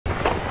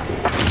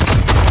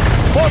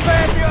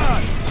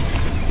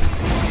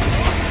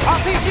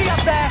RPG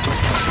up there!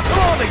 Who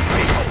are all these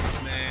people?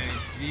 Man,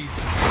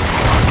 Jesus.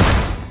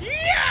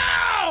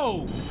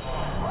 Yo!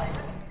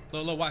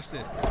 Lola, watch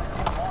this.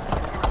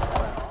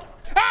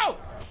 Oh!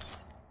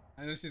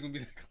 I know she's gonna be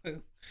that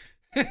close.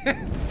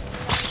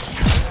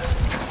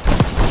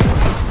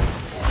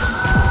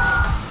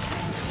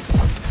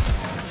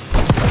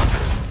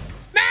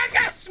 Man, I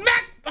got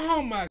smacked!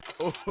 Oh my.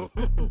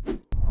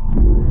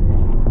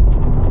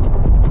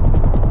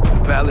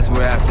 The palace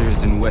we're after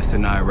is in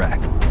western Iraq,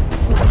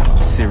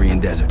 Syrian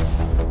desert.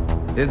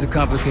 There's a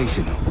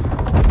complication.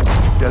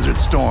 Desert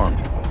Storm.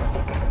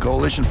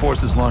 Coalition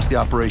forces launched the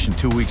operation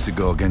 2 weeks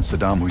ago against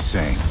Saddam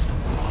Hussein.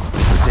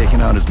 They're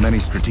taking out as many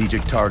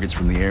strategic targets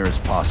from the air as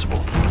possible.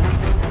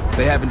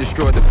 They haven't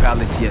destroyed the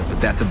palace yet,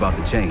 but that's about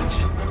to change.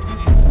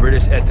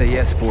 British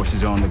SAS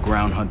forces are on the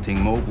ground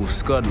hunting mobile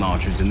Scud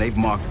launchers, and they've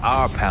marked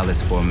our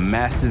palace for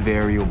massive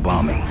aerial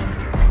bombing.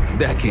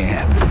 That can't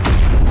happen.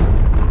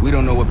 We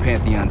don't know what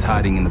Pantheon's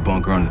hiding in the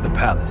bunker under the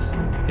palace.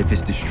 If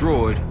it's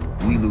destroyed,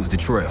 we lose the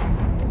trail.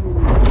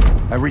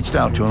 I reached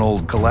out to an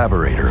old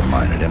collaborator of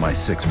mine at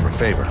MI6 for a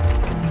favor.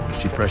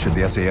 She pressured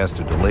the SAS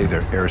to delay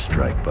their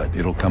airstrike, but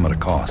it'll come at a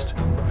cost.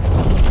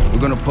 We're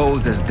gonna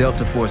pose as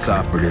Delta Force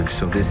operatives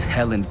so this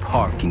Helen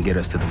Park can get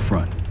us to the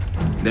front.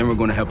 Then we're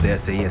gonna help the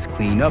SAS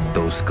clean up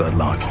those Scud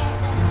launchers.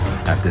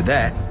 After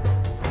that,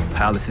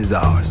 Palace is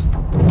ours.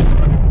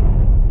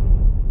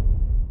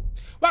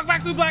 Welcome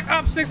back to Black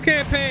Ops 6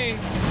 campaign.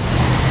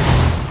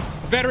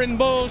 Veteran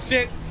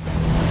bullshit.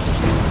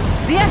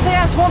 The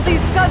SAS want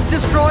these Scuds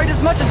destroyed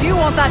as much as you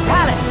want that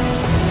palace.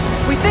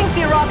 We think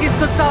the Iraqis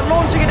could start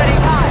launching at any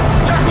time.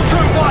 Jackal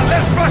 2-1,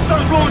 let's rush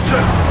those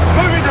launchers.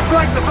 Moving to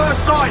flank the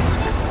first site.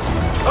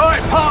 All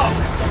right, Park.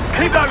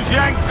 Keep those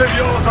Yanks of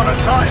yours on a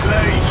tight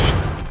leash.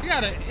 You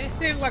gotta, it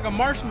seems like a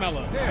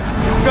marshmallow. Yeah,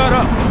 Scud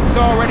up. It's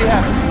already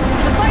happened.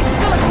 The site's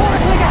still a quarter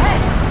click ahead.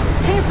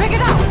 Can you pick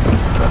it up?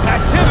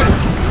 Activity!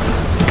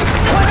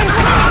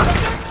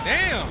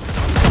 Damn.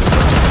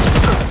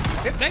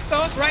 They throw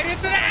us right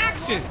into the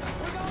action.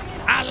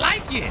 I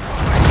like it.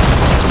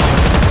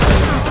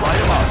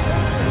 Light 'em up.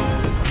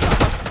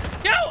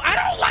 Yo, I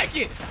don't like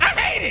it. I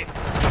hate it.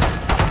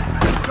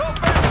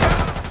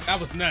 That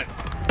was nuts.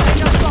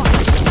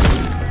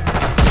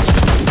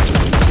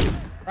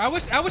 I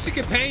wish the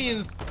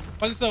companions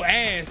wasn't so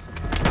ass.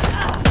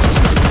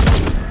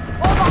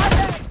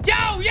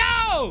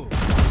 Yo!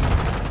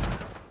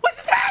 What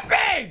just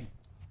happened?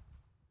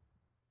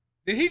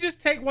 Did he just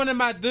take one of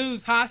my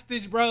dudes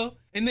hostage, bro,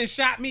 and then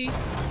shot me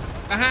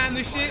behind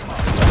the shit?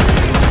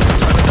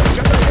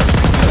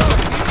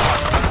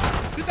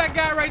 Who's that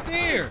guy right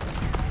there?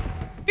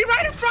 He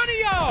right in front of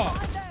y'all.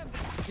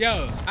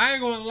 Yo, I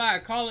ain't gonna lie,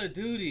 Call of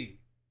Duty,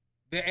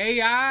 the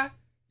AI,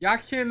 y'all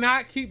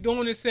cannot keep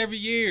doing this every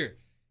year.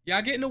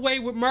 Y'all getting away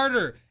with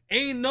murder.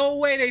 Ain't no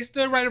way they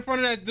stood right in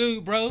front of that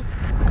dude, bro.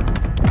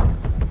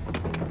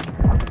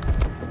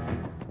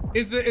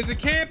 Is the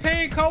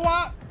campaign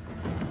co-op?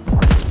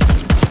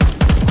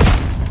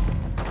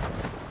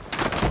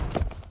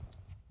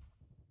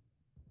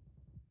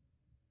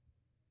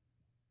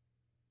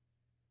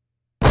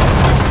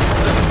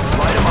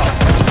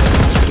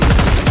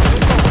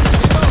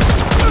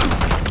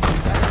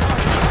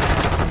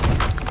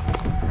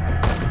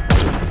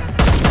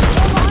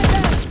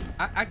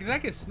 Did I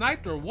get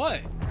sniped or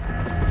what?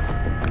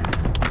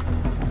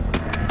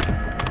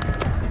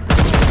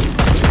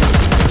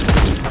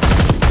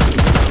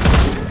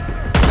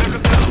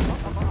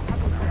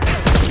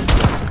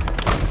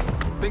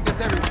 Think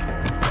that's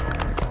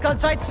everything. Scud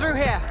sights through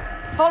here.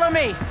 Follow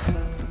me.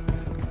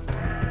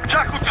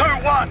 Jackal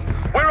 2-1,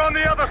 we're on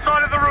the other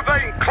side of the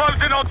ravine,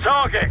 closing on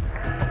target.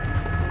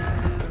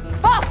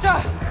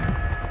 Faster!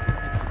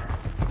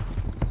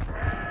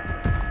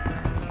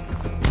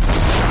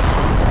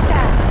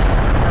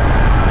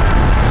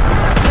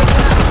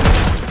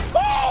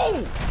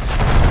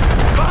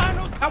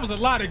 That was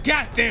a lot of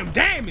goddamn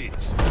damage.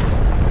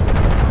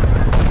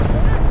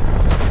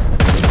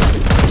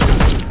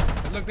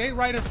 Look, they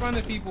right in front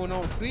of people and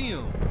don't see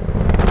them.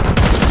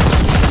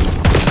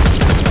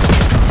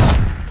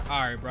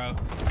 All right, bro.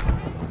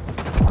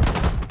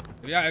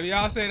 If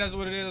y'all say that's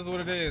what it is, that's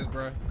what it is,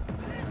 bro.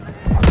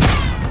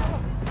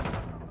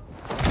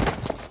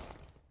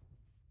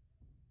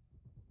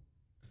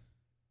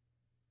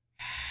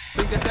 I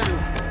think that's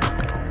everyone.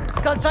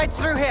 Scud sights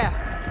through here.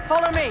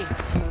 Follow me.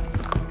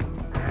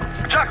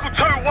 Jackal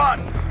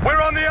 2-1,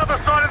 we're on the other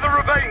side of the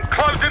ravine,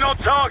 closing on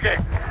target.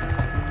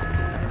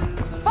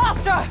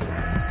 Faster!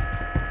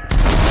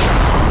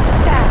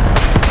 Damn!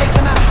 Take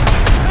them out.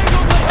 Hang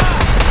on the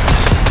back!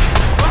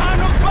 Behind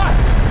those bus!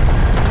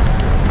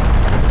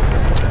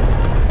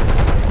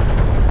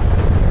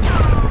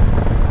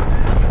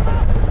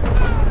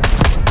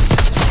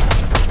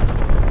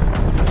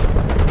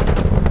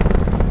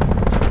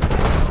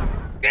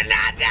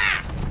 Grenada!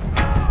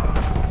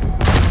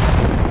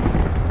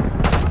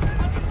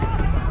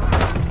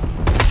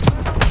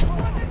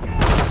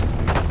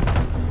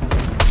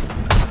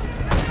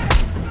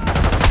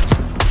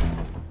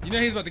 You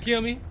know he's about to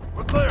kill me?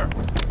 We're clear.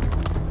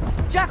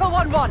 Jackal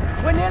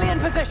 1-1, we're nearly in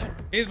position.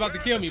 He's about to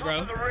kill me,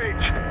 bro. The ridge,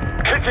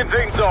 kicking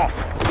things off.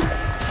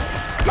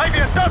 Maybe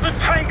a dozen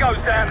tangos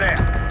down there.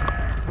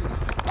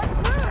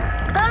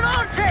 They're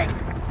launching!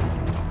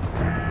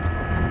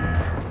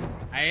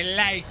 I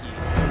like it.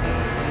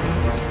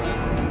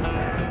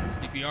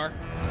 CPR.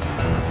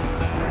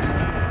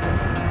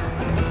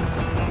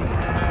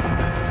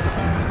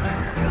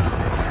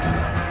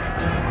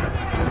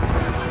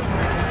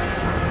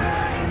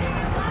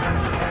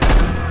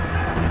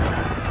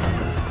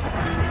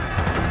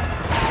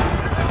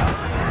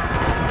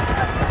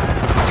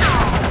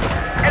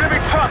 Enemy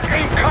truck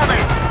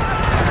incoming!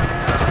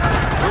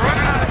 We're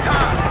running out of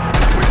time.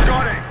 We've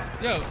got it.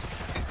 Yo,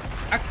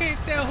 I can't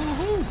tell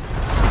who.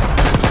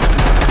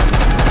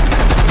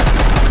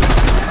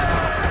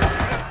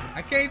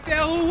 I can't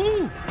tell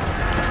who.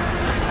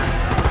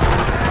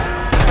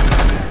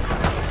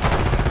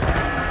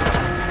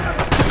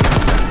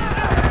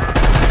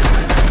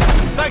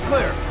 Sight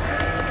clear.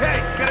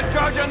 Case, get a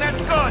charge on that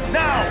scud,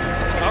 now!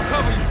 I'll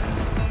cover you.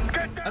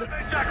 Get down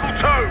there, Jackal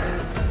 2!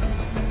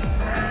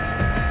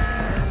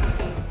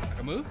 I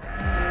can move.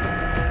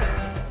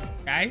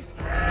 Guys,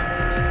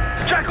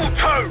 Jackal 2,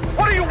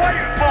 what are you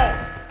waiting for?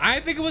 I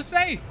didn't think it was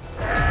safe.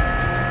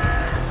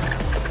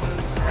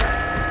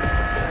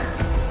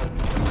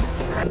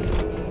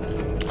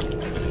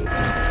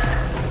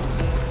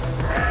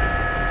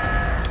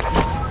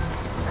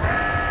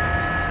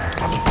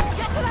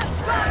 Get to that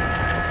scud!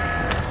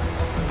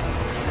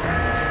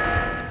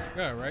 It's a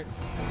scud, right?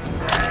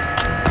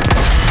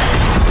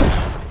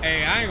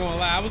 Hey, I ain't gonna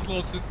lie, I was a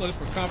little too close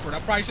for comfort. I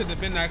probably shouldn't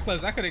have been that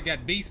close. I could have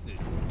got beasted.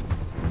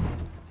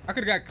 I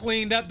could have got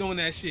cleaned up doing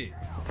that shit.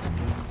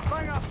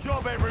 Bang up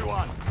job,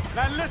 everyone.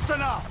 Now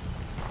listen up.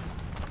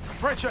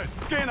 Richard,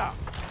 Skinner,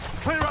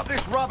 clear up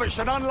this rubbish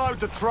and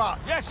unload the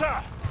trucks. Yes,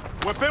 sir.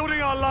 We're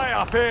building our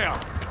layup here.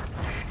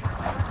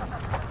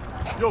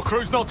 Your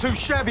crew's not too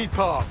shabby,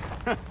 Park.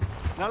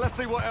 Now let's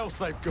see what else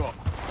they've got.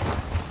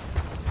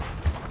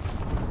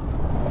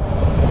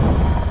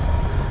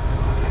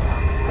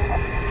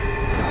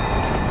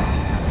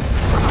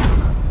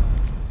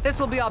 This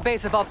will be our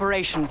base of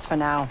operations for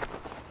now.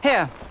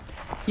 Here,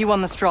 you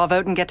won the straw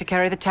vote and get to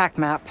carry the TAC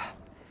map.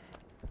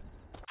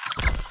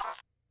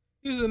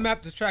 Use the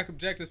map to track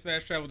objectives,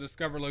 fast travel,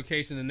 discover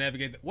locations, and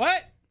navigate.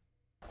 What?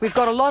 We've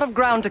got a lot of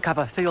ground to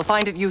cover, so you'll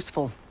find it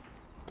useful.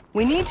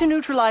 We need to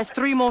neutralize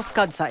 3 more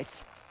scud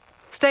sites.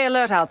 Stay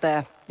alert out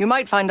there. You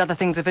might find other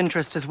things of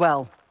interest as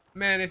well.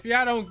 Man, if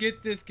y'all don't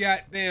get this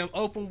goddamn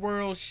open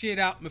world shit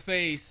out my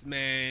face,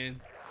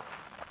 man.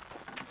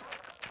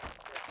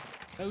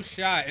 No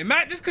shot. And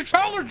Matt, this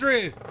controller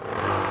drift.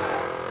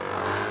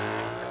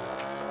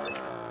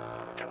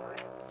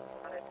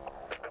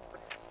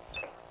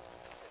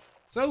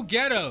 So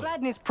ghetto.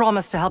 Gladney's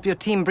promised to help your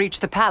team breach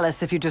the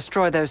palace if you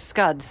destroy those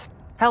scuds.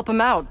 Help him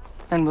out,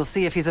 and we'll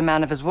see if he's a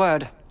man of his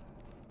word.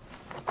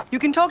 You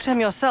can talk to him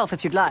yourself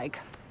if you'd like.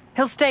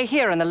 He'll stay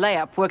here in the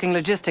layup, working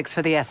logistics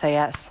for the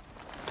SAS.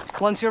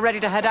 Once you're ready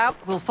to head out,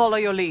 we'll follow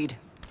your lead.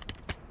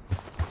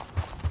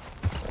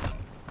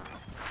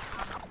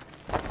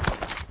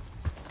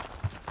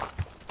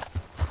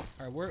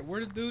 All right, where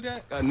to do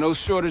that? Got no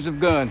shortage of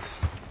guns.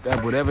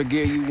 Grab whatever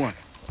gear you want.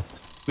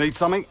 Need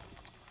something?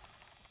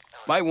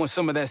 Might want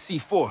some of that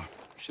C4.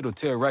 Shit'll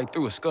tear right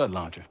through a scud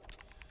launcher.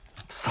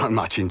 So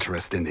much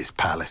interest in this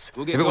palace.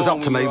 We'll If get it was going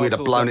up to when me, we're all we'd have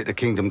tooled blown up. it to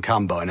Kingdom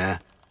Come by now.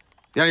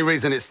 The only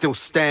reason it's still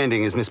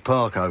standing is Miss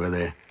Park over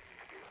there.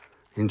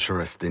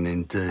 Interesting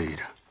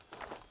indeed.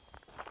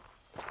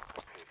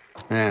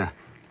 Yeah.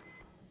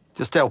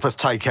 Just help us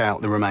take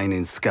out the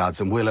remaining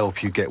scuds and we'll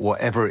help you get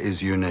whatever it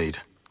is you need.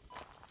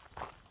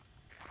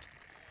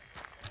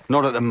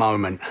 Not at the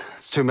moment.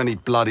 It's too many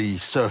bloody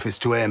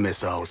surface-to-air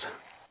missiles.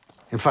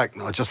 In fact,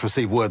 I just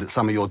received word that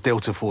some of your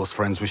Delta Force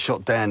friends were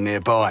shot down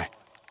nearby.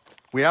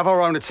 We have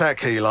our own attack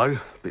helo,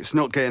 but it's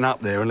not getting up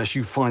there unless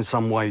you find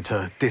some way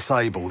to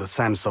disable the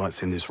SAM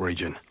sites in this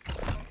region.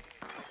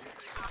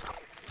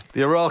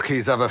 The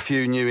Iraqis have a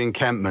few new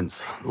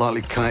encampments,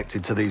 likely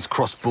connected to these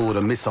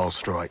cross-border missile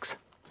strikes.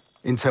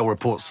 Intel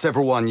reports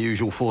several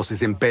unusual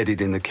forces embedded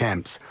in the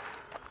camps.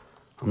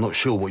 I'm not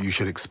sure what you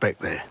should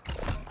expect there.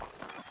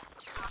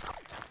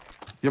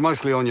 You're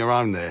mostly on your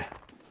own there.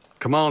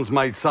 Command's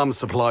made some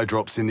supply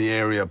drops in the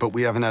area, but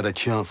we haven't had a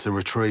chance to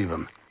retrieve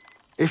them.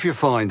 If you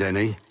find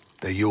any,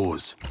 they're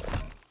yours.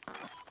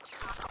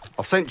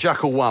 I've sent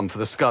Jackal 1 for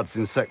the scuds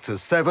in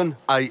sectors 7,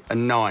 8,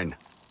 and 9.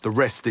 The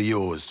rest are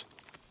yours.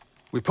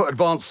 We put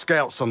advanced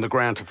scouts on the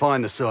ground to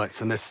find the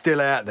sites, and they're still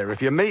out there.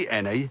 If you meet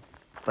any,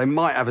 they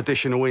might have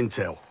additional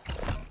intel.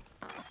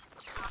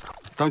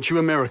 Don't you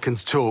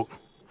Americans talk?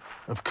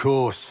 Of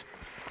course.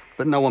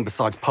 But no one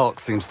besides Park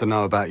seems to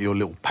know about your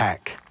little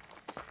pack.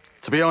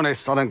 To be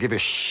honest, I don't give a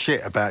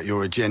shit about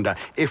your agenda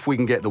if we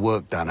can get the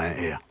work done out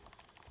here.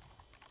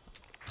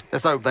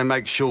 Let's hope they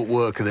make short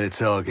work of their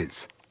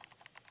targets.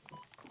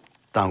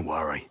 Don't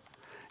worry.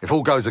 If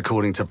all goes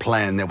according to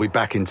plan, they'll be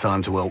back in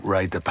time to help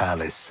raid the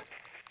palace.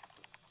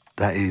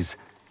 That is,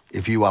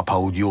 if you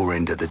uphold your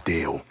end of the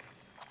deal.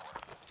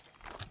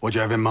 What do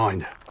you have in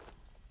mind?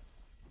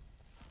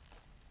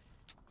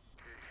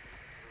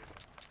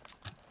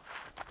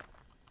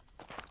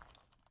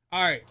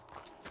 All right.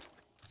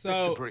 It's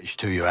So the British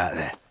to you out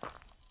there.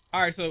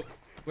 all right. So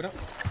what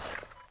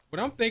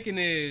I'm thinking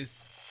is,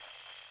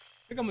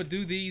 I think I'm gonna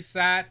do these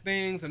side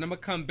things, and I'm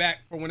gonna come back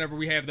for whenever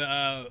we have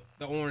the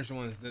orange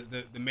ones,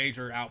 the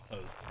major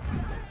outposts.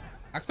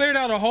 I cleared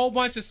out a whole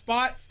bunch of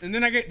spots, and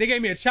then they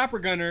gave me a chopper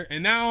gunner,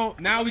 and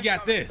now we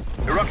got this.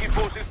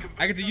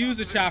 I get to use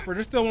the chopper.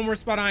 There's still one more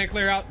spot I ain't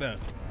clear out though.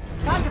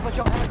 Time to put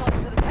your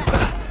helicopter to the test.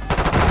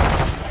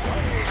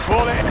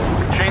 Call it.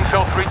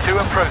 Chainsaw 3-2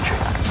 approaching.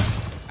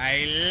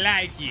 I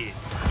like it.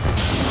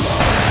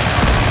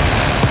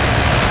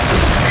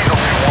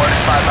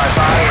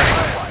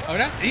 Oh,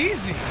 that's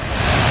easy.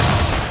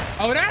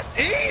 Oh, that's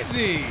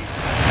easy.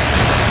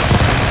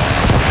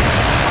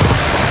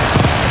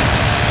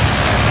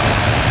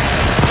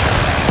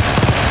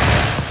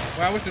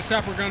 Well, I wish the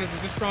chopper gunners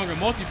was this strong in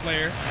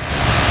multiplayer.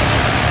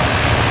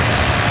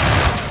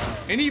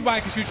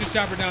 Anybody can shoot your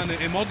chopper down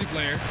in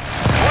multiplayer.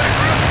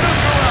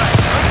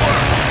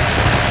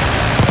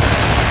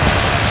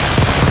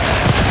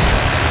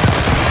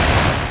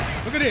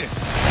 Look at this.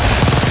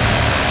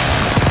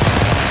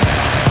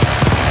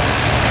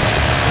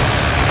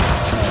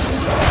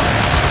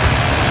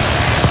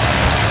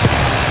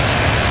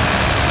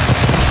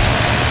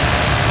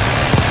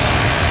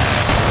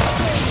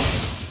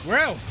 Where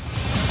else?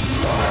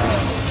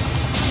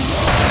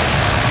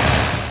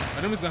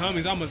 Oh, them is the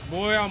homies. Almost.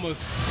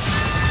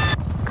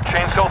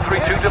 Chainsaw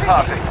 3-2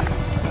 departing.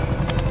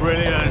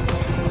 Brilliant.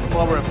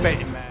 Well, we're a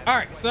betting man. All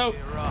right, so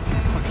I'll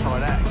try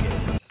that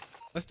again.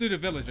 let's do the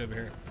village over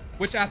here,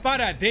 which I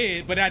thought I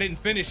did, but I didn't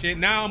finish it.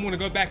 Now I'm going to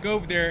go back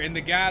over there, and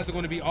the guys are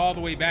going to be all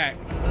the way back.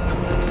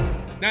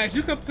 Now, as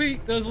you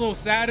complete those little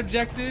side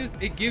objectives,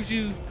 it gives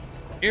you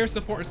air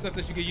support and stuff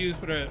that you can use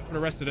for the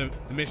rest of the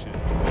mission.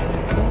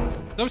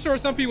 So I'm sure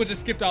some people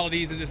just skipped all of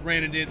these and just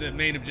ran and did the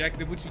main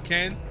objective, which you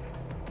can.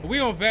 But we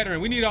on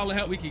veteran, we need all the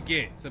help we can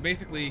get. So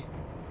basically,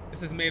 this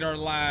has made our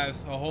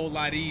lives a whole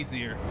lot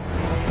easier.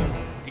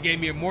 It gave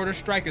me a mortar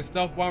strike, a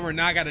stealth bomber, and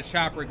now I got a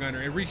chopper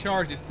gunner. It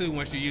recharges too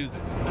once you use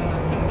it. All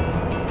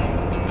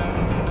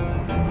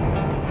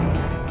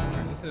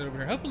right, let's head over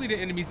here. Hopefully the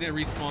enemies didn't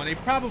respawn. They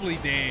probably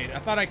did. I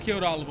thought I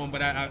killed all of them,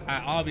 but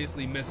I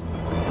obviously missed one.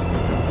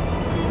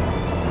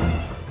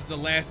 This is the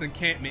last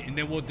encampment, and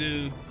then we'll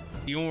do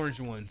the orange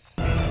ones.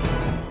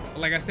 But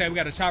like I said, we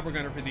got a chopper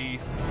gunner for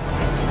these.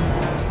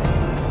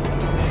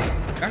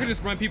 I can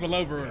just run people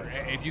over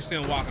if you see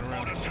them walking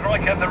around.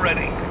 Strike at the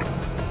ready.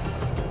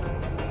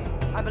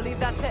 I believe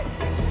that's it.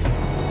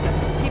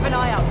 Keep an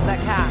eye out for that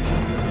cache.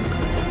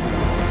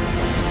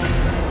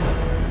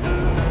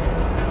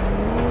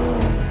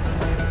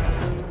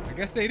 I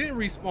guess they didn't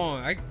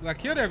respawn. I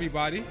killed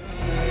everybody.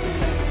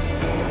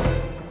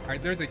 All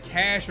right, there's a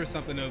cache or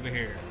something over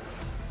here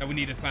that we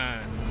need to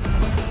find.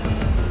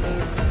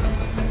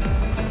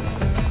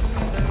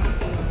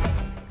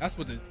 That's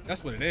what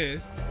it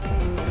is.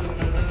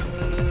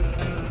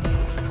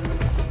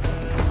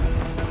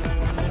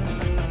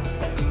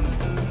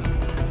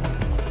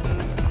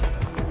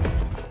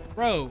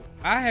 Bro,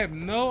 I have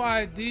no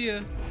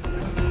idea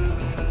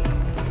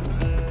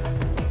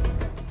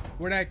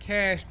where that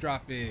cash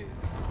drop is.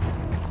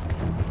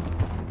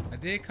 I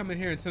did come in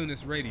here and tune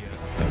this radio.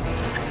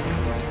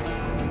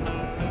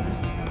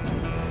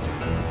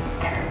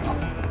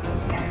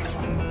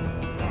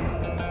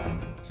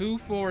 Two,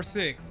 4,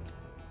 6.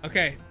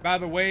 Okay, by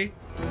the way,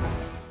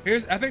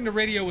 I think the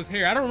radio was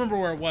here. I don't remember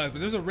where it was,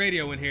 but there's a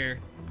radio in here.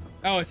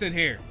 Oh, it's in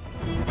here.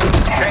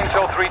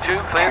 Chainsaw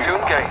 3-2, clear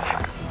to engage.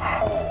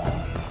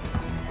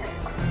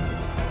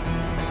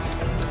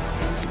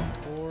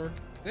 4,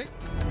 6.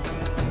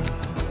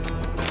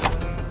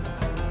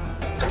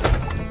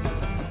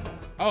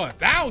 Oh,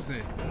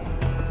 1,000.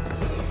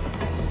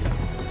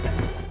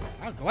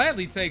 I'll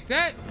gladly take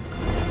that.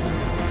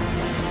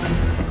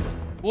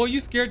 Boy,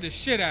 you scared the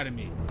shit out of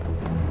me.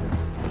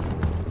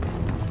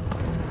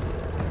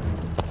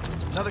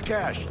 Another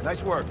cache.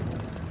 Nice work.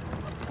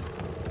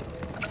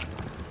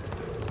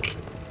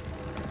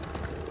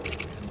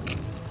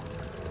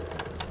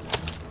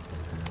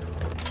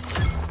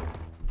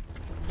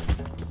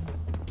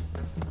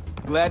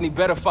 Gladney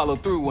better follow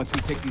through once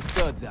we take these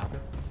studs out.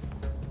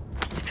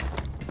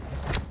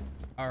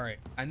 All right,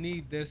 I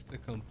need this to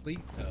complete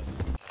though.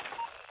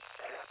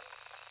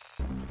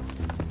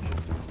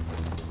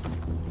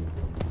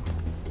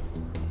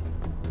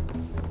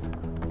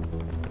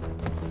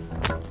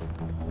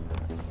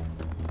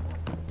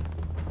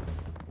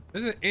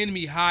 There's an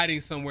enemy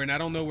hiding somewhere and I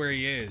don't know where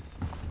he is.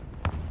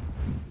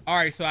 All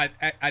right, so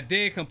I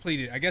did complete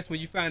it. I guess when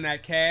you find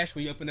that cache,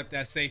 when you open up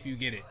that safe, you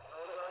get it.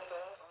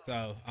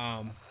 So,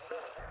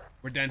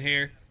 we're done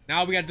here. Now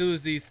all we gotta do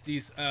is these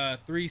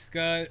 3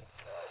 scuds.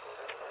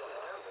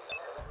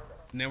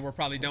 And then we're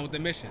probably done with the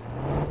mission.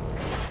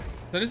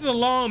 So this is a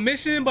long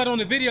mission, but on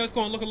the video, it's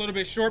gonna look a little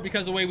bit short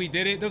because of the way we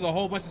did it. There's a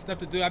whole bunch of stuff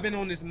to do. I've been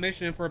on this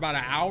mission for about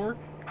an hour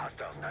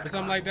or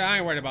something like that. I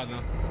ain't worried about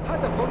them.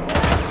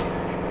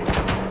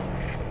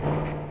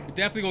 We're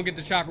definitely gonna get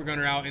the chopper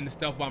gunner out and the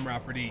stealth bomber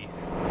out for these.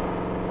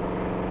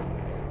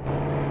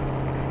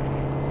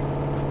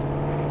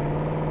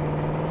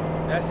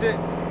 That's it.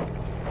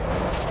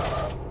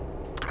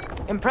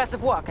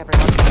 Impressive work,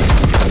 everyone.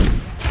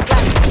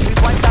 Gladys,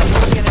 we've wiped out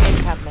all the enemy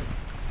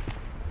encampments.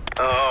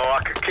 Oh, I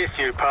could kiss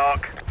you,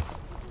 Park.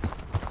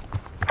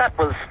 That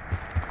was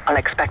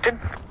unexpected.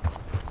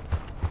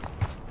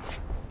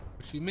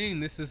 What you mean?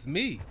 This is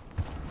me.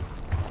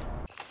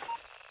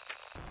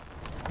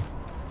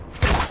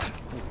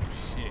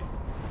 Shit.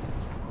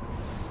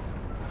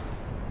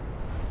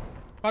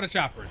 Call the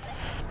chopper.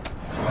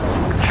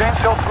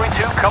 Chainsaw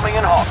 3-2 coming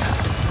in hot.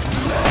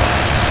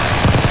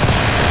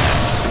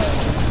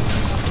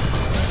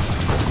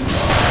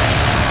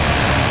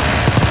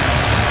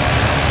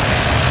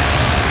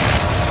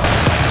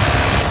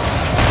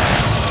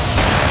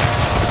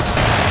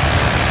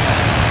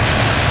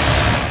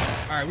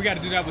 All right, we got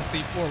to do that with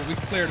C4. We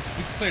can clear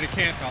the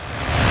camp out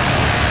there.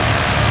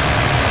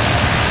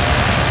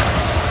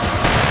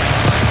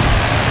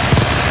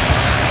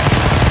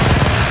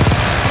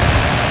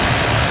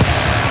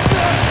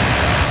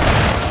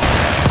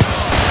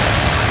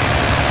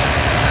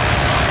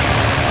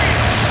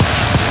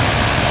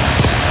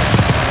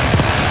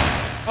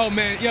 Oh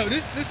man, yo,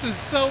 this is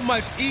so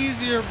much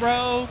easier,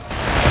 bro.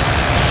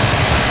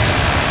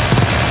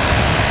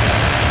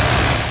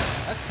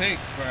 That tank,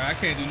 bro, I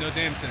can't do no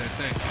damage to that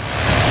tank.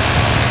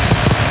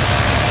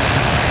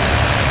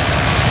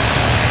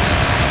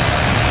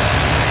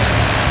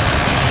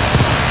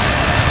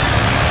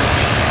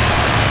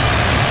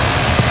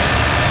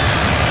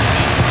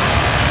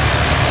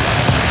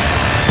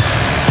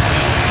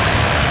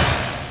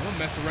 I'm gonna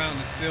mess around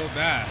and still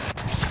die.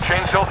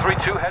 Chainsaw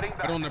 3-2 heading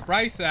back. But on the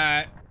bright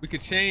side, we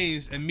could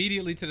change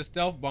immediately to the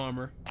stealth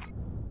bomber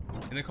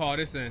and then call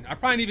this in. I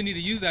probably didn't even need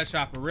to use that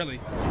chopper, really.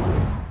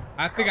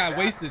 I think I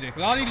wasted it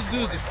because all I need to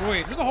do is destroy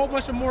it. There's a whole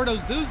bunch of more of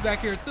those dudes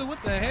back here too.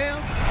 What the hell?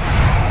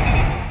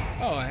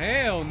 Oh,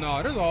 hell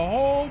no. There's a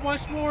whole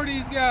bunch more of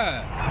these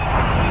guys.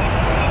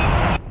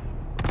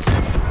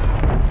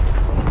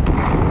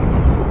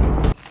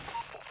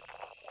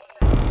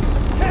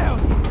 Hell,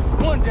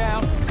 1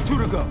 down, 2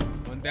 to go.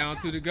 1 down,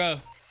 2 to go.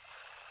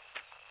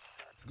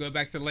 Let's go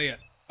back to the layup.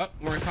 Oh,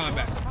 we're in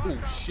combat. Oh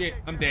shit,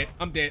 I'm dead.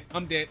 I'm dead.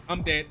 I'm dead.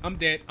 I'm dead. I'm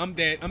dead. I'm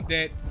dead. I'm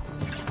dead.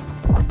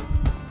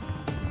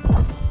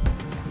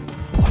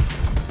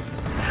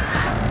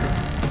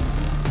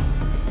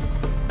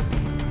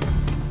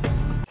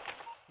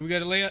 We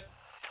got a layup.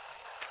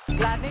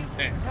 Gladney,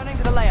 Hey. turning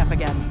to the layup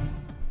again.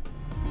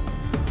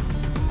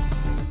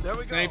 There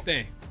we go. Same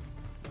thing.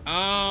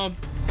 I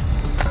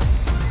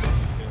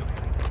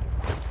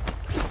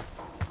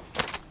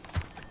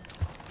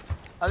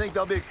think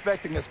they'll be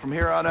expecting us from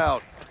here on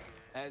out.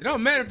 It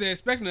don't matter if they're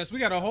expecting us. We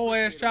got a whole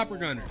ass chopper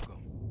gunner,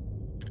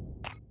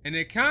 and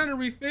it kind of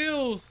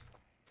refills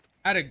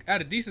at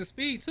a decent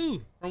speed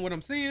too, from what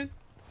I'm seeing.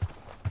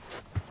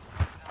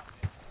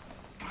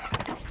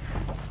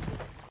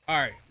 All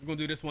right, we're gonna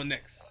do this one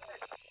next.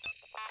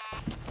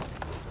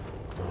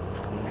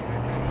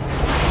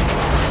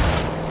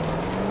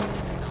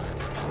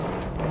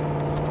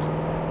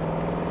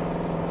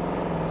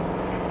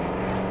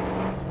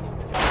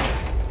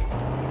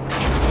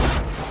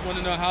 Want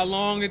to know how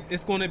long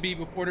it's going to be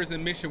before there's a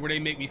mission where they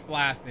make me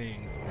fly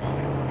things, bro.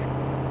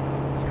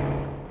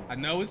 I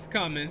know it's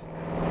coming.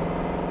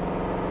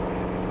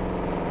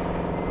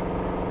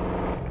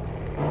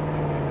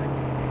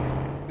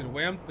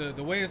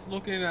 The way it's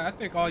looking, I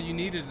think all you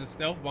need is a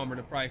stealth bomber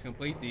to probably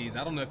complete these.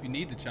 I don't know if you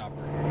need the chopper.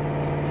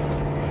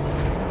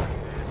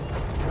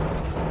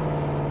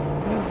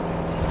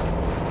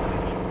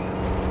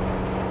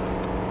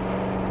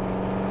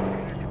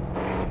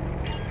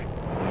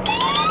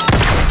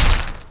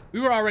 We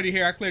were already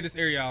here. I cleared this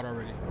area out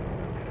already.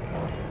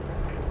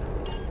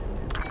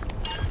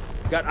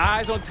 Got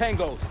eyes on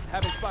tangos.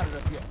 Haven't spotted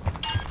us yet.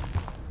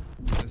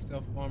 The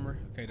stealth bomber.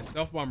 Okay, the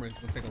stealth bomber is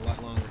gonna take a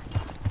lot longer.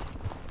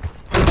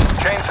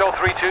 Chainsaw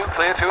 3-2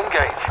 clear to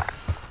engage.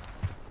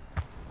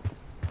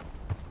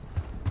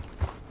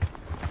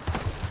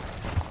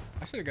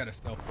 I should have got a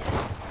stealth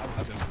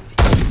weapon.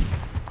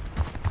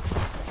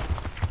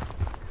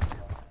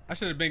 I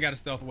should have been got a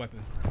stealth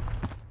weapon.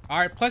 All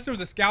right, plus there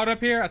was a scout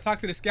up here. I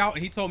talked to the scout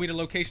and he told me the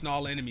location of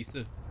all the enemies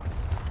too.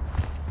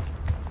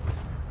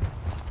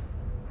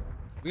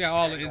 We got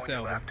all the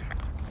intel, bro.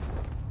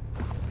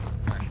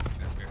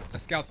 The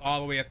scout's all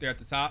the way up there at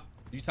the top.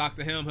 You talk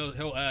to him,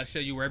 he'll show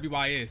you where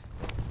everybody is.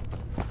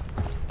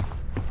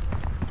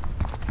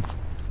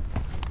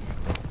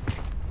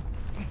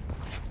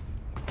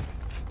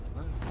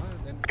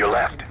 Your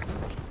left.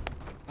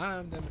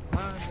 Climb them,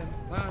 climb them,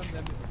 climb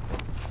them.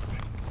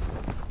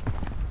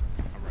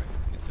 All right,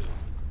 let's get to it.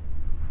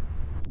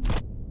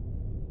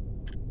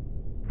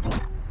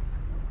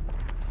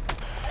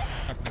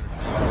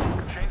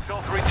 Chainsaw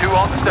 3-2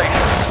 on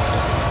station.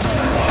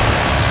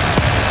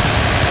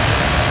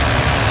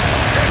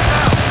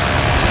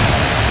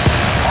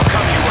 I'll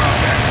cover you where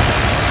I'm at.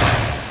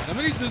 Some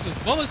of these dudes is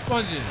bullet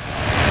sponges.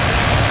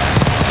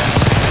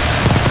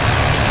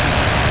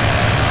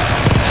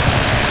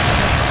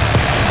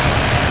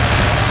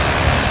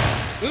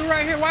 Dude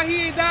right here, why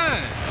he ain't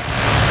dying?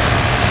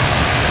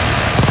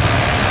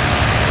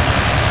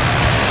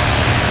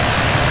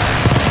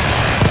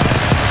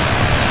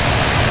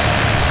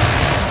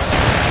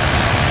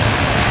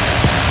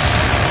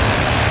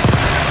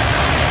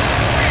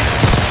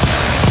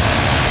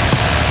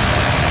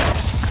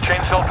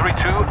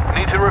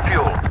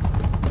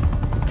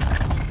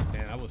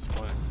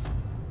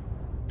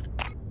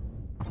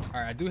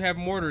 have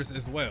mortars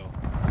as well.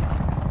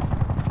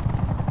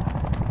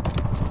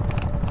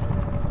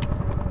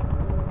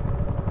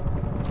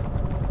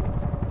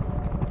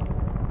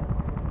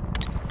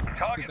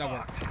 Target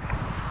locked.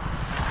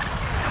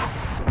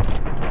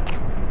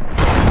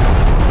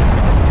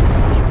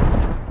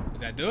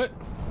 Did that do it?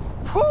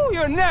 Whew,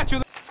 you're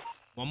natural.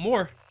 One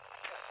more.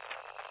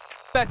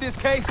 At this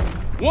case,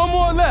 one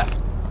more left.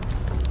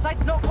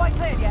 Site's not quite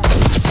cleared yet.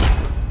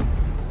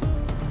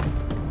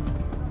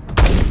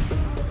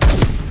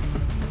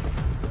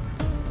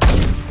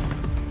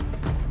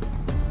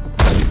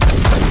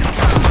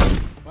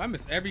 Well, I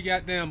missed every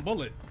goddamn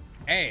bullet.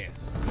 Ass.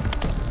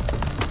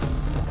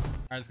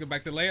 All right, let's go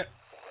back to the layup.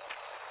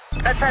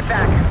 Let's head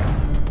back.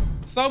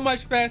 So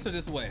much faster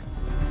this way.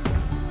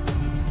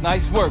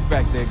 Nice work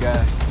back there,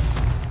 guys.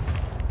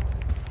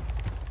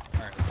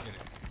 All right, let's get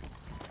it.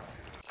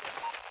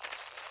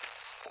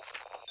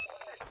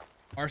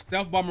 Our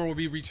stealth bomber will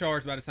be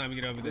recharged by the time we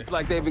get over there. Looks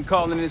like they've been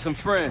calling in some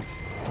friends.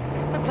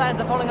 The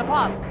plans are falling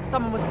apart.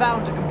 Someone was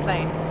bound to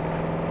complain.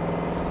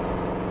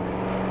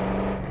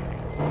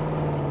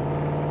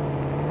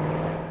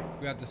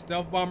 We got the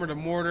stealth bomber, the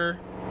mortar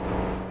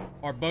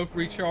are both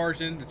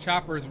recharging. The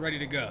chopper is ready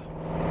to go.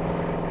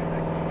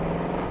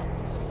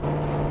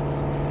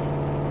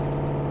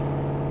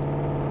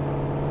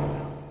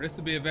 This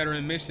will be a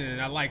veteran mission,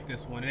 and I like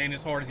this one. It ain't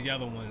as hard as the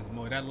other ones.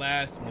 Boy, that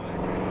last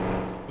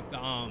one with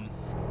the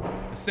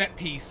set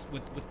piece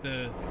with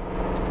the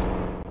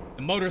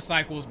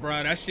motorcycles,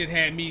 bro. That shit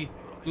had me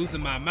losing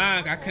my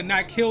mind. I could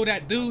not kill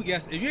that dude.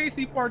 Yes, if you ain't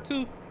see part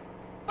 2,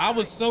 I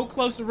was so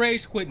close to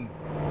rage quitting.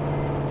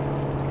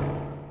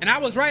 And I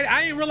was right.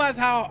 I didn't realize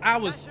how I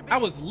was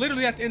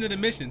literally at the end of the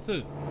mission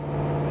too.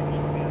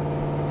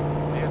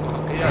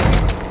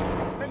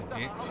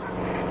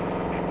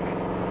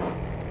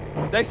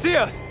 They see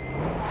us.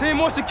 Seeing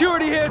more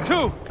security here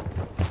too.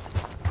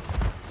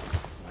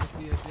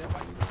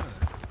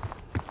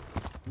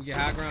 We get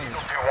high ground.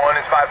 2-1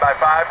 is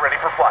 5x5, ready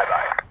for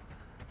flyby.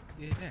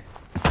 Did that.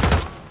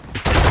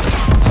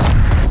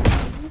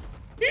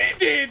 He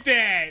did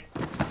that.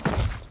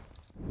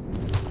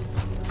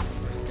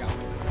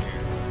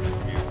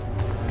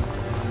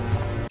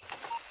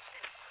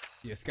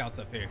 Yeah, scouts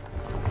up here.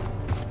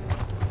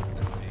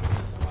 That's big.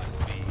 That's a lot of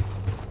speed.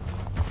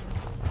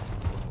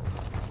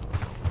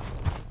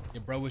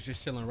 Your bro was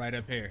just chilling right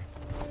up here.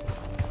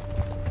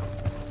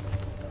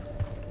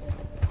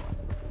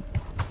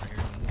 Right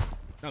here.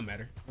 Don't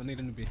matter. Don't need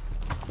him to be.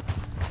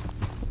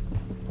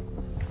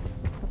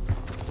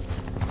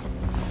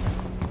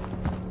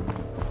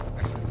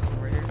 Actually, is this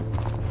one right here?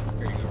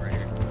 Here you go, right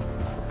here.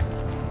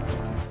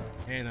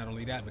 And not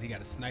only that, but he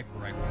got a sniper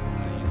rifle.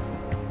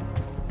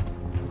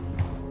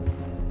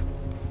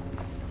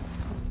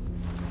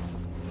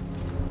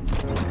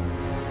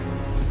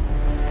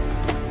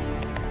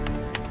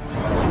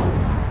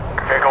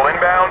 Vehicle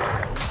inbound.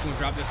 Just gonna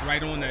drop this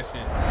right on that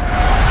shit.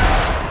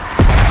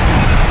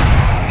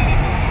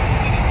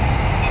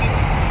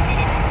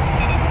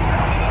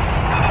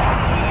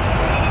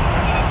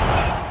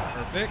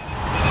 Perfect.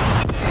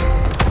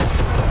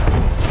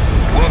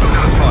 Welcome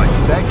to the fight.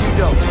 Thank you,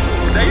 Dope.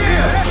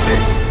 Yeah, that's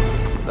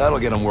it. That'll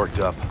get them worked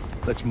up.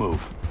 Let's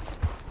move.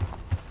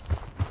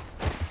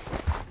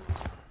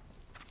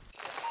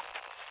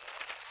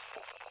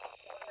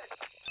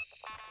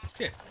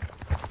 Shit.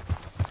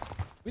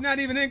 We're not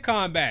even in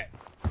combat.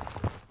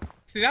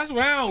 See, that's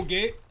what I don't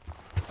get.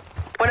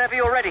 Whenever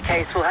you're ready,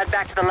 Case, we'll head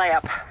back to the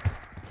layup.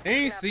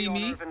 They ain't see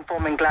me.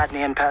 Informing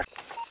Gladney in person.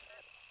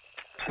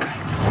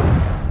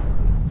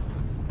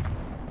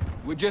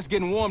 We're just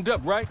getting warmed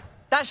up, right?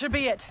 That should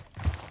be it.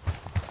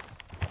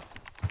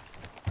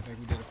 I think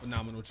we did a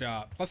phenomenal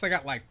job. Plus, I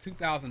got like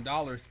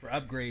 $2,000 for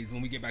upgrades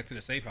when we get back to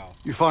the safe house.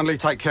 You finally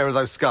take care of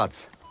those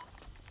scuds.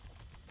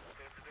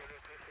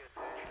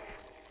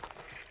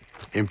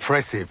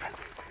 Impressive.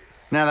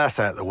 Now that's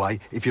out of the way.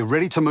 If you're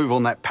ready to move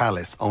on that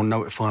palace, I'll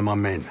notify my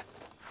men.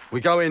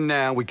 We go in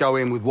now, we go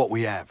in with what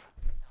we have.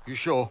 You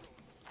sure?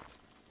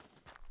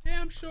 Yeah,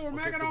 I'm sure,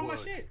 man. I got all my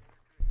shit.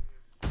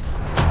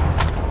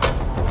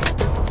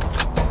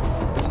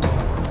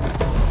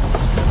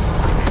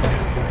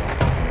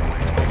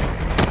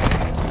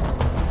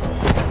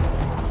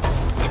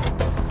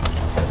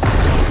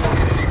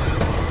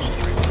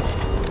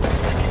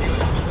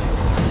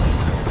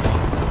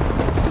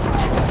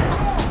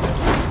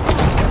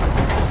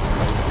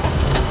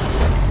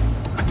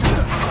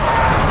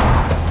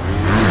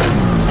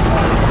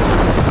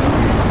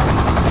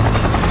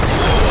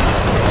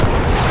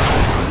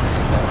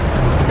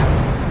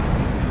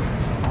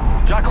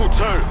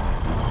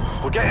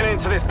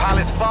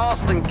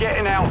 Fast and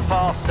getting out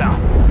faster.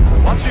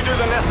 Once you do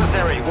the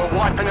necessary, we're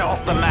wiping it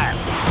off the map.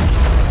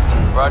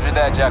 Roger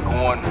that, Jackal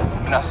 1.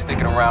 We're not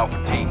sticking around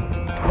for tea.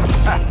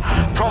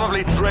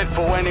 Probably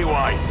dreadful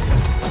anyway.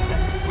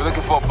 We're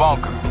looking for a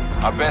bunker.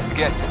 Our best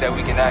guess is that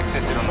we can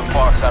access it on the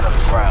far side of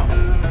the grounds.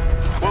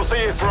 We'll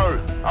see you through.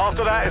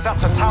 After that, it's up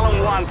to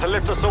Talon 1 to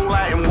lift us all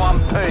out in one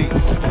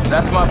piece.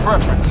 That's my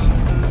preference.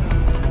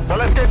 So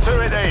let's get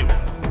to it then.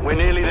 We're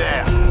nearly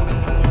there.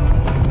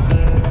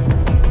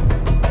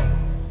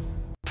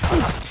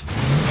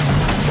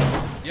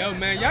 Yo,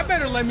 man, y'all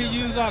better let me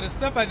use all the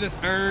stuff I just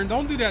earned.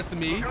 Don't do that to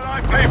me.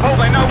 Right, people,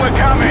 they know we're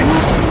coming.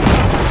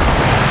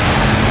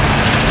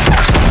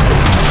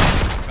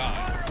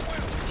 God.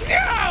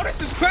 Yo,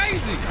 this is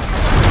crazy.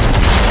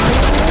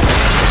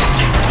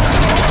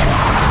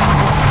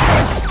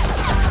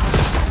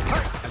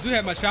 I do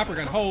have my chopper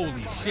gun.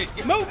 Holy shit.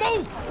 Move,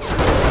 move.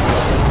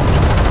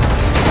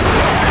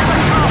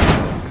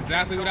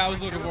 Exactly what I was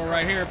looking for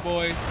right here,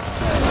 boys.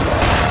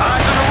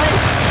 Eyes on the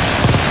roof.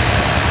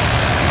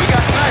 We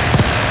got snipers.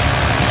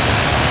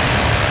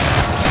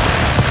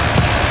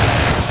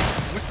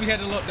 Wish we had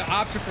the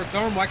option for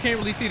thermal. I can't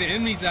really see the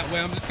enemies that way.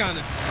 I'm just kind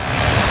of...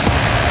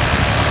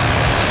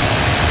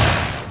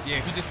 Yeah,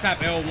 if you just tap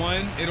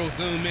L1, it'll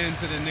zoom in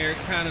to the near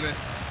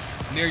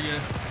you.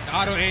 The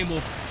auto aim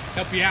will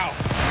help you out.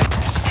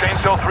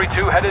 Chainsaw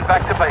 3-2 headed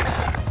back to base.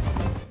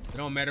 It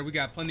don't matter. We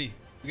got plenty.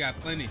 We got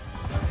plenty.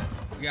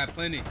 We got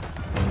plenty.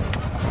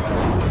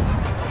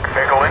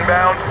 Vehicle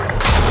inbound.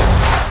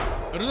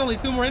 Oh, there's only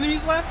 2 more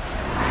enemies left?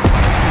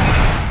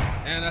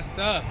 Man, that's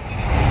tough.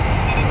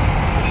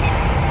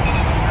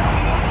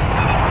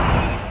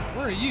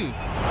 Where are you?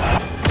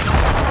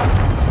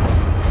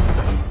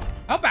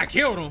 I hope I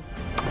killed him.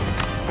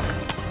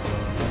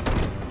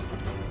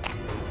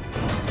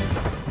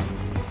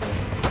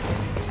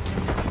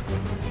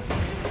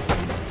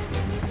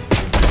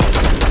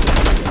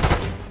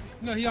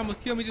 You know, he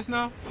almost killed me just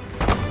now.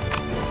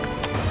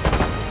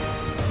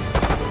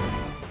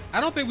 I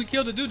don't think we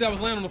killed the dude that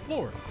was laying on the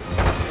floor.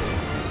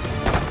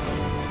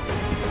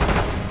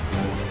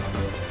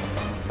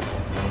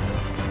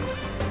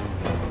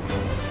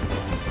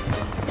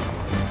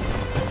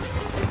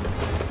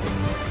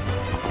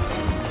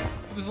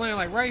 He was laying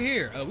like right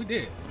here. Oh, we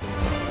did.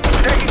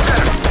 Taking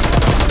center.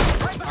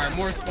 All right,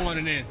 more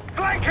spawning in.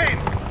 Flanking.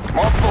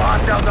 Multiple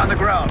hostiles on the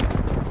ground.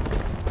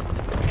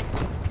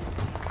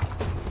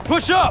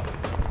 Push up!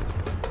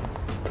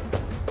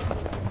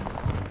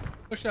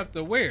 Push up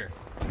to where?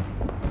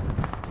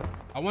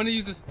 I want to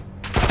use this.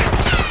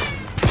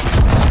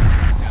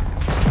 Yeah.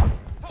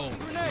 Oh,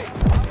 shit.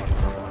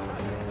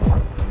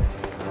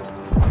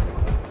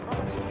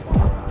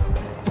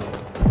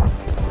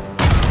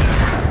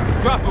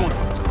 Drop one.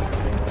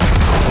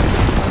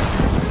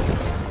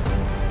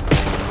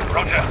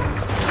 Roger.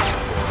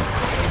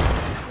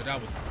 But that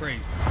was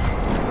crazy.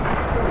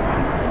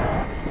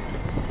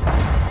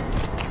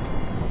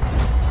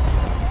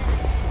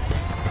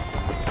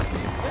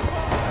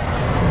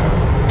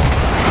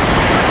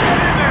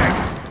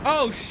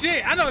 Oh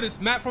shit, I know this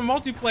map from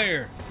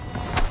multiplayer.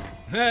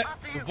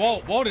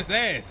 Vault is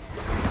ass.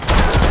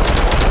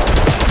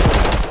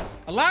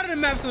 A lot of the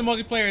maps in the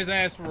multiplayer is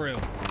ass for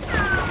real.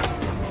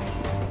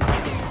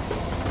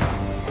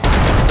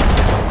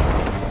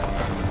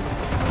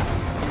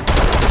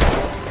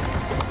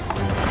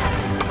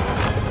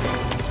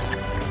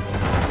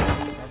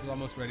 Carpet's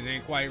almost ready, they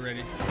ain't quite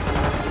ready.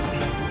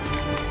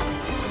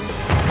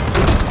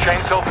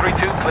 Chainsaw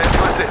 3-2 clear to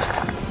assist.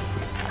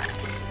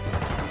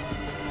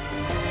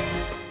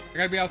 I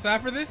gotta be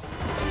outside for this?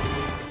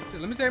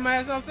 Let me take my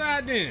ass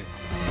outside then.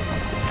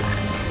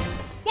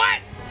 What?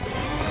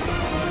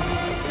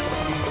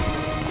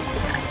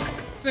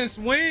 Since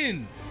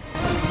when?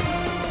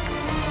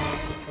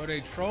 Oh,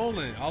 they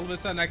trolling. All of a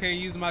sudden I can't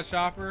use my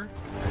chopper.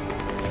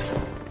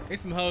 Get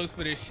some hoes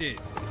for this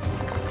shit.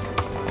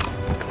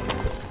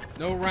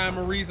 No rhyme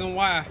or reason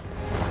why.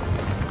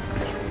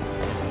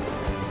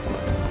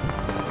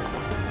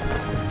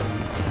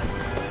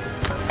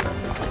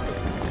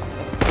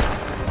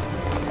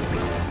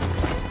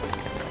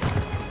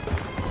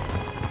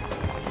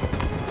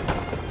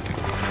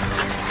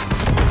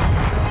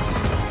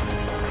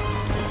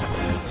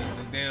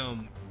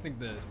 I think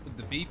the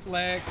B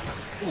flag.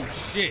 Oh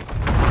shit.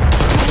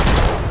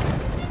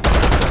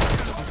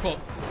 I'm cooked.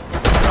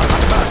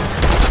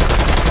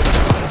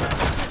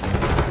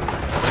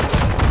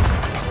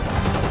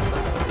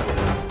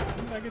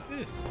 Where did I get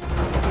this?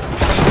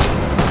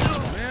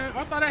 Man, I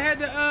thought I had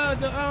the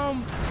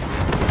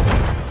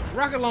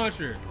rocket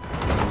launcher.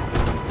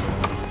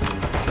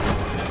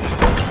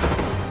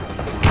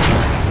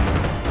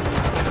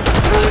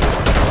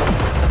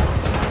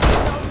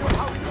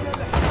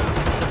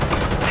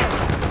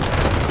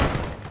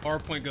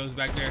 Point goes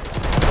back there.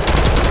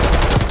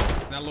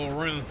 That little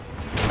room.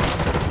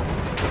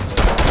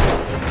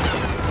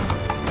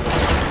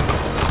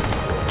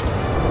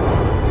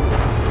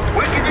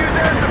 We can use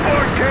that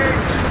support, King.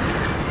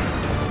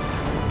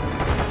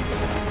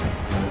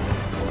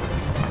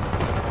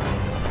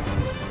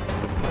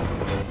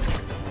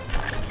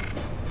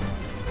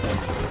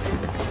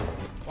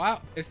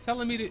 Wow, it's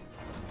telling me to. Yo,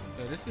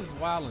 this is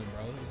wildin',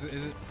 bro.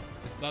 Is it?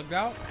 It's bugged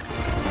out.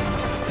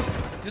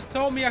 Just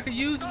told me I could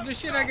use the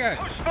shit I got.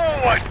 Push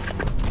forward.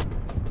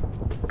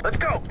 Let's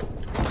go.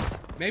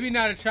 Maybe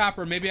not a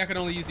chopper. Maybe I could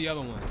only use the other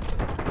one.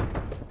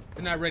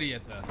 They're not ready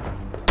yet, though.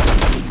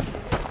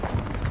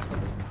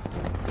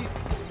 See?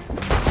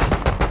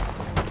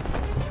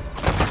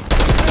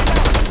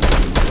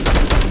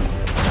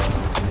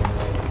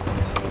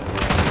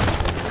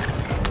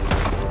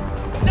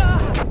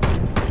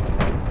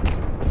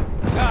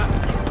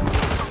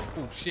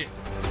 shit.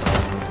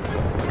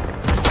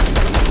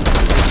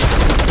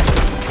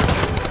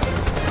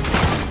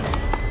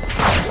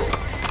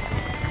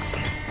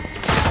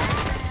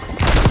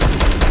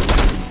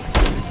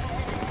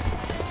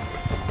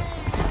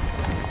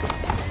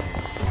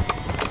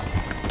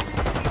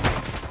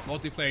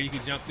 Multiplayer, you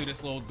can jump through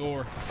this little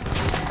door.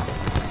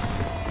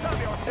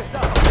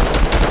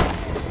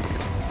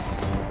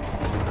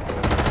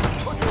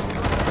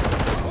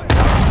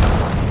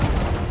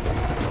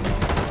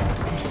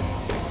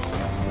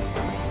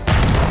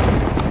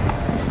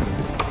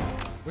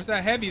 Where's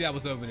that heavy that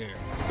was over there?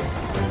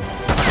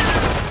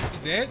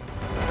 He's dead?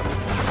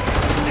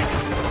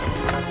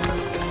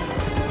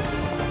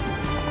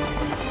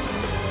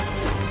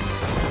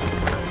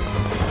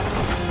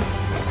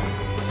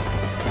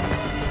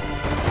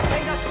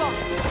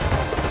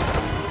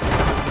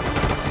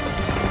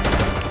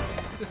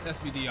 This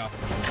SVD off.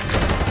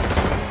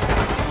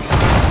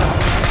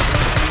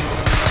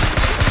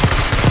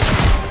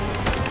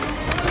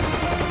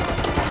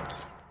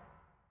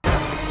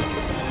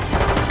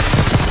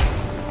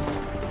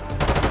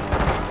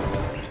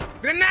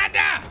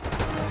 Grenada!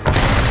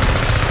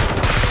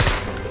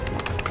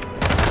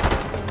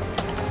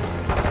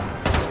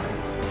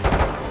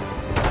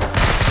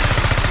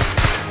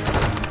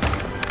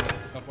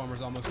 Up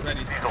armor's almost ready.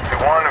 Diesel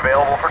 2-1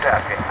 available for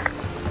tasking.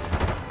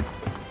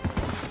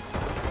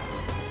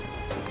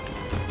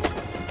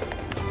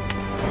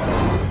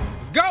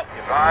 Go!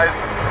 Advised,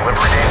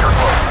 delivery danger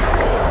close.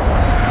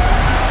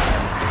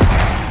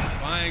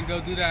 If I ain't go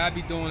do that, I'd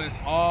be doing this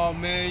all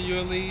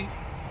manually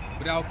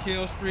without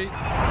kill streaks.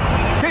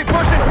 Keep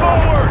pushing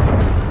forward!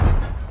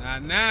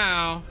 Not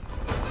now.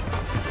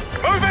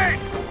 Moving!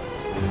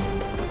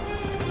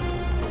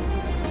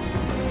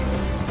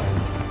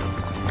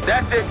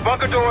 That's it,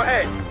 bunker door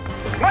ahead.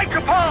 Mike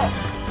Capone!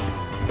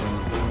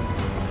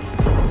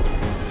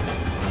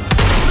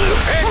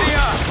 Handy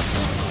up!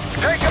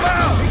 Take him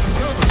out!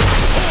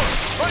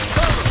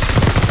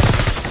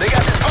 They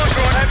got this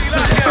bunker on heavy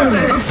lockdown.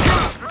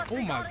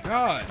 Oh my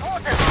god.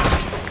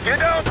 You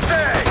don't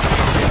say.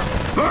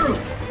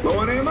 Low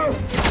on ammo?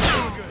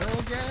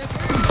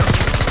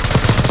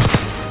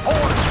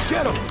 Horn,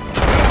 get him!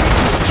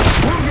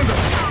 Wounded him!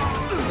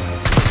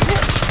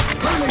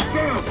 Friendly's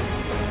down!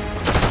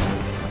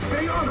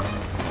 Stay on him!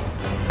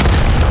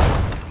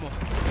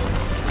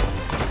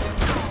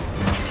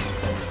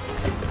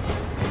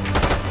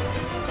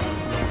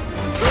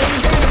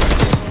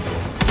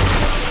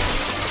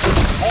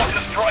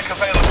 Mortar strike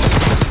available.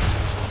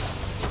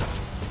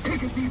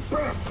 Take a deep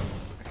breath.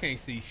 I can't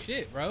see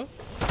shit, bro.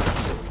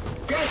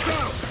 Gas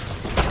out!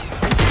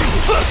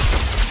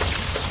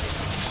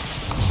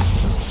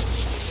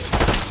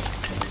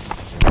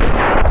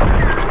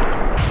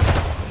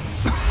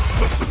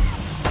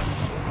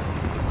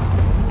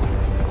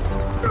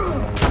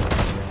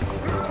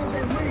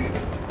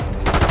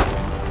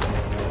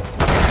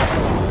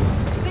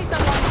 See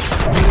someone?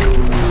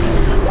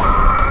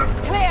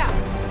 Clear!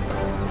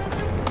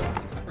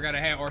 I forgot I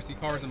had RC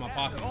cars in my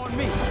pocket. On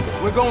me.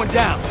 We're going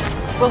down.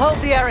 We'll hold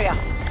the area.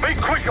 Be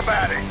quick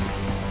about it.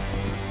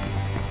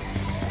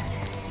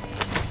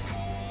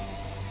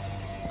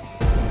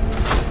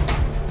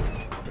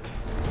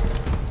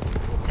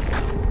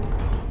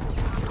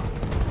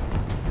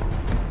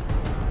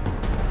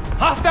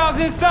 Hostiles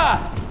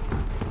inside.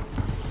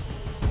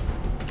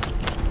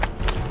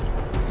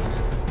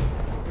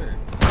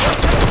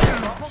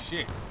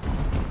 Shit.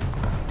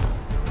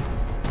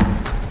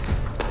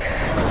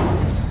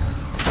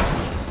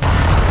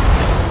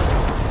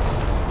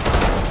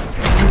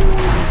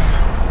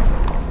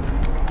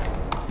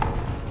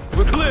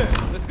 We're clear.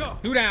 Let's go.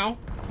 Two down.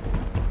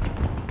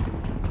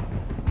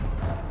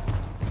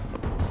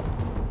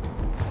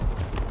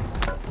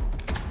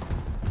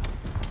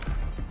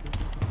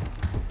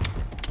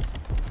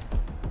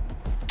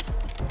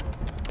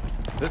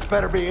 This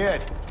better be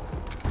it.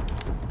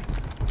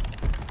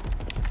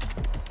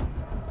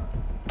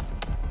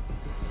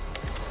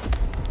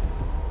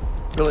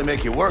 Really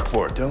make you work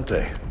for it, don't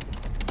they?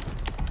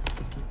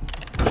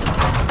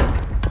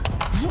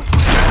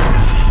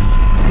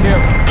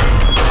 Careful.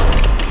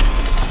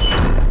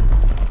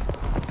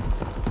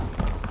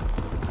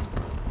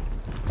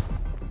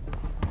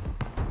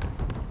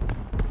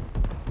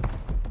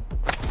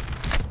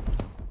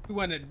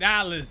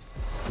 $200.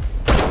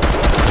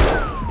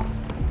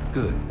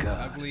 Good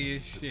God. Ugly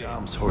as shit.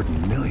 Dom's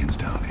hoarding millions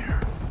down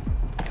here.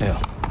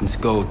 Hell, this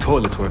gold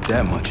toilet's worth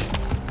that much.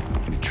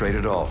 And he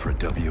traded all for a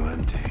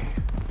WMD.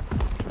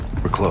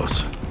 We're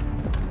close.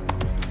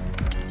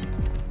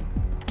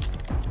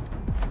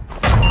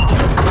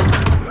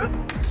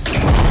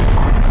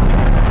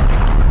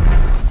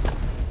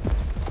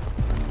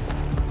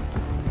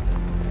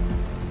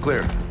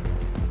 Clear.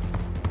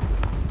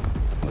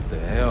 What the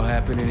hell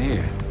happened in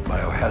here?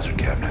 Biohazard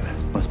cabinet.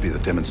 Must be the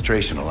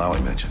demonstration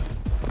Alawi mentioned.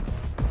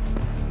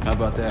 How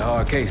about that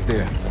hard case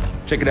there?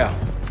 Check it out.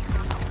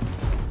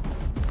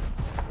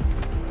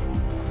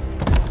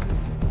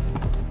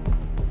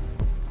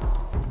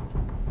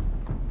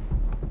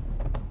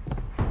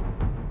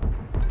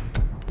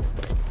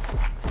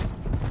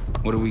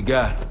 What do we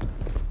got?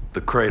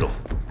 The Cradle.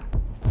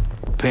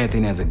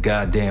 Pantheon has a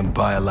goddamn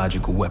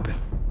biological weapon.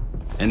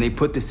 And they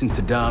put this in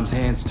Saddam's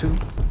hands, too?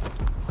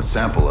 A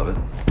sample of it,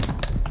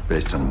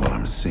 based on what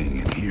I'm seeing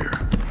in here.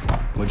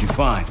 What'd you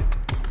find?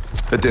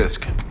 A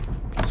disc.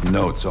 Some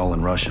notes, all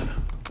in Russian.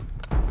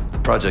 The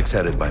project's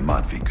headed by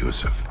Matvey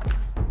Gusev.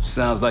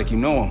 Sounds like you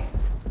know him.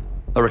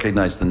 I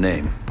recognize the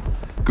name.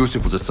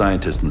 Gusev was a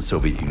scientist in the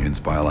Soviet Union's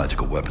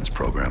biological weapons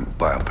program,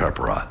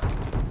 Biopreparat.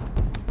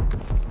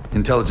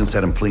 Intelligence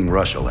had him fleeing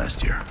Russia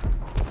last year.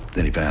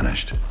 Then he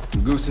vanished.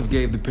 Gusev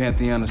gave the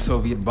Pantheon a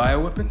Soviet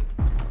bioweapon?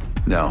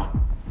 No.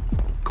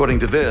 According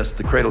to this,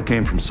 the Cradle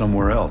came from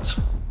somewhere else.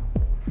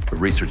 A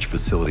research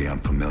facility I'm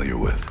familiar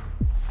with.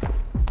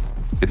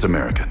 It's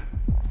American.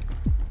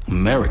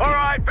 American? All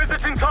right,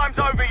 visiting time's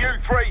over, you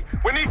three.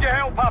 We need your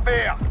help up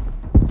here.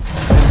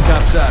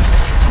 Top side.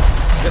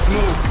 Let's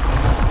move.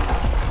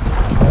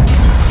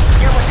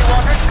 Hear what you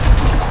wanted?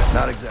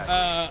 Not exactly.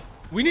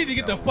 We need to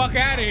get the fuck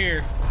out of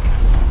here.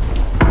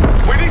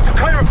 We need to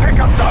clear a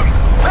pickup zone.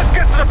 Let's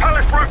get to the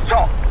palace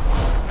rooftop.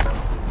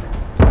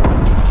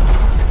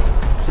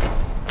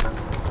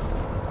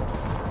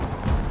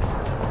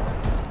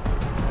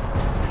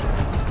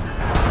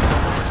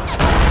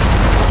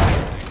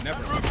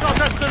 That's our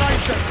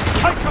destination.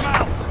 Take them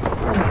out.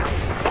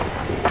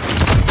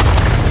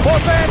 More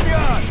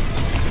vanguard.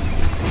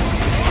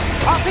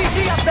 RPG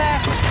up there!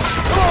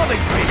 Who are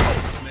these people?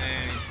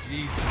 Man,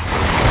 Jesus.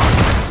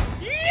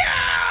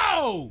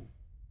 Yo!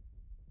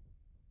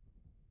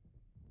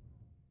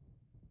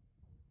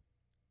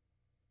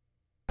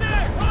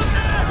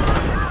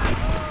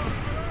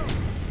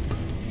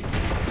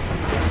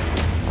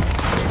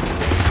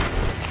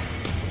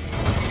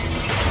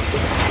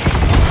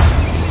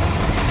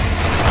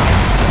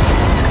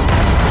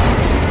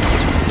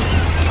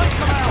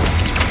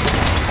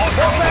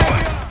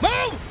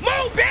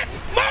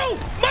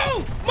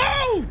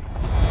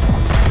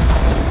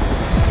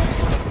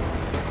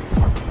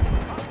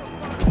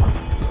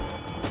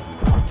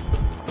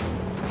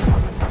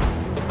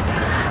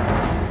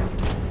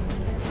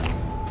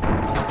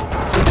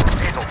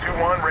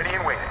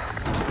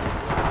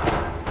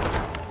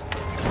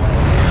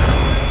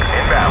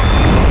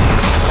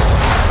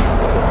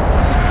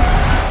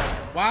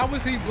 Why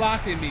was he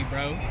blocking me,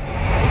 bro?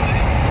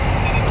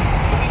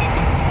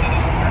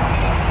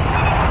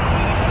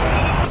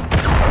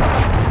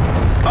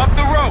 Up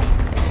the rope.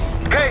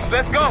 Okay,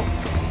 let's go.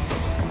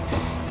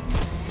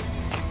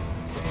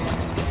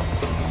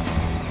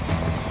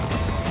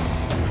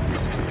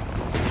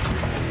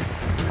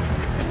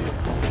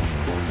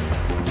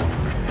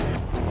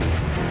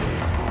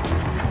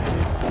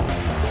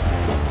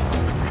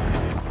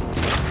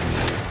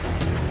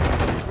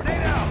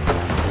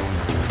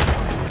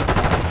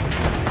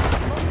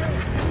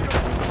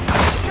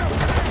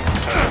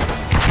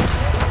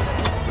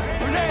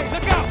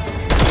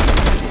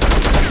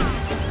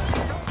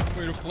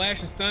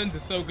 Flash and stuns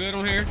is so good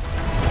on here.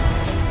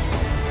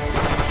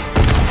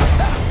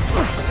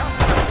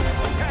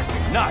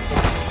 Nice.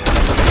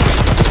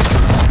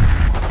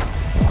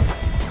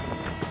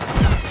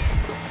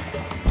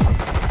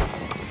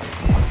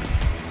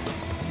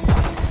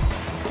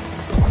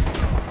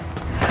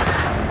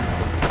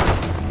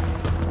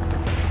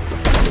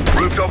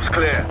 Rooftops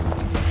clear.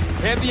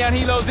 Pantheon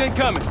helos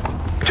incoming.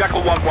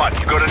 Jackal 1-1,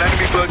 you've got an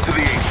enemy bird to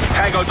the east.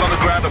 Tango's on the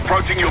ground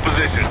approaching your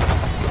position.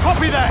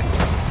 Copy that.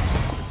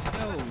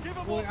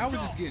 Boy, I was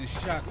just getting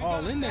shot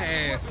all in the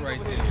ass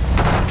right there.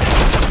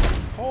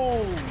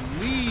 Holy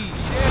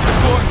shit.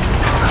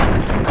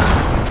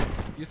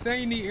 You're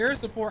saying you need air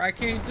support, I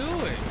can't do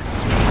it.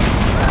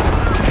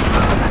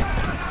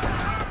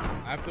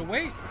 I have to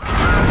wait.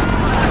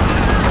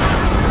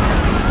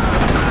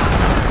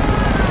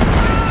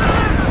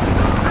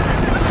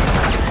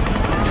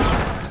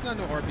 There's not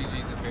no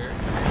RPGs up here.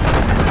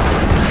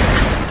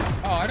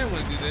 Oh, I didn't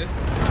want to do this.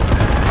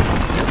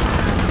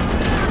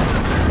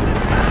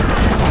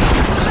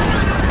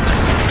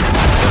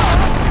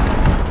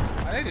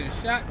 They done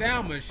shot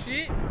down my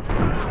shit.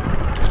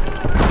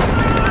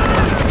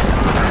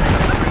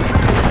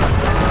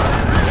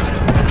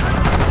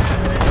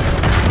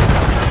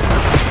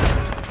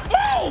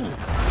 Oh!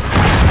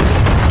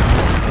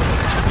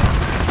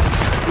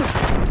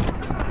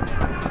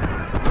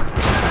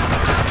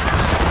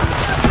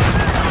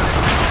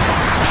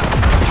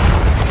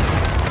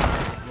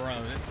 Bro,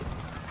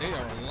 they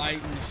are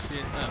lighting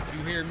shit up. You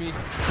hear me?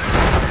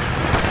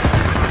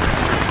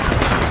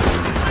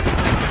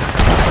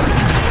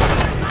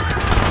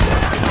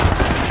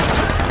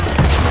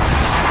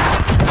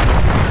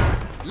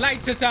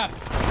 Lights it up.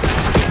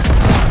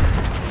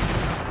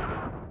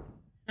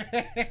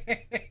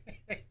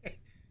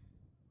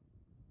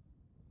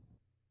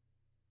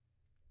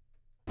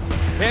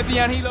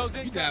 Pantheon helos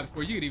in. You died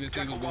before you could even see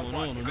what's going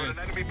on this. An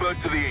enemy bird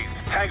to the east.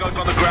 Tango's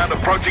on the ground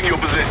approaching your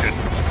position.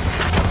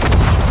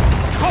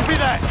 Copy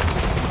that.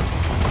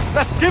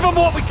 Let's give them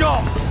what we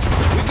got.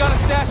 We got a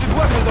stash of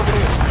weapons over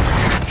here.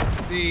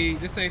 See,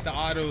 this ain't the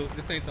auto,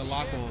 this ain't the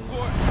lock on.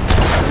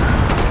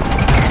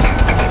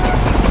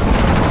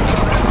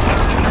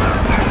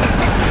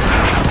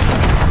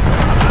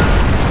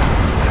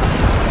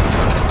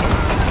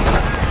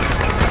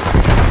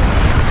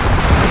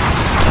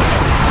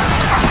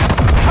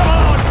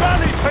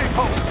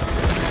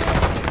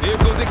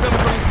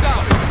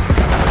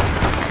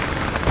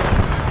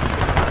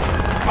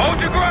 Hold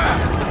your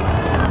ground!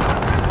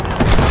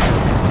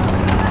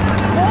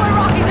 More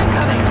Rockies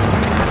incoming!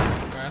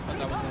 I thought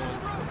that was going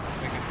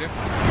to make a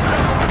difference.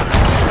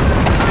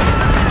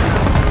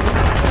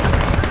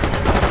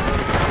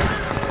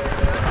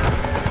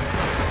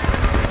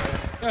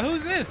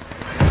 Who's this?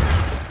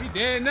 He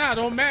dead now,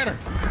 don't matter.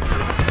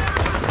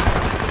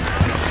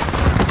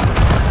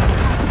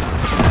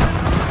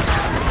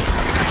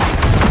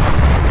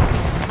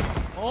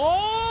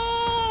 Whoa!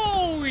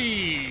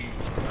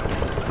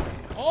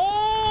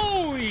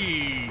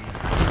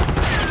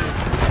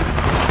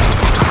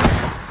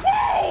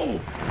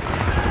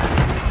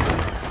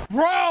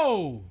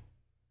 Bro!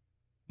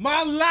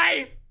 My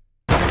life!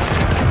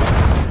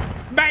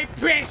 My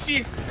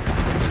precious!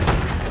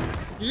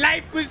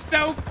 Life was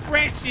so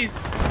precious!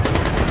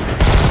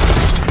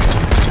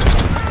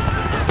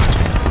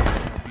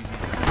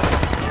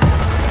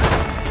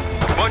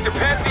 Bunch of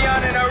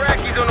Pantheon and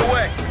Iraqis on the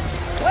way.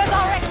 Where's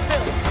our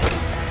exfil?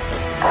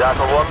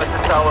 Jackal 1, this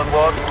is Talon 1.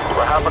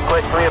 We're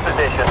halfway to your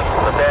position.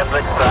 Prepare for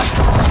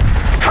extraction.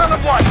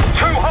 Talon 1, 2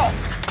 halt!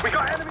 We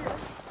got enemy.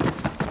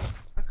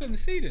 I couldn't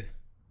see this. I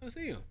couldn't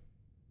see him.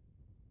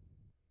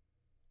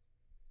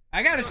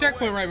 I got a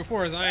checkpoint right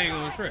before us. I ain't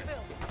gonna trip.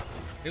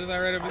 It was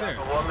right over there.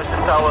 Jackal 1, this is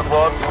Talon 1.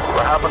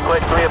 We're halfway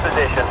to your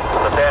position.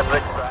 Prepare for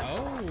extraction.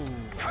 Oh,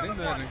 I didn't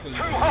know that included.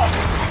 2 halt!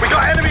 We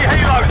got enemy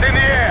helos in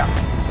the air!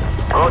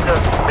 Roger,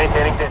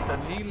 maintaining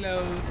distance.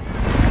 Helos.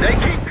 They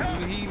keep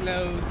coming!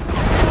 Helos.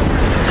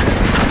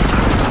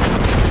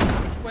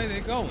 Which way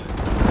they going?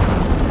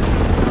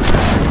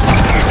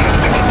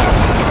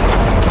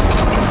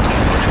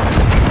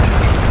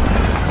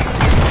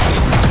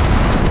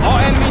 All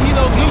enemy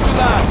helos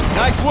neutralized.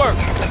 Nice work.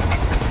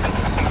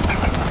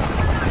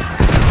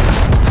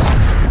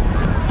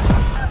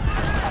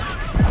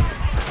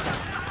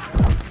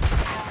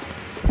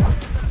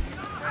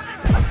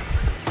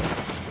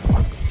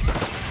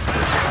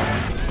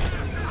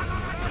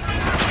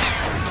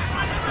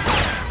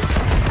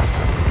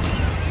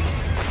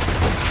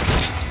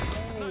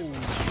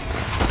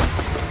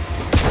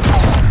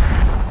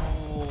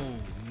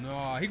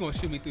 He gonna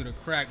shoot me through the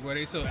crack, bro.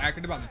 They so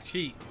accurate about to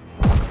cheat.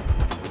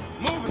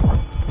 Moving!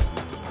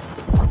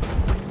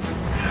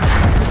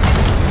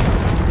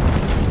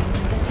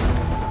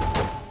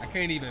 I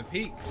can't even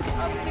peek.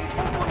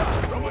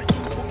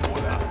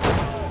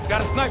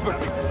 Got a sniper.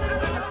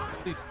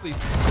 Please, please.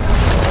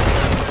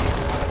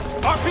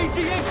 RPG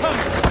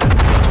incoming.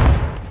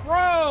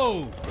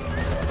 Bro!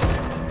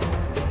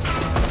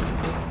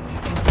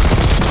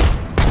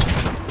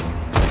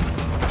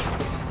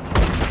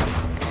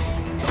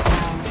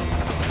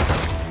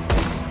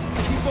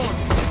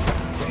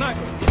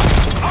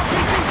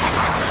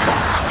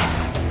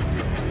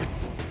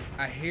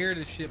 I hear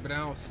this shit, but I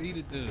don't see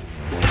the dude.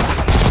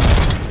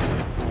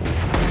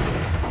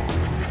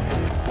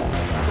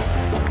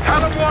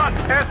 Talon 1,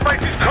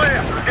 airspace is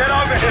clear. Get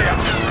over here.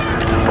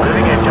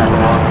 Moving in, Jackal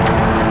 1.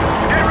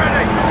 Get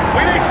ready.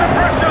 We need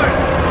suppression.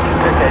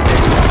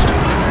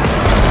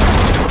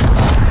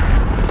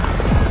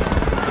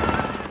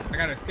 I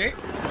gotta escape.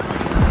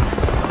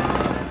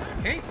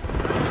 I can't.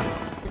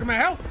 Look at my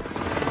health.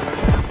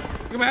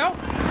 Look at my health.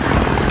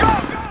 Go,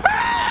 go.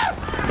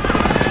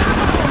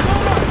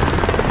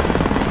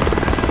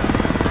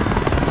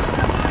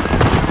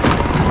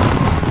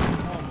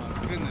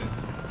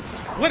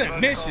 What a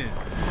mission!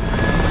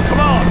 Come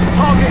on,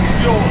 target's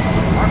yours.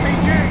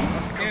 RPG.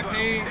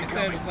 Campaign, it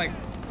said it was like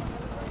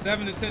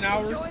 7 to 10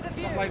 hours,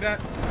 something like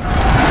that. 6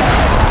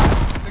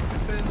 to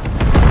 10.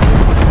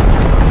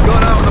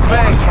 Going out with a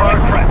bang,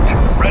 partner.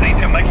 Ready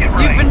to make it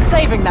rain. You've been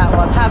saving that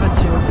one, haven't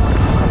you?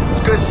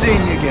 It's good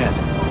seeing you again.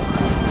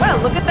 Well,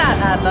 look at that,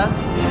 Adler.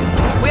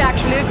 We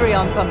actually agree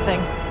on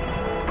something.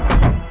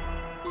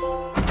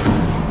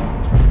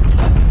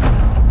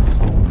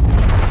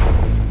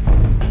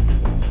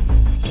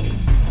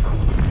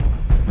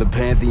 The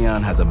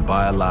Pantheon has a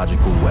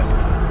biological weapon.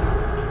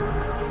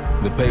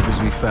 The papers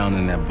we found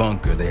in that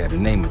bunker, they had a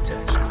name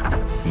attached.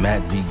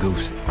 Matt V.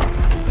 Gusev,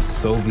 a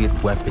Soviet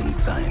weapons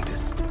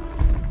scientist.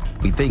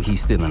 We think he's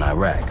still in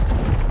Iraq,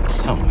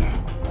 somewhere.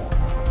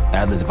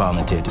 Adler's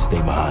volunteered to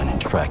stay behind and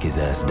track his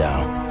ass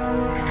down.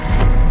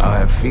 I'll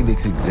have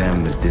Felix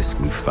examine the disc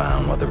we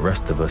found while the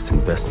rest of us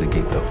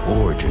investigate the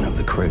origin of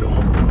the Cradle.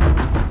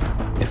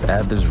 If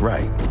Adler's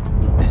right,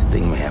 this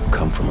thing may have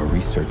come from a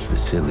research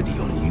facility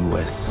on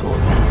U.S. soil.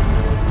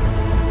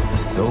 A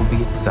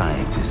Soviet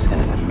scientist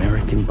and an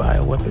American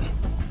bioweapon.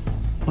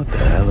 What the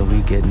hell are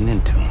we getting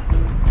into?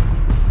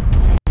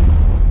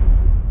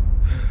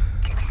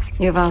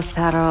 You've asked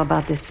Harrow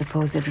about this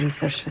supposed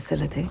research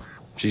facility?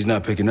 She's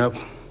not picking up.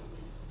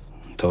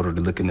 Told her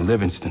to look into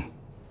Livingston.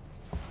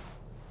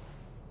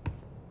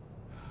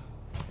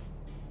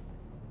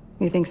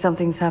 You think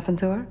something's happened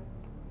to her?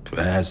 If it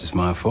has, it's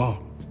my fault.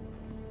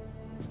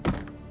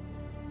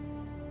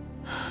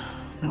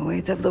 The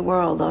weight of the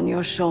world on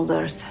your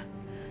shoulders.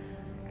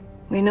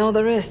 We know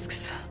the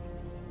risks.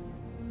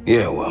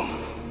 Yeah, well,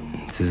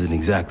 this isn't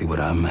exactly what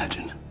I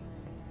imagined.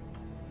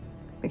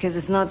 Because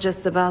it's not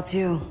just about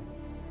you.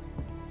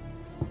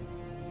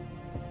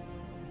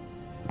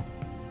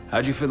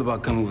 How'd you feel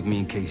about coming with me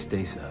in case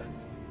stateside?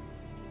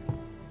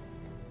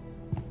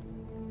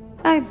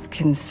 I'd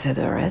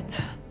consider it.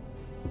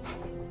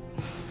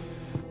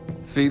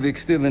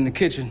 Felix still in the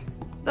kitchen?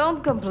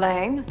 Don't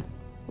complain.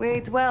 We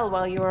ate well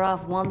while you were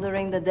off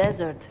wandering the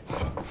desert.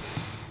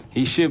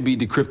 He should be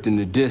decrypting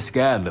the disk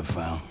Adler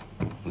found.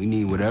 We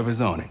need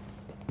whatever's on it.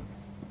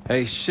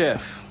 Hey,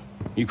 Chef,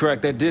 you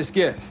cracked that disk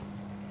yet?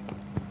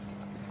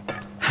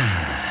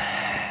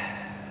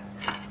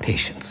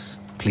 Patience,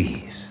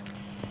 please.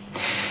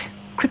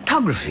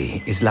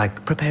 Cryptography is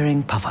like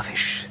preparing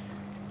pufferfish.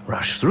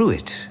 Rush through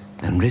it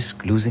and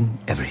risk losing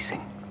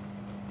everything.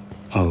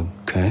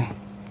 Okay.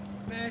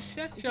 Man,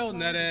 shut your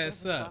nut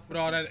ass up with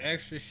all that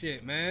extra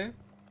shit, man.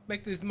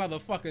 Make this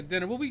motherfucking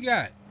dinner. What we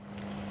got?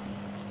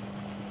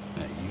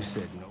 Hey, you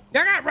said no.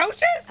 Y'all got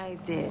roaches? I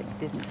did,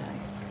 didn't I?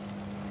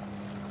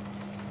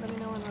 Let me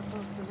know when we're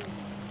close to leave.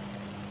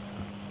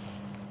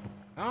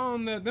 I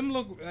don't know. Them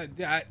look.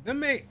 Them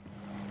make.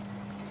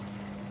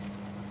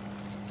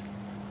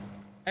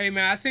 Hey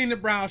man, I seen the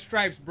brown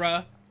stripes,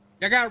 bruh.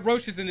 Y'all got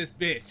roaches in this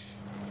bitch.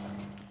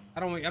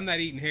 I'm not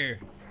eating here.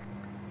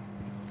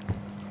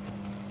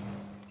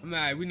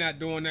 We're not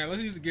doing that.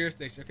 Let's use the gear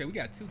station. Okay, we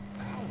got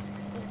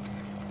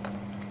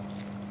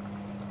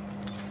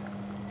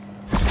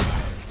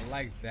 2,000.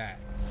 Like that.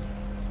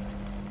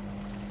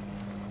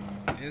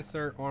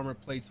 Insert armor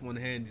plates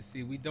one-handed.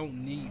 See, we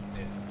don't need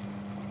this.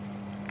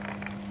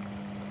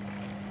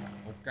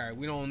 Okay,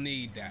 we don't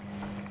need that.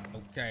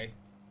 Okay,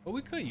 but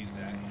we could use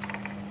that.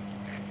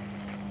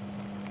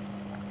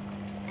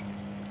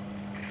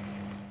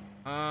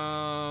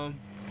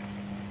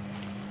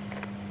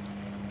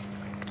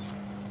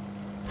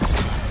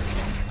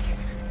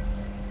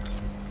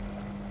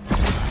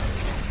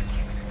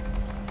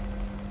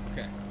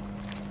 Okay.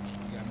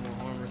 We got more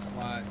armor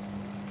slots.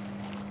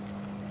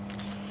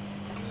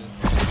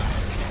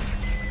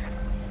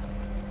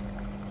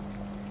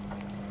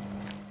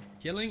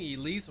 Killing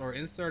elites or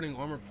inserting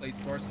armor plate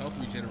starts health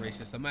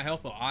regeneration, so my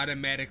health will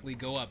automatically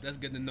go up. That's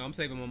good to know. I'm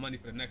saving my money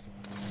for the next one.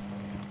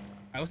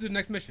 Alright, let's do the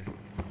next mission.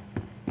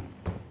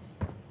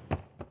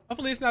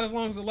 Hopefully it's not as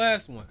long as the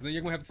last one, because then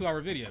you're gonna have a 2-hour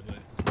video, but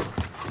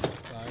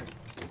sorry.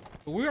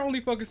 But we're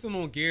only focusing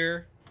on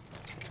gear.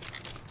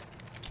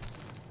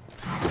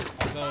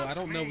 Although I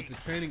don't know what the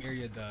training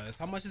area does.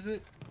 How much is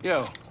it?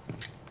 Yo,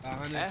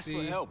 500 ask for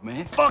T. help,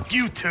 man. Fuck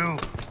you too. Oh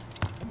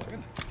my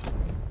goodness.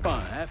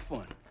 Fine, have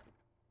fun.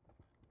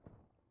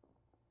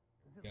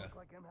 Yeah.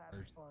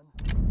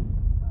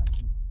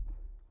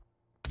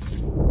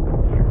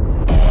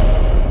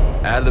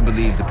 Adler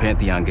believed the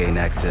Pantheon gained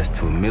access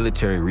to a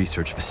military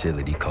research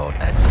facility called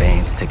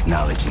Advanced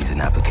Technologies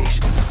and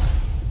Applications.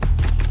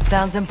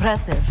 Sounds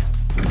impressive.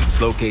 It's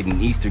located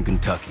in eastern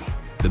Kentucky.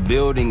 The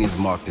building is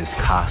marked as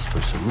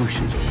Cosper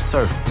Solutions on the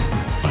surface.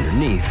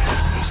 Underneath,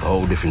 it's a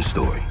whole different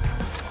story.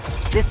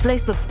 This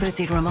place looks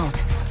pretty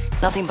remote.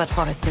 Nothing but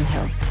forests and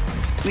hills.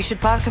 We should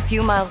park a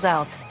few miles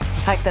out,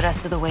 hike the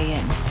rest of the way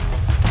in.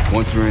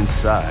 Once we're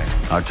inside,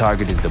 our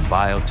target is the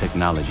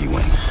biotechnology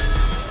wing.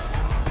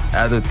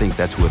 Adler think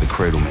that's where the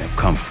Cradle may have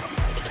come from.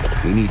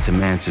 We need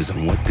some answers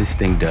on what this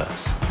thing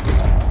does.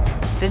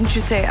 Didn't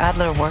you say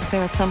Adler worked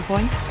there at some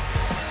point?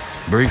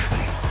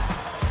 Briefly,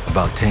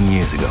 about 10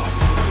 years ago.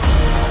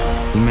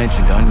 He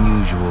mentioned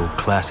unusual,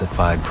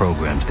 classified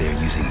programs there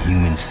using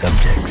human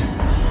subjects.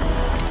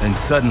 Then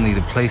suddenly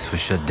the place was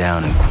shut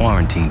down and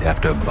quarantined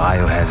after a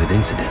biohazard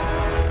incident.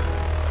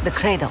 The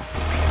Cradle.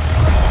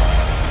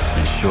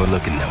 It's sure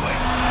looking that way.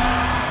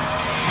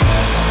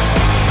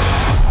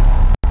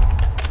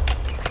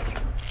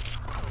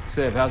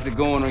 Seb, how's it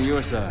going on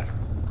your side?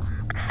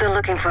 Still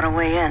looking for a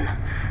way in.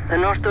 The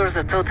north doors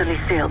are totally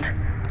sealed.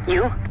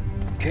 You?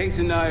 Case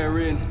and I are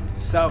in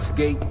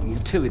Southgate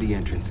utility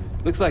entrance.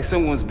 Looks like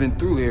someone's been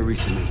through here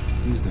recently.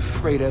 Used the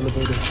freight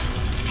elevator.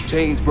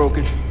 Chain's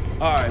broken.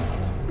 All right,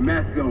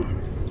 mask on.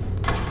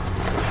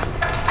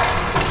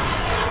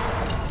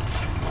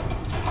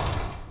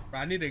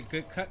 I need a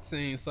good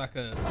cutscene so I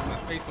could put my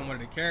face on one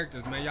of the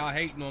characters, man. Y'all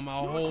hating on my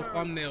whole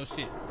thumbnail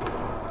shit.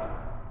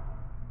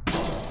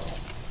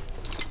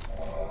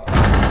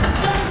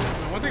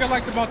 One thing I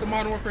liked about the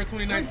Modern Warfare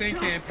 2019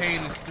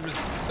 campaign is there was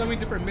so many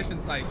different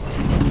mission types.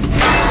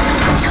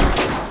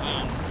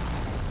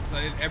 So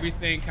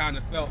everything kind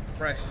of felt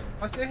fresh.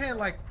 Plus they had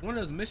like one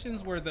of those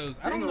missions where those,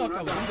 I don't know if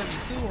that was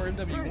MW2 or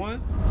MW1.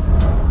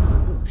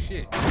 Oh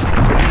shit.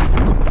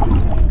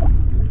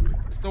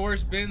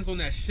 Storage bins on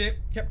that ship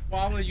kept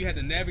falling. You had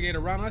to navigate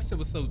around. That shit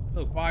was so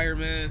fire,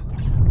 man.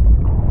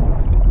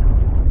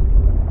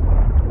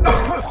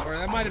 Or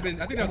that might have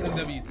been, I think that was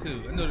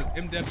MW2. I know the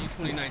MW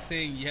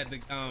 2019, you had the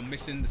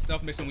mission, the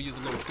stealth mission when you was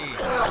a little kid.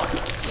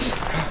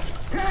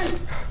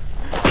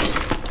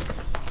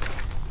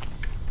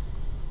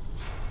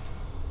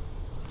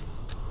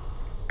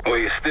 Well,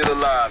 you're still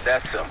alive,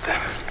 that's something.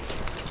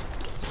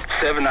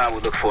 7-9 will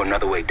look for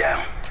another way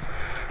down.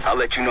 I'll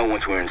let you know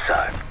once we're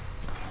inside.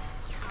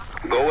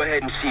 Go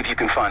ahead and see if you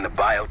can find the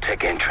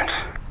biotech entrance.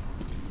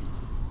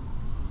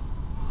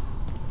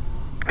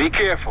 Be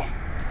careful.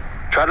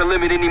 Try to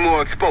limit any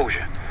more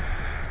exposure.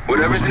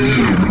 Whatever's in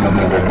here.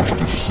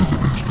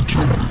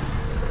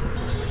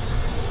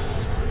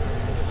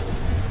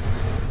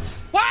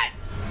 What?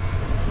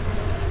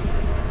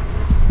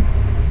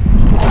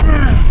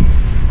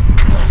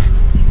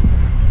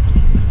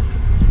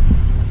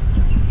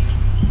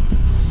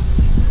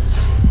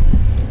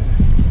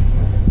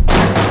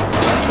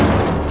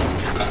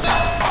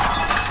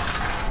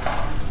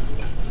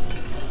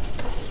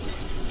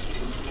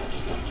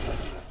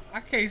 I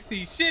can't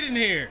see shit in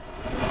here.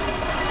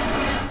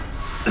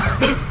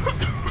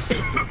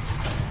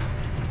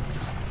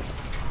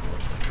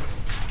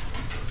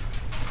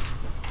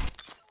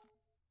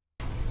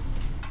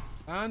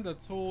 Find the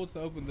tool to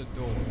open the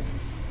door.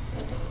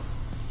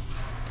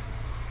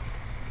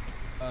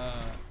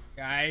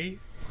 Guy.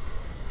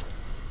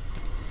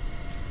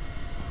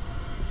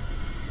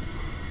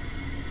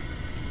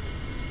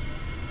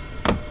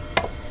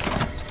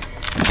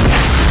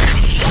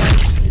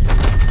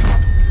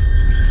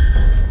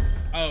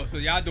 Oh, so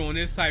y'all doing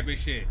this type of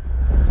shit.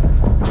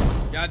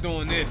 Y'all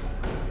doing this.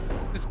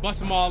 Just bust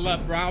them all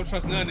up, bro. I don't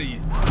trust none of you.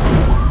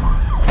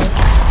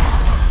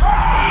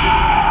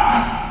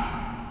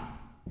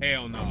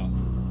 Hell no.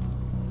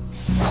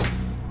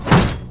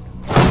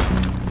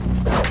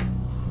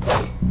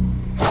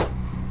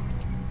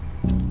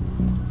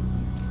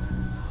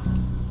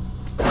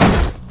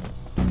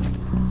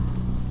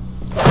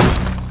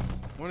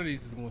 One of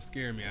these is gonna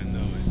scare me, I know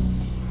it.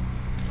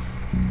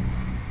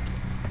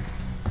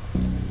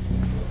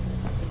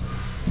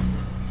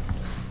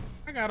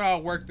 I got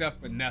all worked up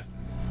for nothing.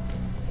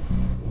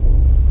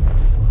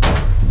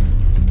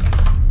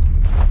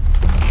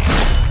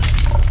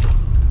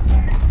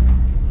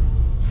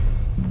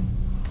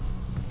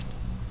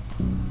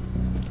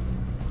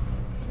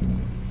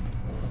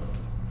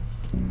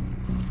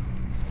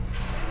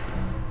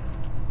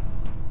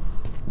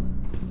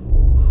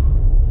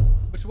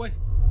 Which way?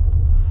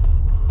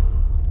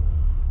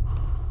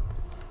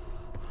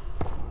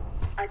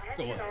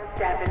 Attention all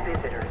staff and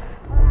visitors.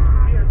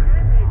 We are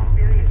currently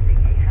experiencing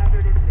a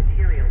hazardous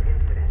material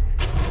incident.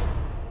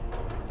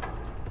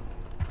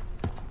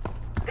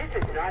 This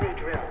is not a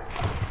drill.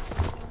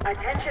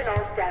 Attention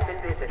all staff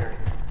and visitors.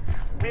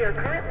 We are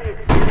currently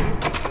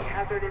experiencing a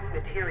hazardous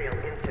material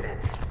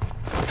incident.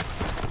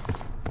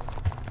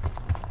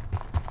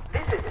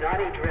 This is not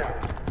a drill.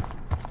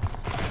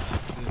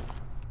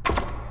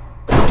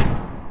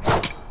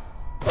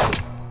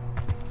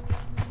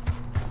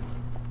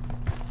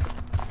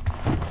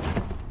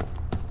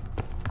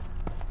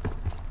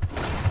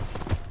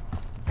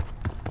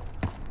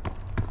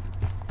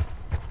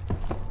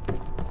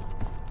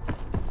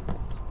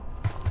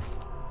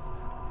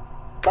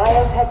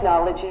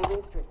 Biotechnology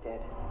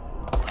restricted.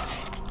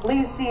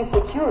 Please see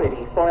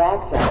security for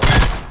access.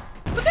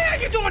 What the hell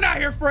are you doing out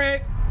here,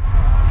 Fred?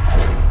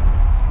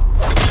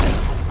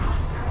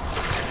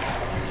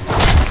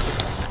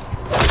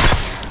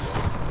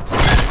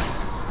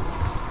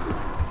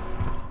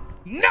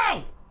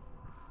 No!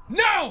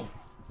 No!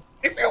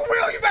 If you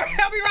will, you better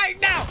help me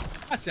right now!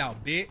 Watch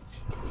out, bitch.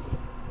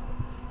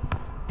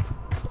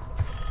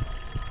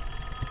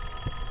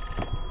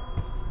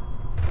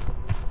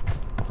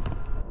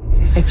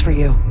 It's for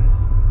you.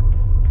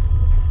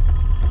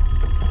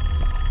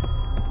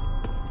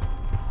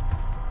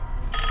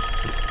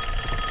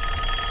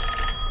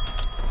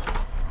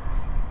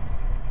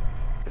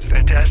 It's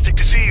fantastic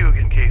to see you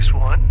again, Case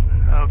 1.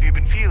 How have you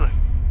been feeling?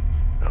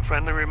 A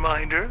friendly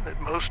reminder that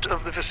most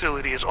of the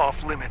facility is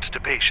off limits to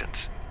patients.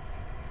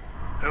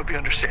 I hope you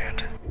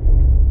understand.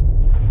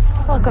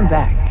 Welcome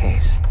back,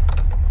 Case.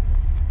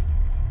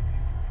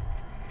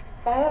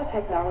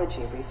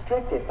 Biotechnology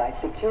restricted by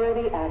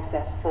Security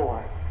Access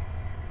 4.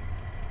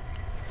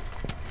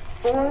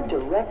 4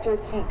 director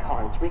key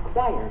cards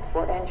required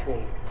for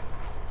entry.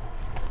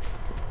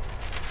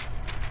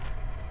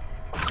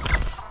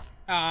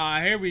 Ah,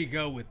 here we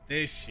go with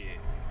this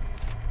shit.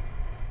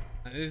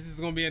 This is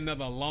gonna be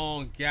another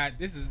long gap.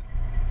 This is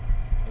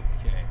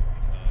okay.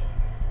 So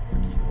 4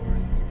 key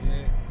cards to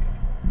get.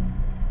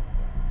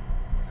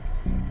 Let's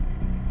see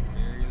what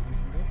areas we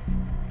can go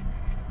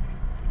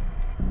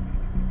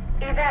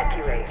to.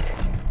 Evacuate.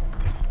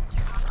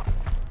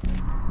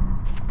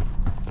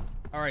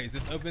 All right, is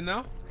this open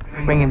now?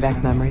 Bringing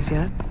back memories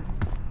yet?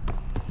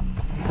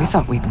 We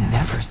thought we'd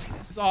never see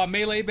this. It's all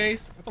melee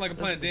based. I feel like I'm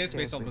playing Dead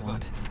Space all of a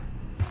sudden.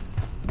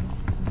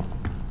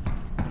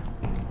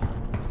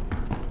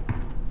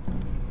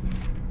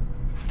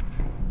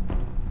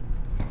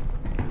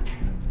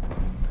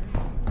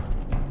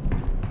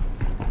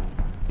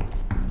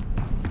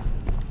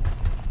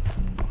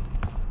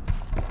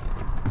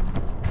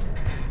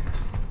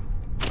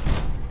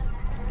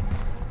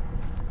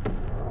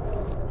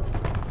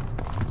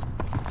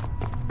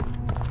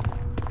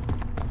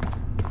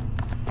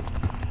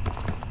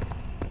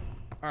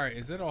 Alright,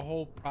 is it a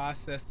whole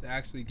process to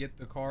actually get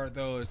the car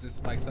though, or is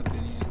this like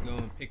something you just go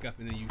and pick up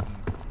and then you can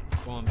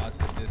go on about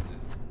your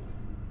business?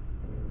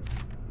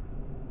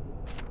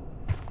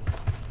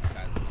 I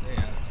gotta say, I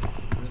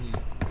really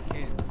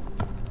can't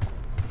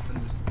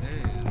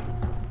understand.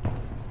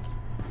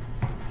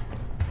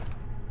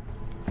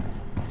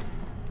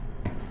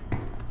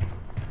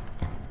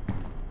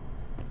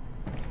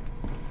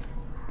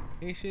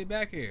 Ain't shit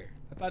back here.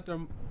 I thought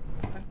them.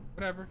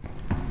 Whatever.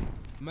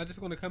 Am I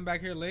just gonna come back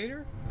here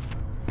later?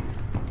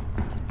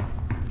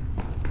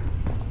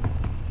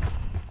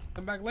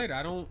 Come back later.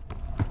 I don't.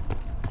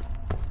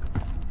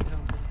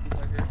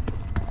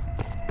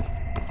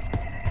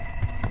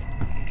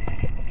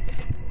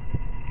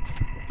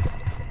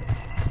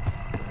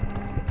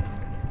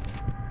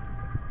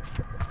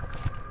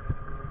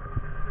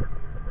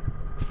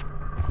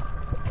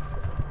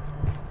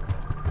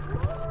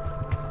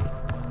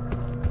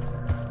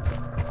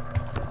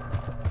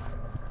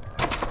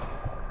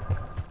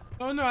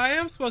 Oh no, I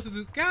am supposed to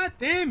do. God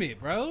damn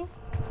it, bro.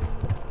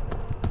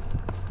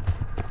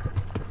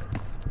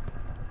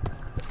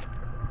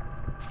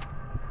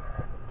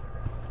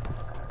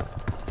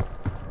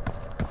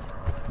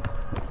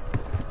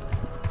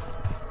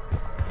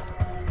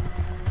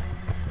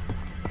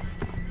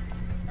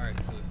 Alright,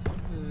 so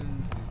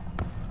something.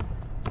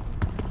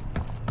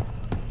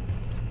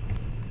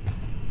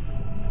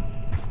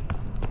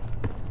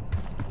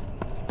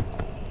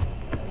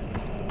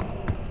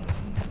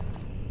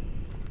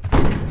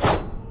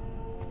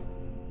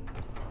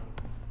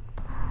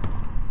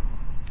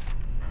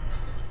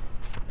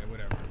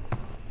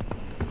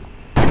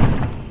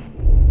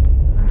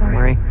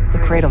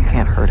 Cradle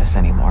can't hurt us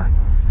anymore.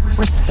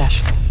 We're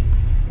special.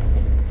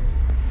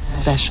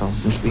 Special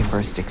since we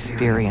first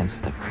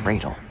experienced the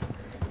Cradle.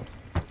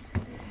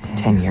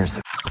 10 years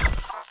ago.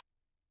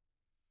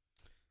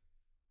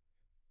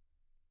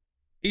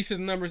 Each of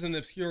the numbers in the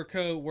obscure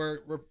code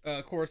word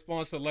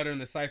corresponds to a letter in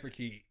the cipher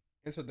key.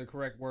 Insert the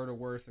correct word or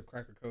words to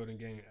crack the code and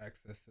gain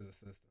access to the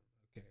system.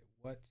 Okay,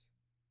 what?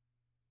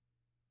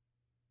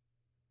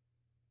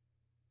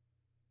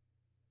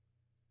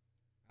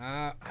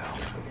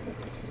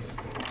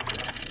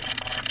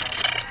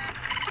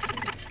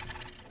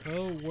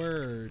 Code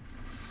word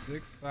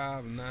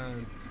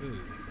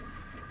 6592.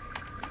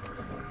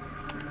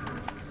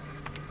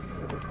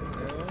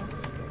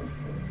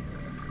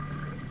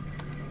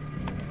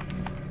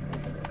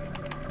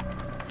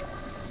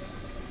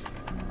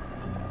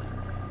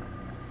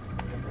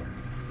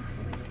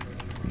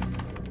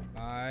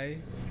 I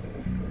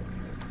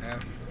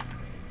F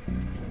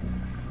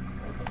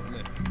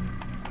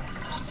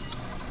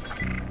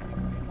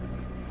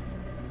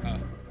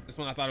this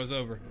one I thought it was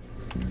over.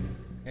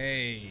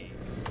 Hey,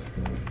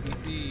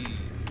 TC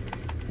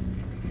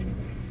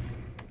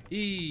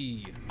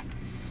E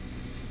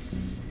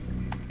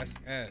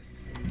SS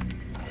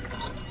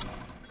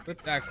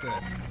Swift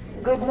access.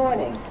 Good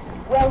morning.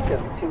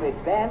 Welcome to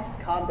Advanced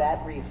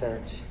Combat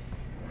Research.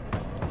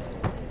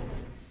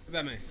 What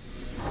that mean?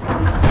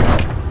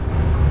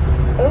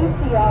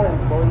 OCR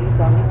employees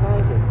are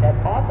reminded that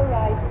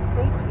authorized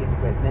safety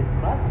equipment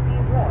must be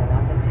worn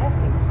on the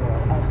testing floor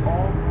at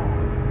all times.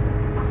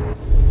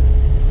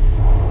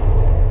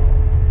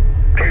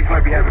 Case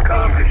might be having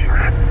comm issues.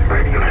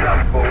 Radio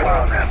south for a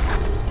while now.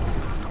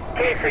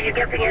 Case, are you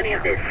getting any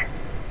of this?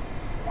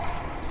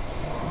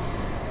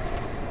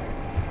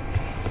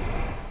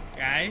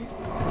 Guys?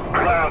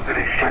 Clouds of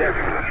this shit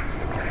everywhere.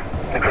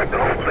 Looks like the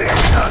whole place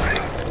is toxic.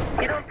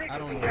 You don't think you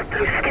can get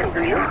through skin,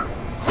 do you?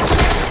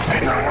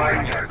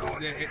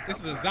 This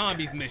is a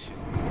zombies mission.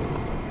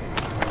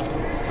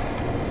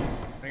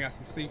 I got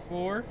some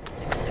C4.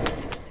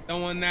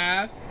 Throwing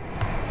knives.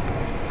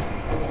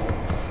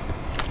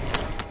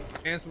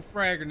 And some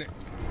frag grenade.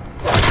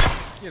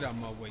 Get out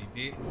my way,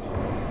 bitch.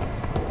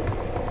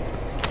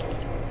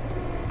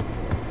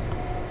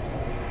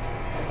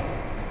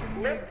 Give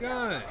me a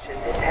gun.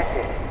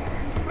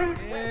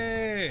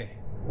 Yeah.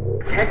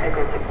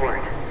 Technical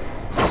support.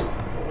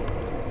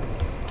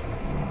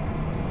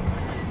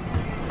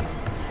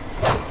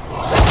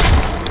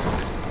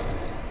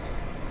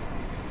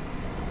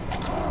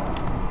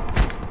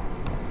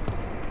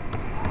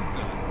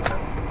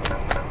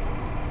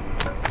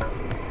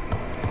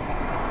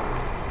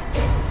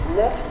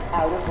 Lift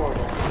out of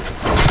order.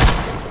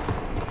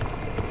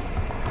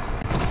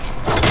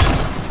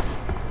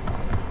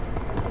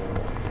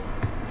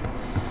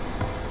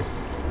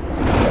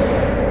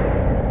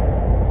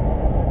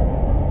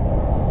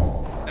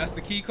 That's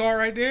the key card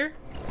right there?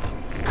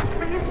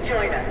 Please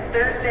join us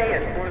Thursday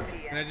at 4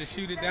 p.m. Can I just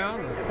shoot it down?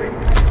 Or?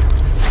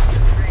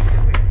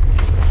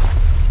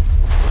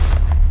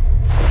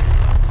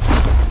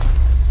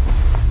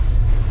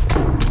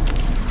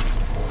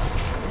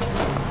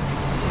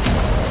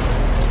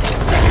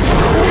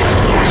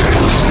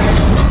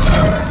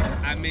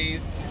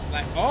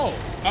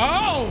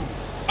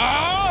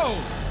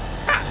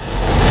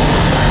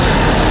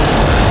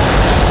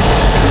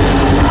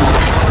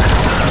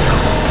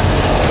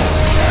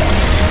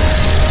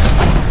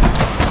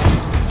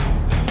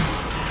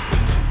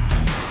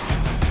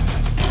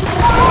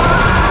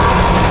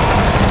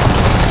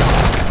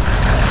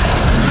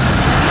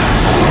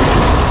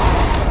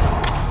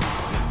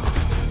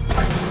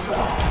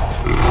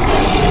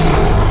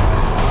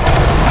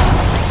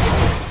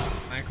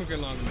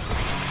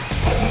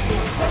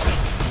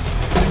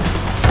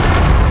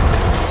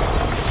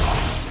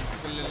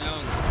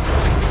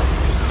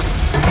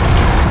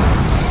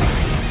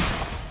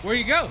 Where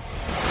you go?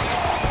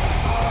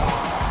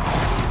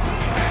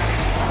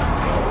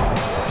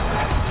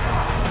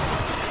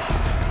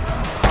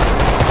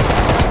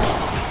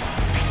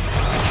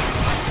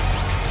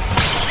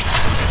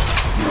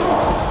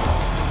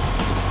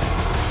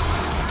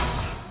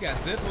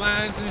 Zip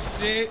lines and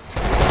shit.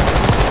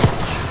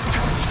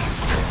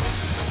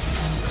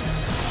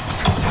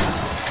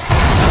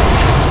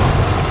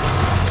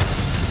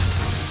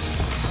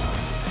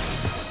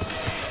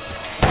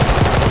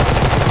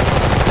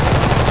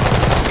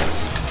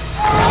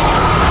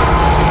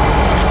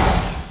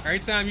 Every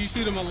time you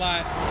shoot him a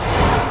lot,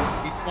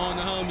 he spawned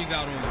the homies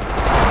out on you.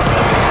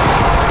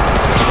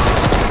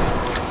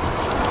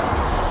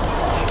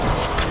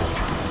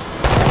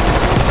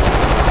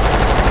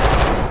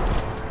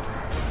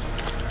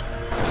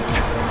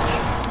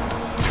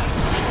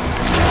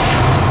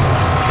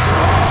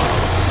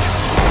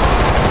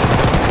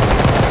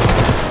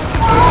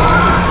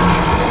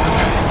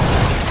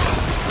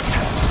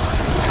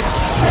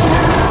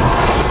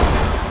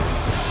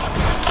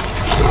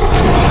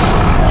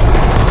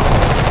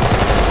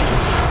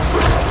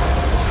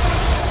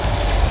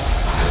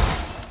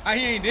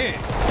 He ain't dead.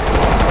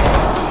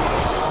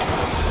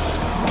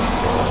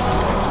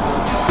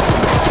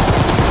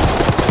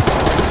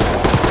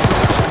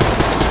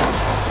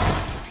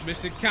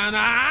 Mission kinda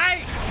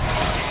high.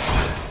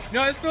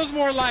 No, it feels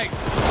more like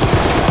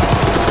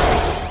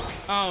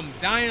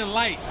Dying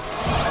Light.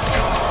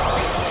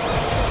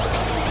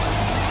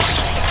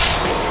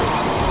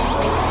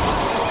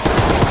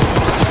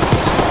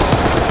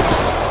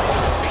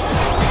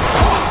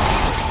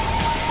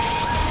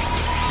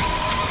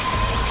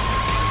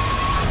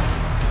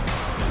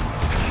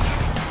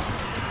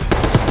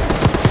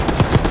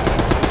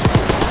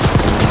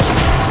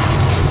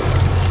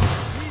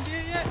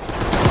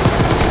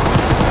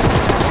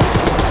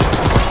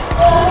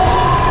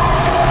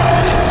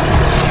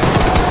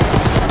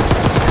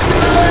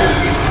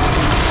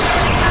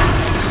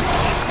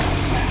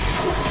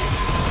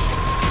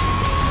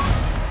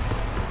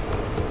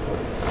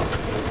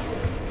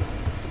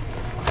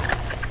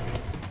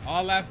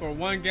 All that for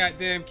one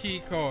goddamn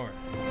key card.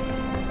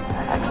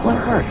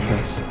 Excellent work,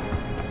 Case.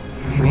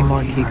 3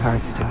 more key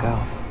cards to go.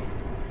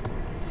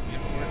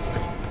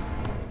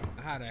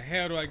 How the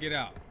hell do I get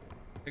out?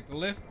 Take the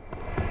lift?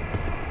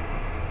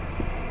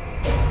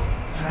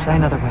 Try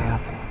another way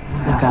up.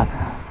 Look up.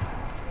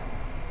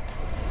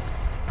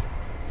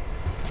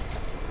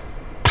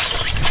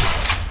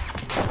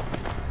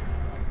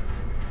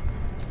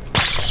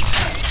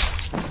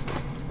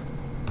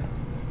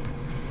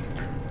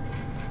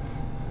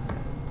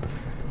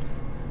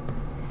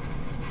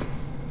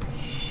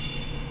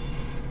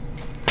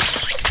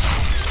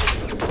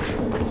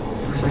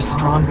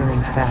 Stronger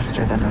and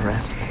faster than the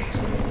rest,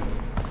 Case.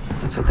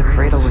 That's what the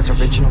Cradle was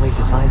originally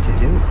designed to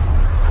do.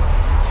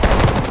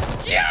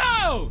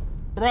 Yo!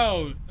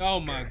 Bro, oh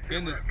my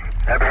goodness.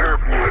 Haven't heard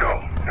from you at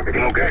all.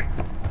 Everything okay?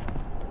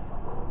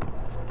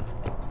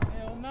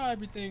 Hell no,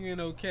 everything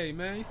ain't okay,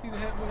 man. You see the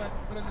heck what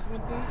I just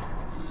went through?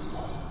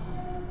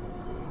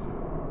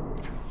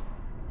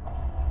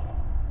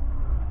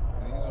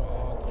 These are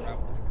all crap.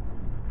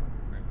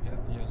 Alright, we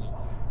have the yellow.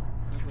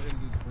 Let's go ahead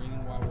and do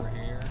green while we're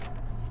here.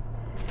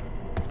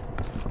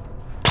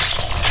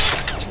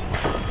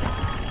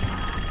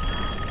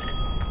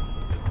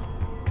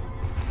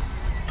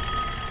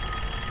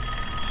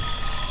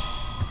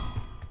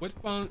 What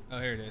phone?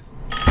 Oh, here it is.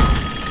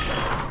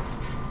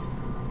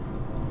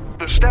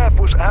 The staff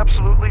was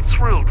absolutely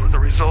thrilled with the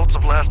results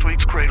of last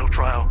week's Cradle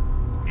trial.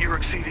 You're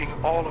exceeding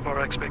all of our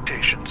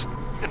expectations.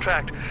 In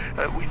fact,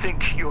 we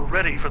think you're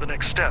ready for the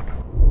next step.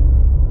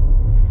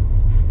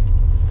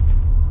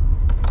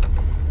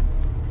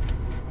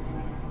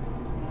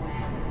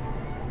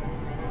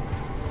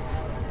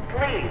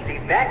 Please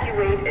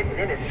evacuate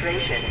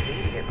administration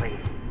immediately.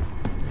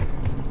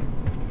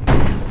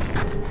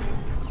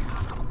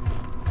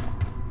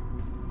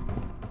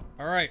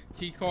 All right,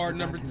 key card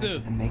number 2.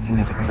 The making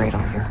of a Cradle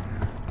here.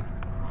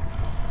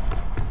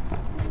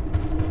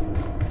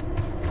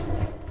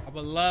 I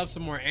would love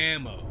some more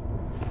ammo.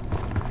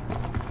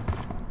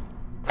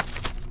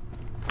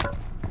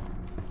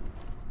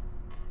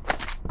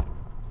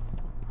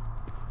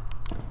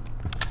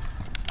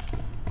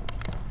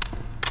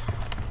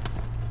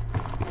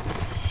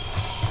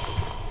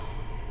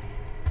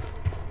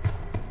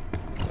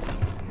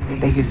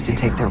 They used to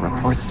take their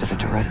reports to the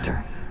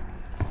director.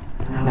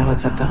 Now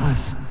it's up to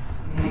us.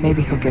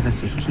 Maybe he'll give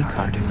us his key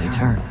card in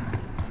return.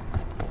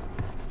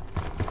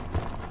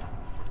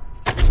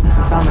 We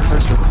found the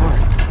first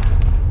report.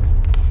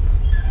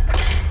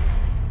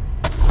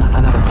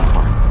 Another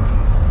report.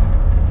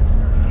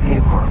 They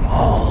were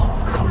all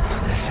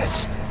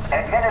complicit.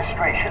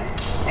 Administration,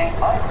 the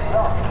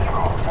unsung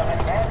heroes of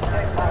advanced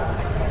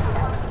technology.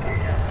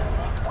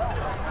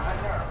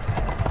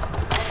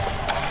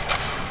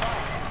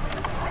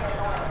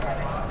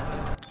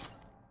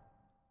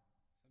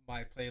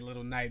 Play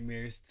Little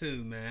Nightmares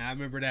 2, man. I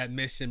remember that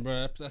mission,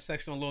 bro. That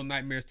section on Little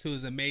Nightmares 2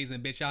 is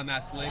amazing, bitch. Y'all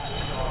not slick.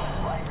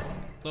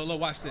 Look,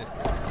 watch this.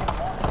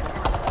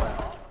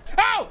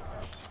 Oh!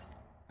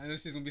 I know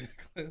she's gonna be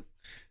that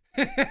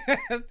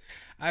close.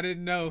 I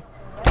didn't know.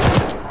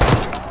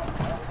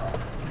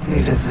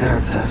 You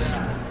deserve this.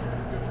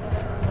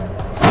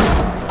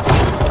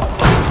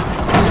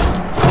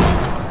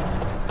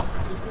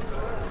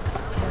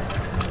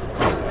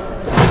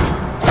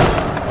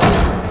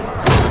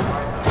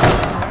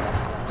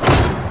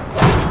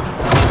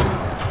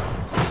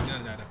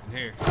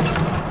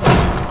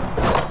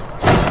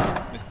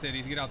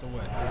 out the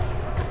way.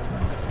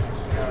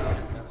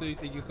 So you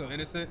think you're so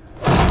innocent?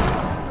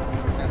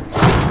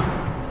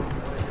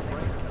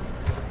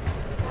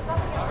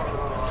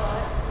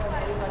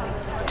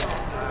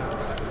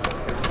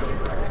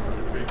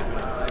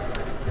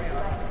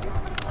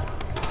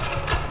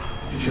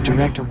 The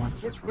director wants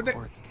his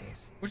reports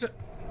case. Where'd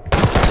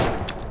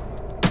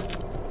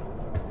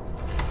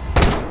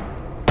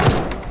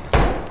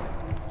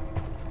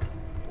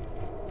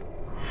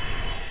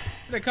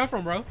they come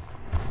from, bro?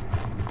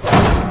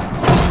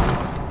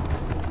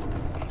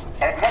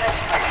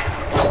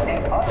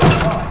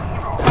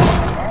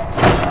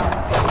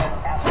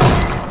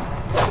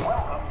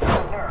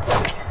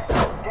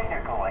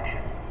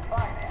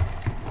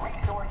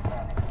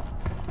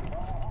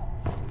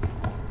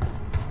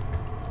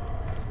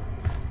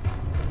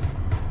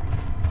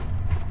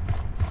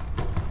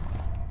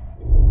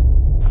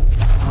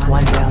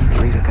 One down,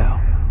 3 to go.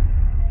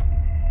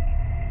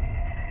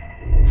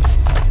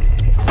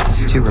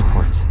 It's 2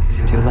 reports,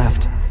 2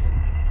 left.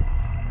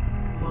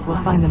 We'll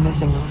find the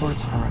missing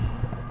reports for him.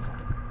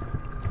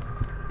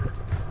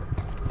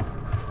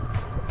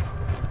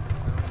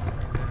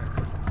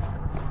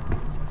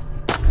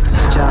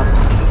 Good job.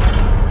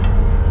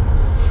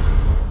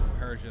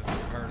 Heard you.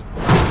 Heard it.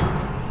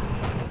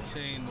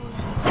 Chain noise.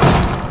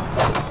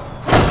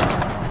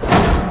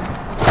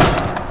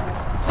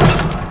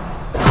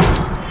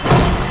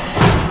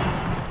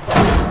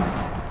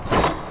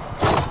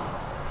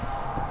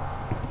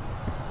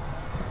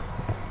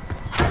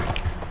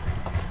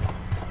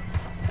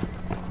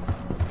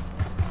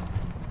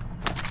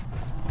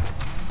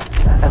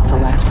 That's the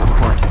last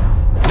report.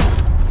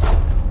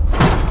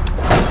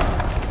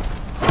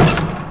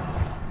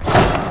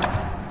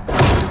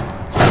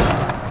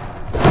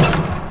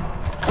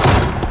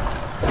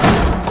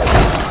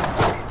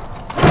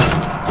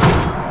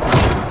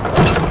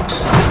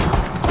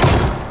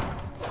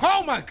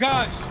 Oh my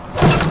gosh!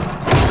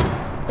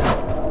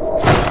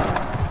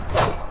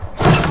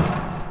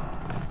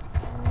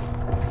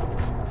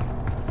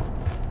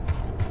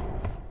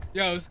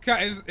 Yo,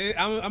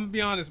 I'm gonna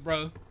be honest,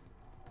 bro.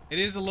 It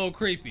is a little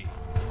creepy.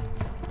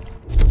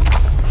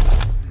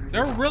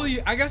 They're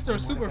really, I guess they're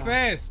super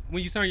fast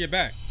when you turn your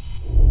back.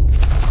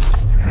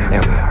 There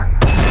we are.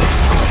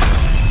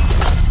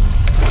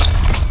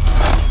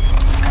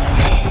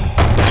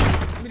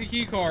 Give me the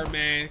key card,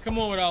 man. Come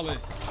on with all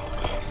this.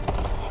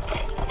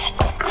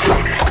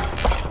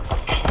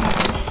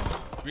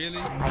 Really?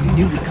 I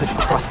knew we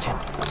couldn't trust him.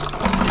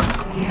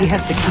 He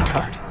has the key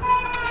card.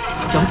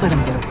 Don't let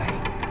him get away.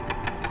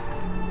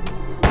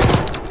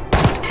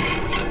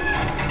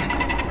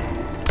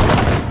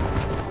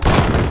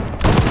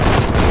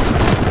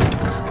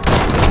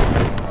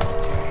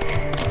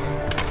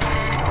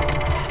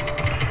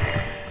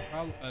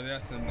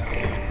 That's him.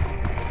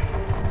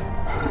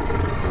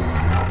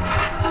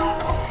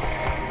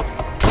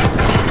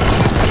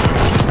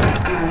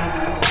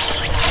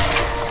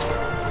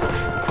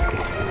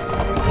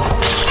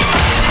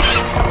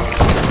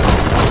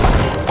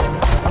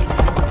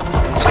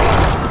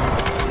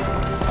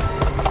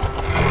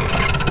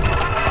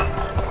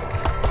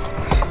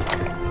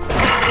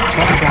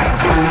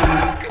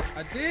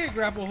 I did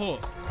grapple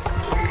hook.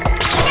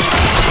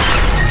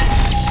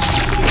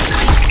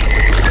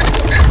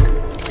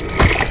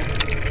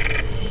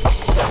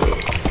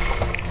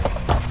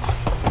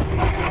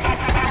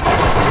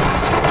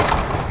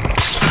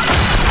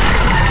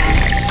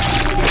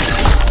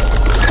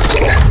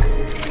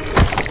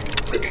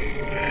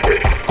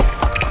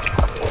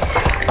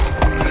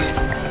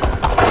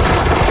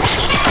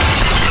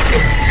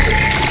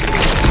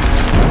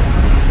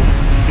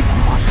 He's a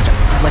monster.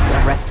 Let me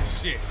arrest him.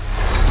 Shit.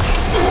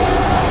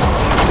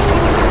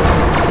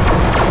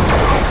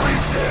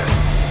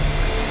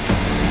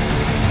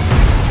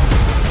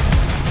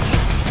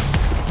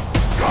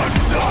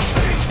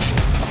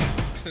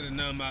 Should have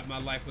known my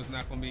life was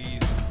not gonna be easy.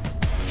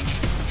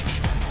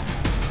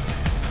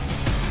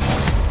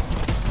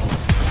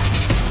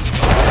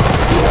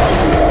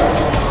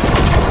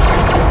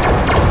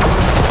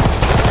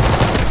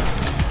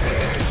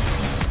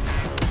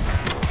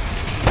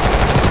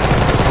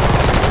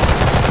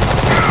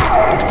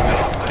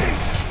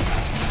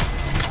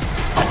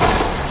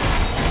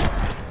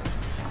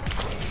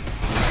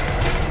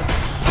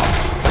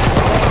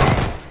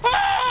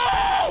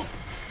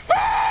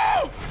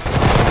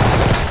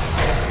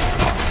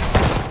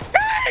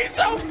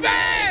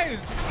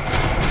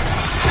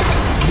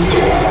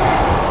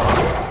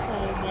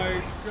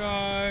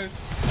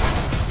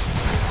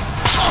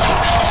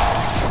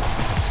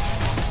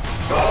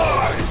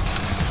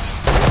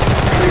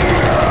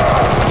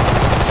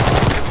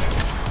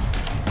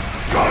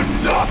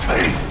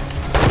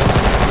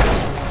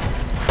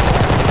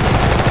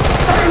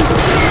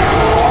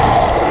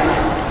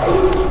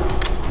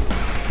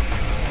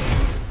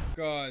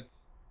 God.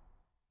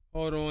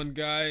 Hold on,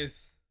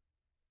 guys.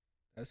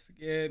 That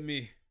scared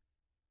me.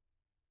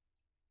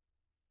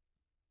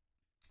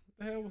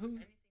 What the hell? Who's...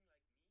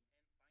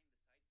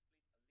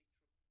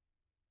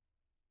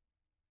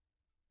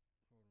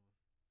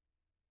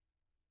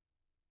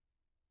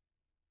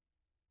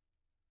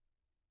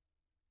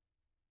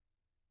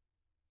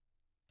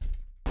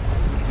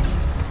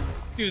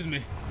 Excuse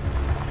me.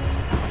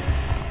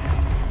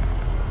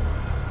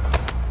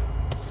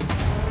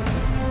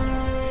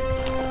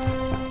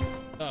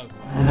 Oh.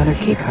 Another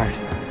key card.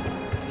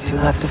 2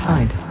 left to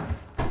find.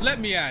 Let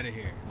me out of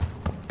here.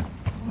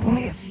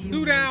 Only a few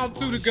 2 down,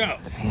 2 to go.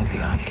 The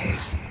Pantheon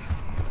case.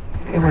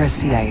 They were a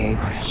CIA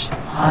branch,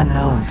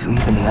 unknown to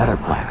even the other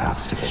Black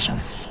Ops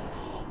divisions.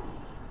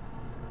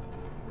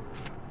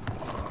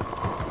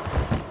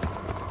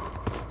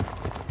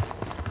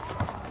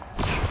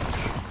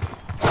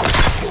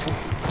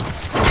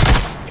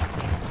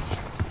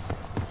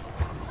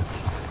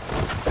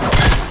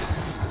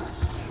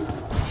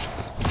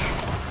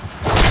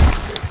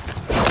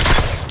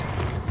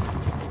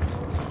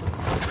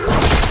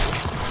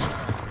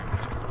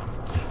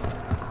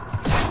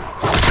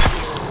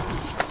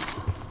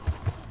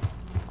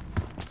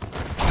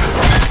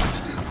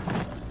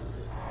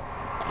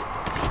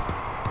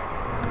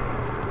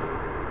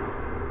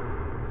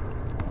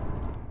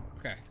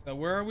 So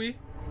where are we?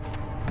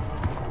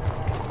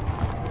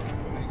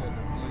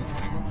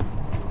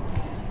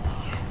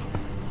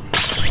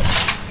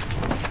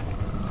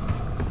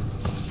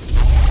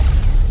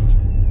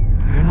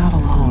 You're not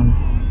alone.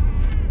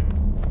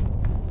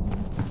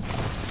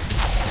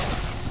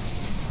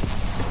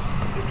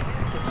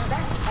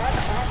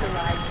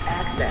 Unauthorized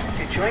access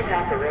to joint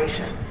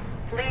operations.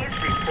 Please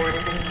report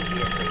it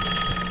immediately.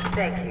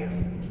 Thank you.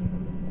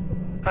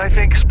 I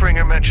think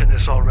Springer mentioned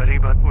this already,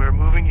 but we're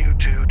moving you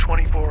to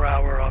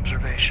 24-hour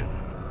observation.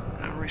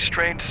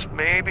 Restraints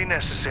may be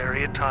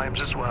necessary at times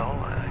as well.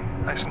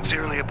 I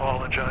sincerely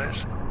apologize.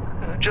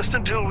 Just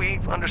until we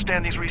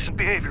understand these recent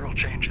behavioral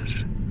changes.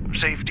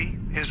 Safety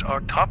is our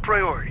top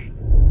priority.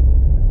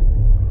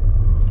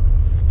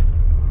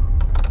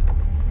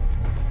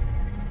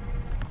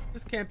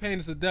 This campaign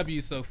is a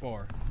W so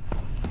far.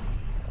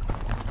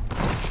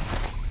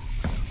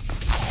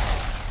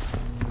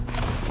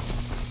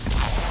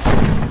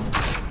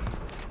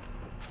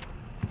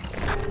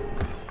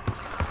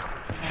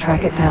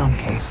 Track it down,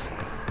 Case.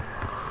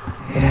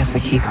 It has the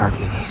keycard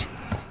we need.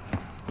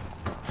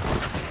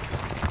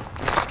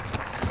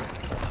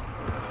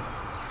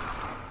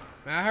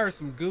 Man, I heard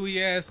some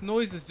gooey ass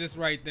noises just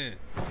right then.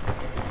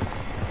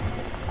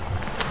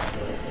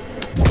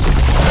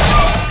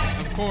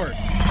 Of course.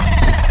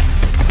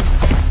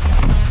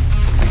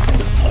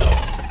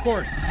 Of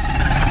course.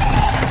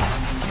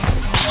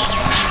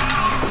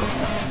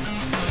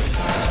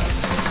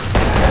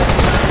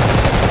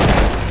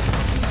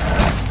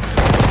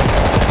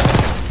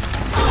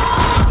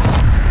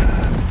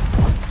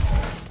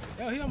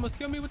 He almost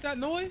killed me with that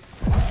noise.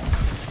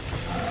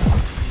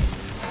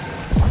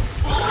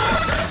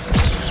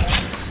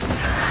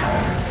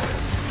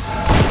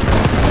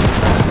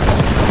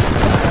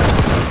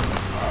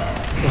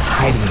 It's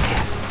hiding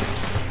again.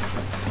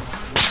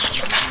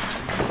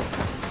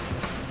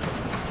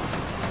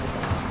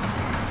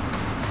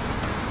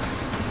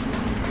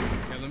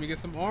 Okay, let me get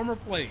some armor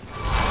plate.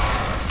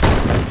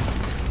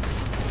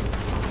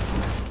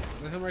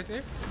 Is that him right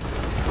there?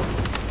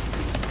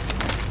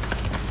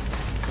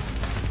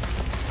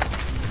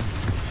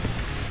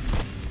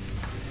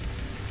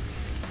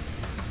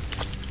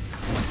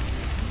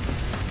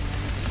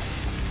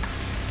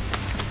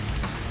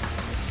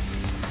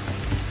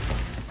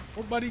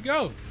 Where'd Buddy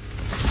go?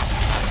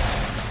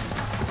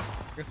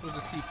 Guess we'll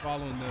just keep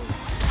following those.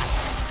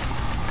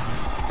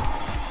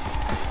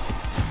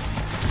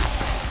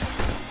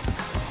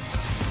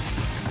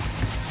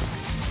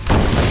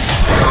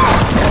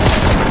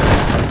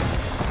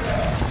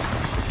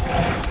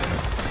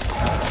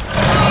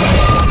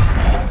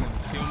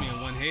 Kill me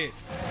in 1 hit.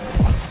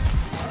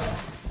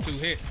 2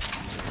 hits.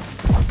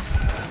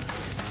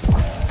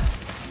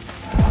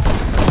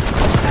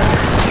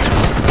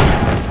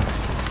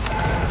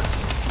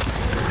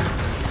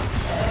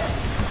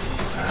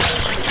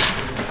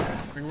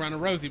 Around the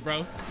Rosie,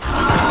 bro.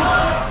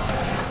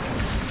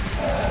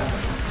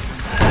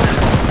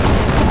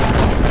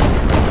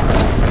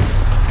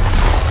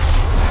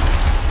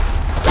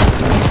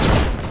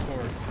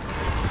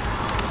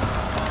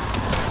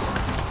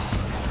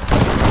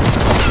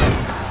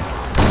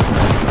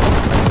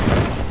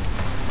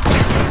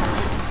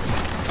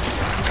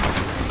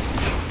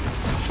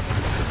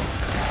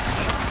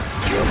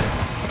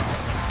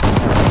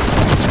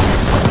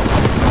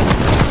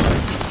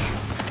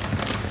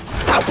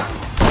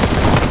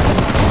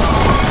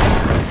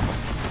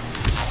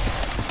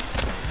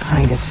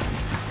 Find it.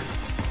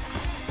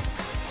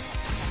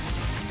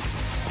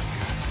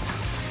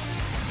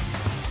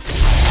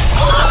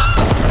 Oh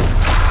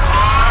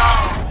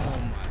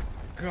my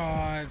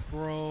God,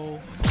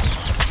 bro.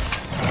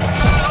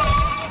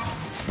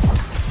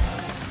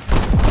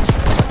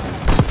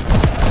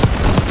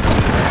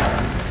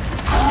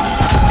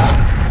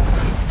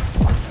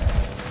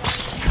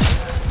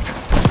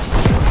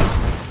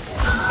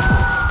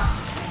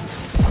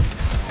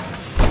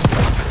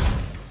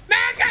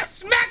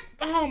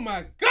 Oh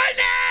my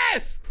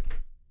goodness!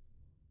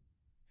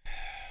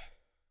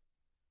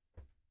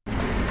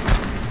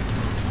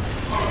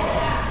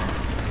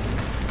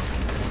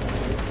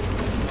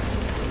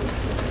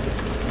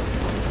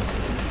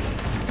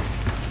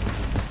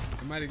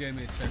 might have gave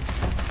me a check.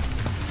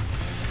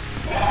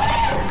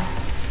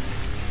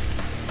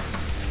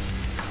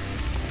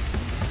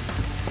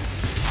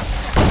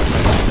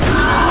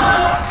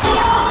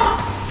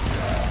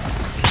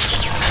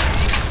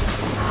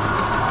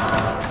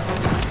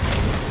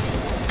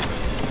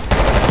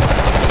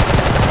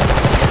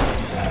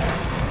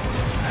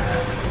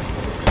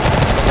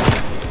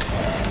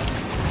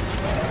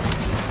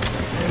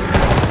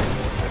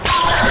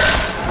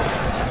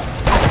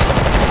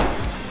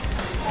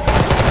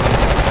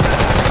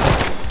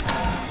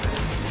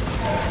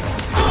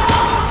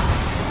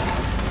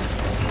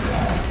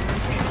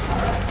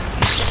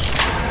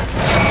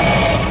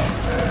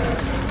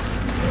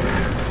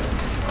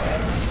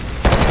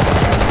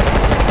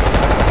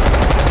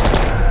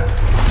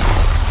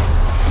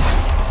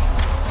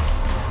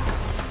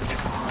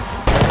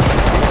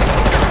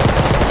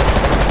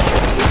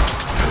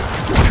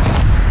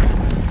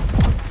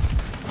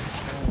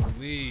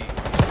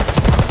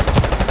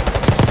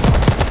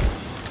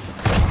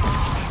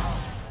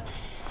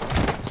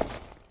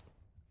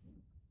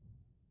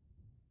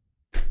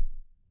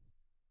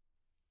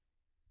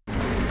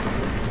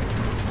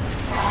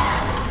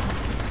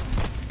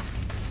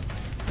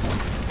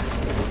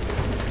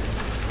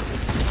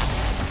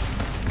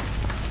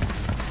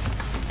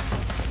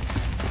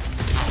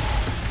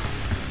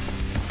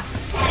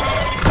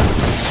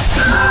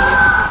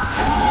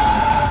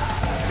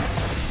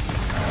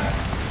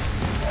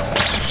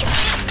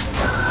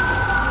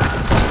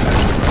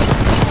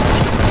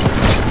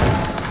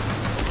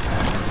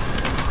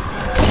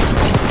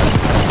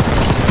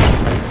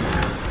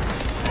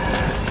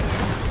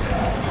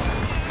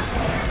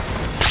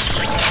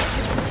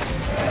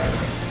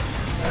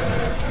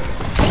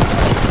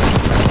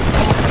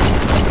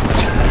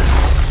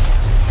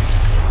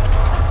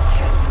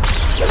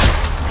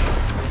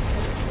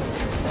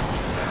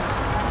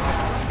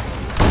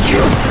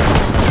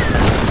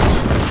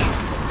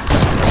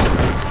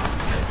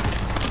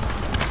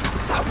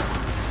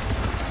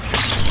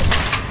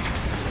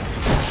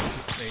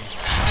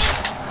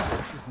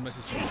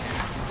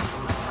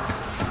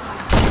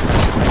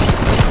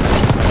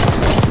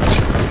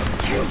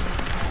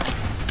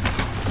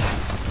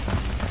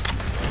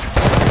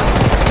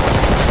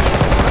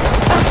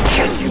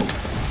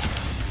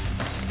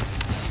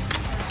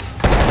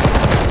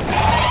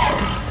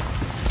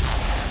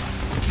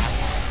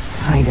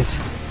 Find it.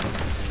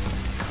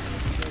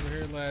 Over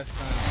here last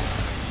time.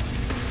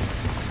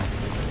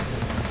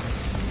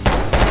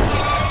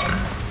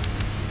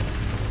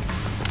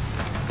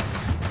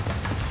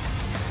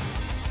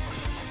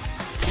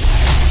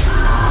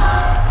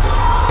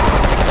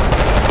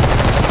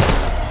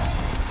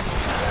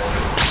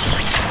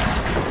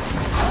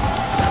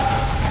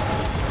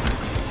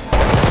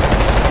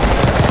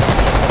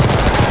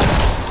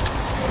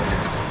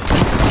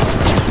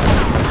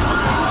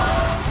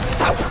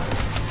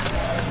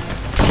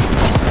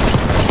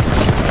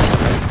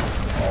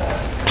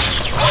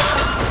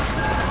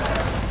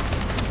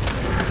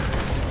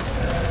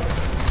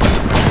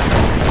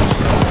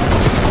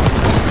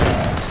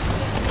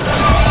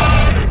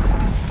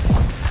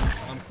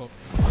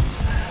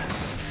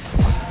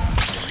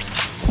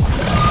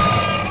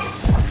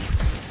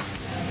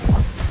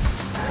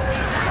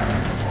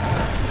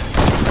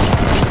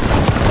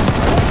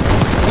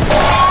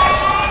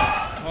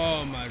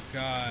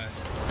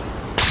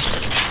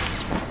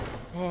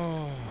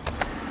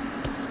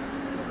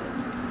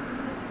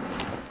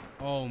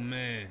 Oh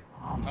man,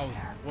 that was the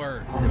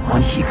worst. Only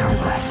one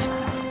keycard left.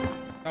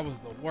 That was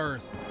the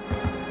worst.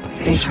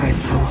 They tried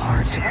so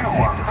hard to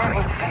perfect the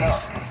brain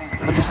phase,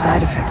 but the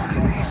side effects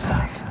couldn't be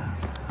stopped.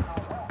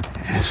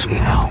 As we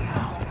know,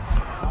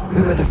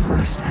 we were the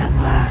first and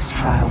last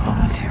trial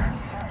volunteer.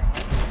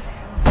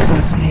 So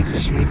its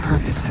makers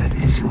repurposed it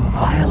into a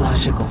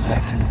biological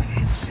weapon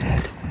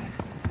instead.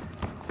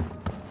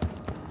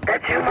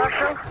 That's you,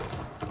 Marshal?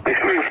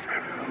 It's me.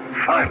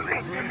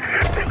 Finally.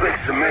 This place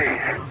is a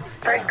maze.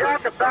 Thank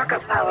God the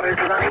backup power is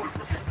running.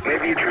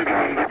 Maybe you're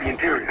triggering with the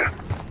interior.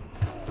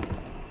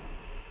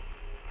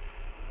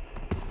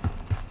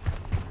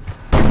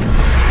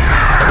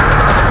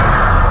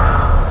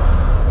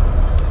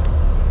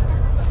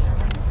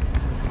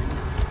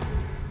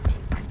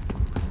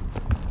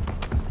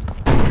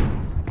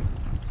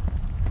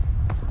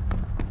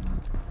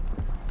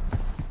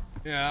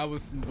 Yeah, that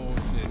was some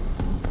bullshit.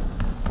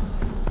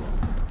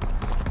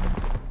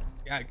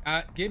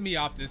 Get me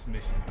off this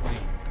mission, please.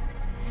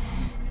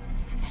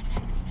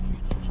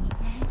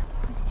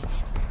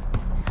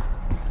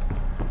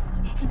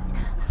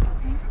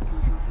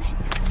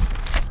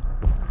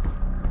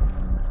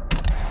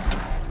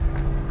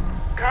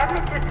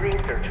 Cognitive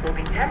research will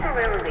be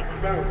temporarily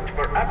closed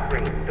for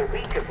upgrades the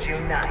week of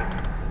June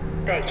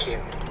 9th. Thank you.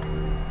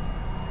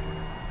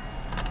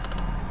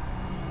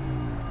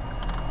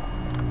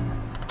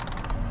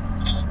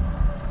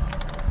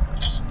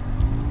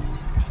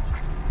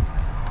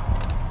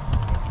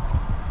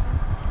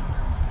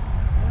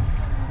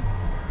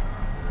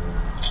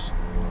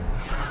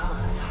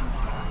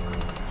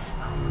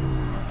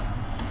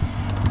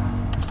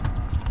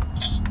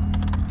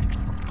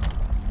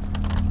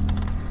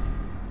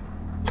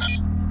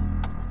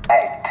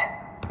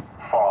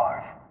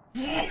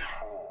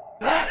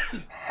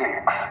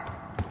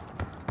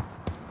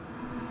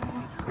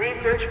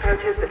 Research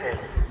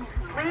participants,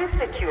 please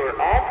secure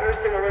all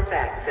personal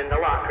effects in the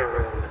locker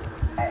room.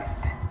 8,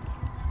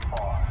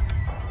 4,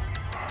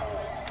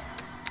 4,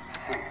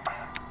 6.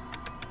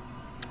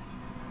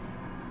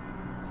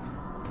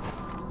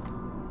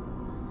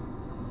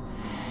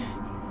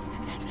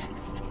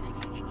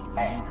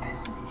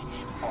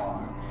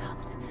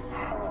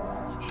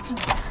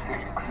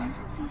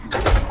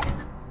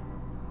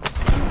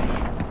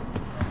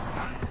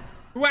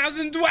 Dwellers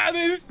and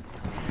dwellers.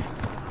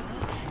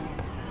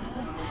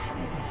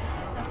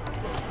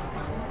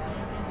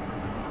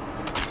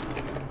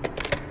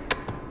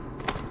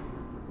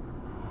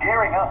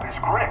 Gearing up is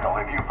critical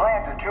if you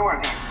plan to tour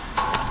the...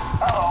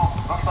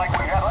 Uh-oh, looks like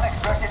we have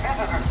unexpected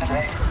visitors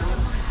today.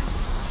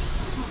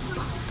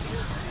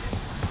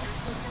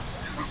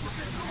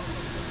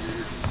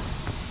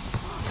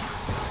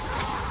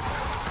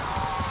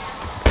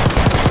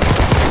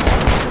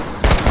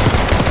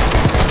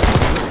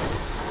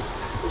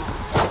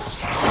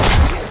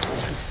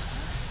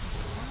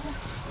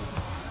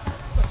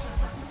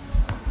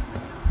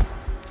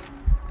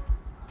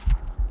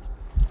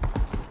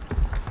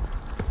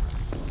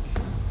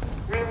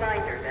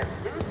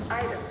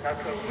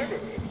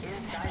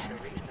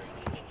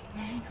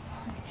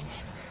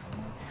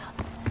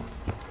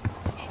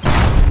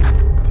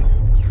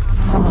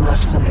 Someone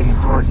left something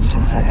important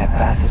inside that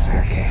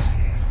bathysphere case.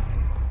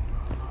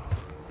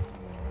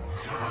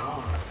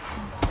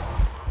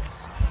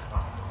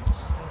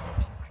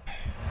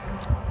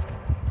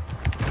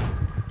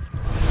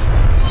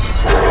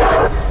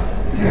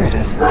 There it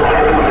is.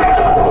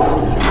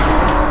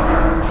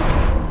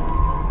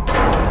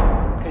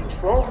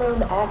 Control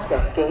room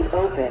access gate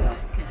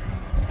opened.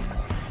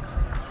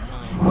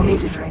 We'll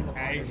need to drain the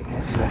water to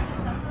get to it.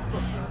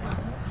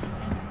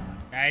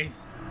 Guys.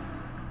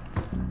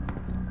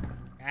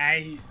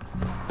 Guys.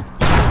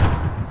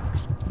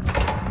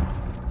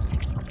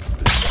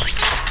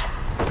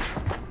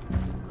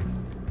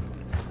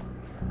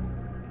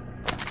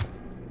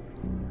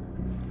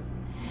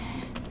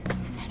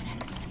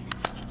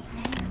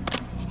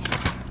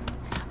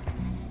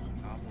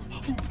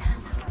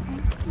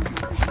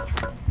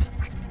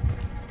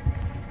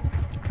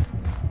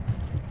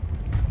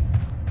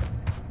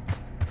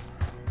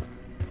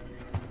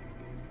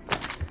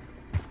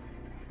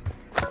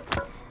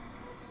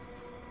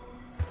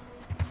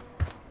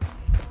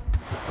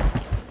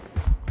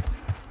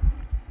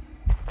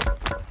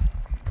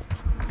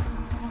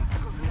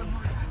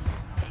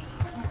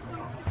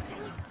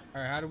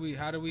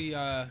 How do we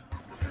am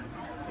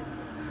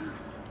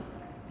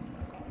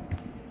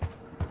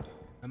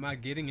I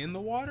getting in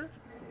the water?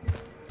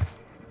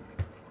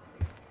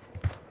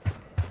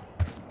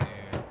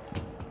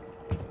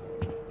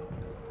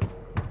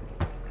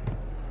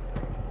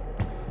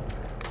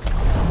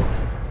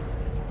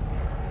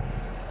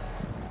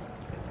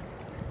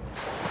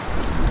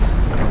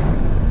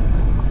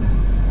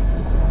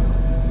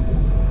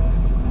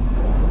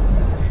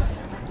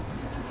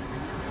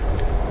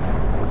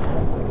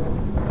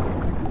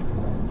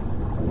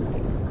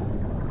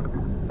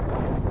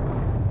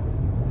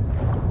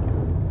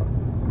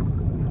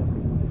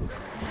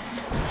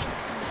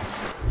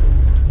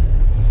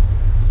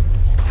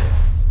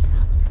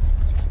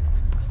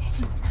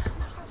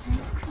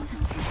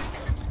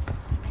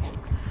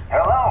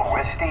 Hello,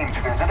 esteemed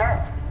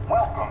visitor.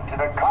 Welcome to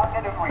the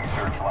Cognitive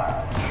Research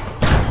Lab.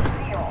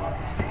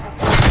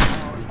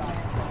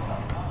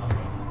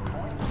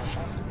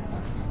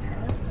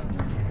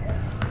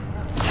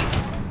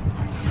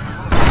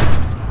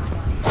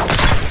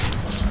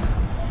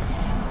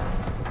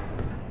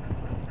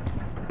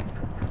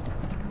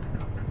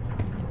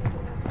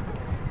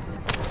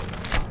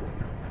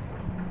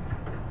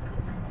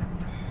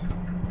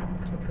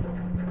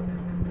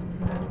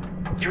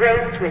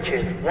 Drone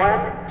switches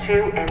 1, 2,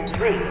 and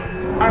 3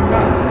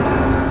 unlocked.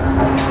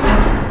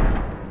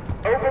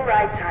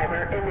 Override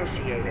timer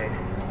initiated.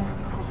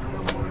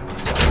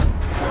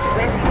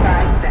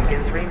 25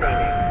 seconds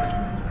remaining.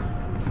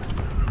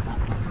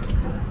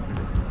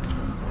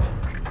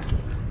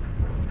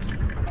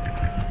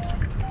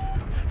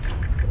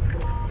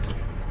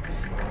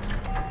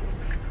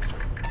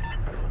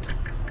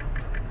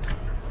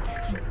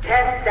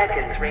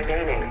 Seconds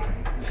remaining.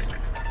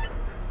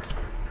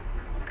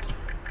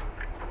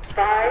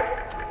 5,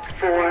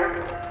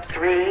 4,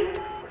 3,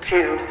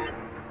 2,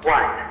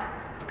 1.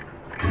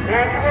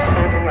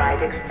 Manual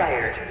override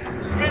expired.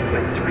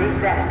 Sequence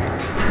reset.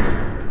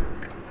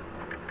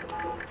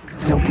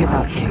 Don't give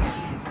up,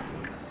 Case.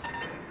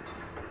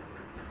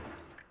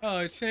 Oh,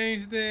 it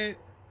changed it?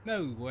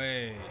 No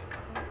way.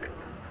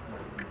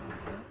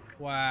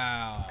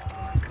 Wow.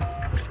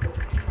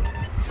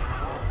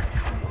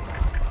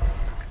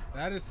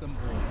 That is some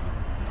bull.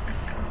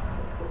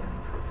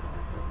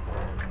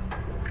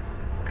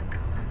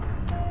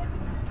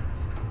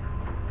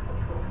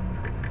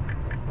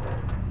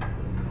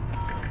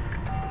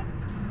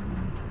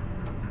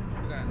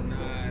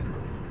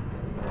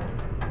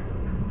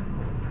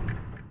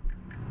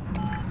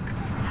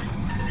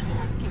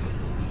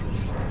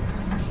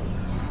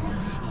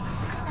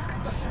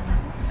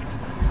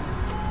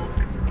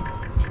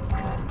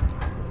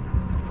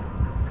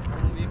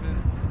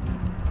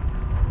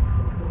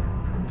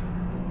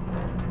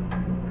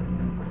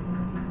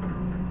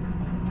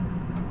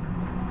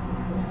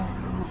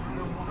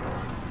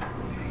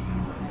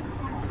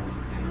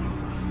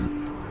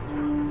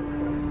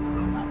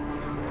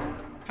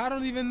 I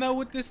don't even know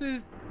what this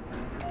is.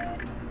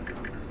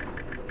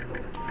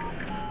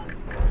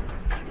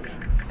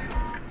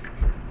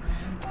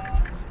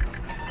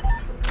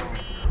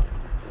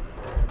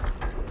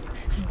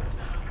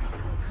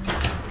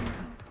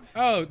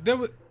 Oh,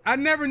 I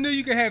never knew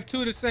you could have two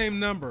of the same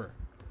number.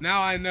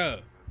 Now I know.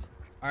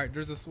 All right,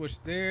 there's a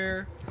switch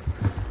there.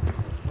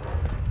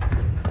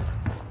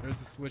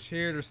 There's a switch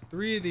here. There's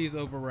 3 of these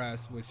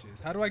override switches.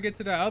 How do I get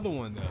to that other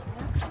one though?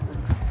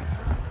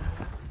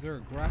 Is there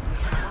a grapple?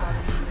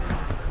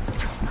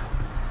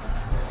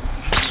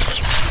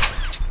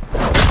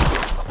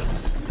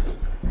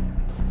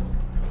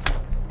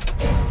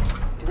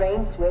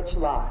 Drain switch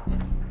locked.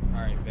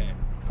 All right, bet.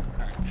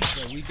 All right,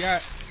 so we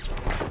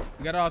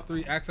got all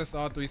 3, access to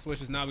all 3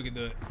 switches. Now we can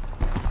do it.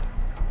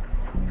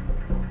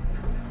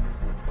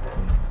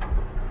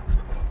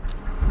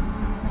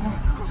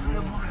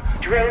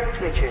 Drain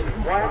switches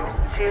 1,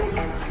 2,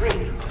 and 3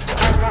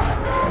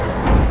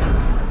 unlocked.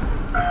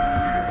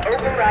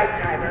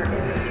 Override timer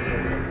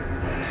initiated.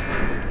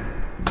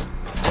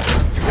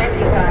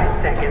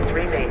 25 seconds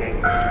remaining.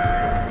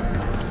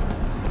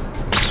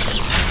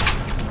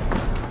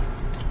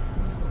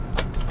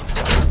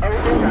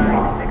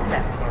 Override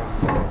successful.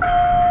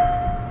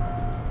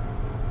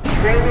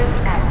 Training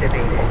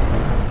activated.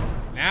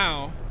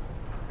 Now,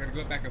 we're gonna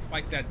go back and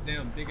fight that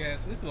damn big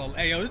ass.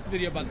 Hey yo, this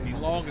video about to be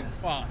long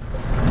as fuck.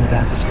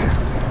 Bathysphere.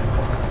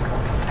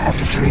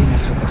 After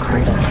Terminus with the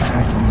Cradle, he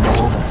tried to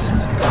mold us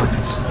into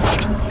perfect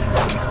structure.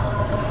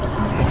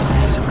 They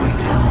planned to break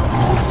down the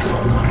walls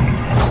of mind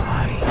and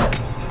body.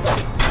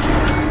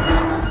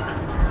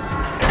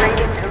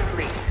 Training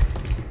complete.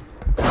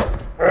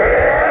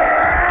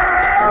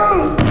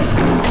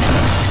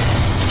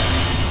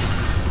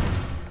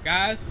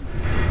 Guys,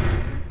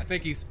 I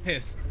think he's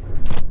pissed.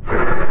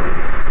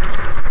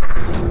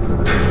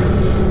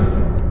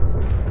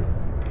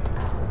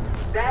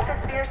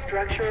 Bathysphere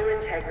structural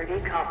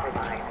integrity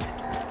compromised.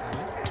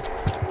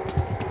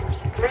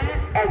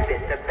 Please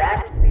exit the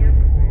bathysphere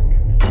pool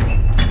immediately.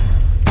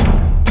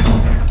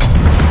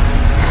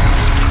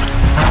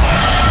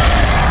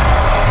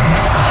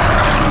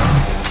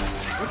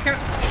 What kind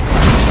of...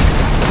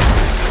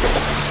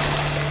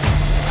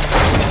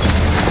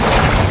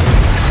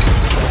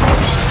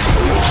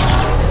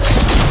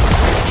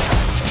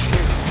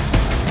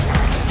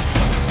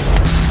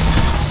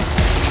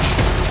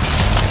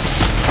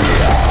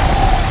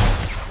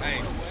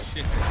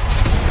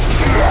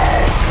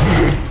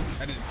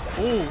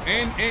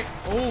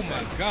 Oh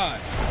my god.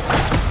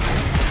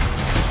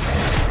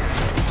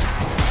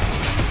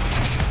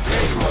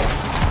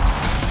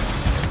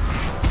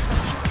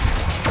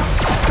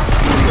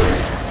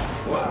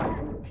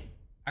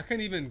 I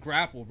couldn't even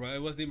grapple, bro.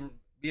 It wasn't even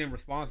being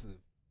responsive.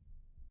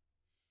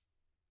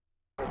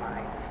 Please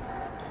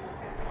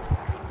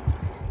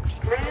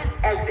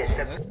exit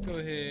the let's go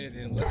ahead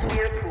and look.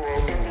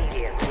 pool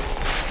immediately.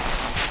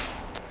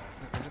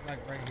 Is it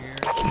like right here?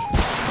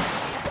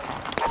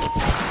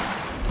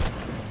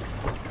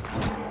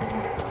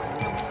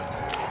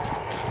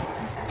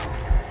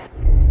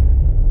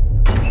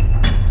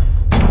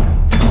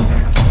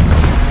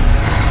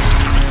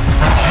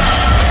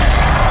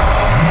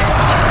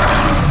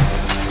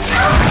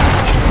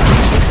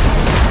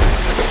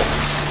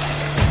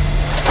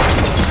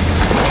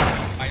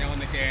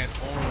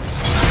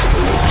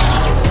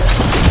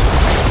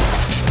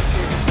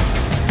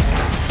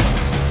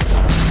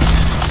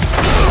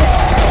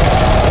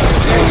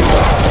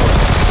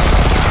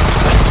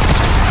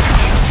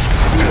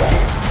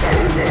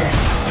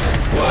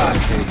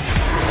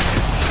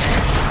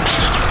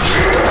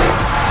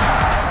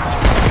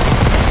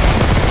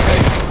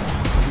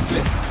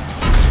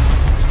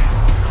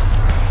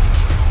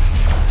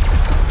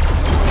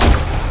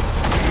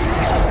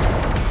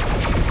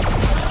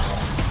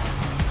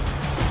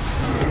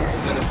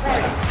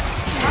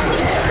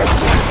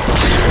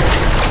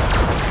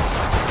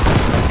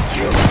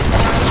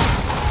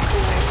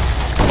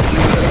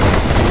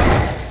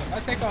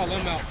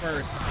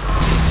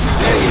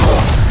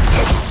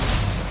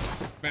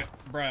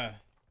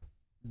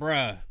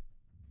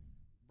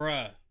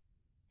 Bruh.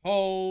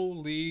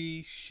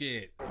 Holy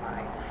shit.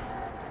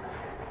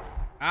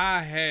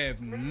 I have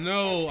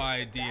no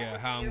idea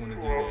how I'm gonna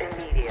do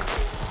this.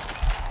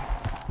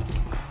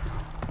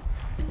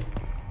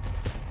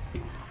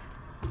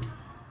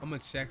 I'm gonna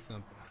check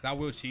something, cause I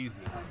will cheese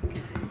it.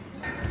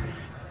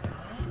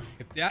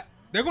 If that,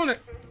 the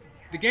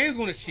game's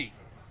gonna cheat.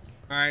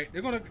 All right,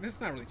 this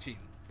is not really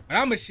cheating, but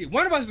I'm gonna cheat.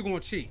 One of us is gonna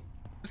cheat.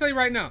 I'll tell you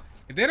right now.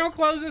 If they don't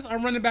close this,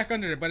 I'm running back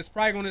under there, but it's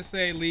probably gonna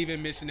say leave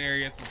in mission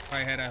areas. We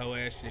probably had that whole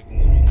ass shit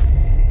going on.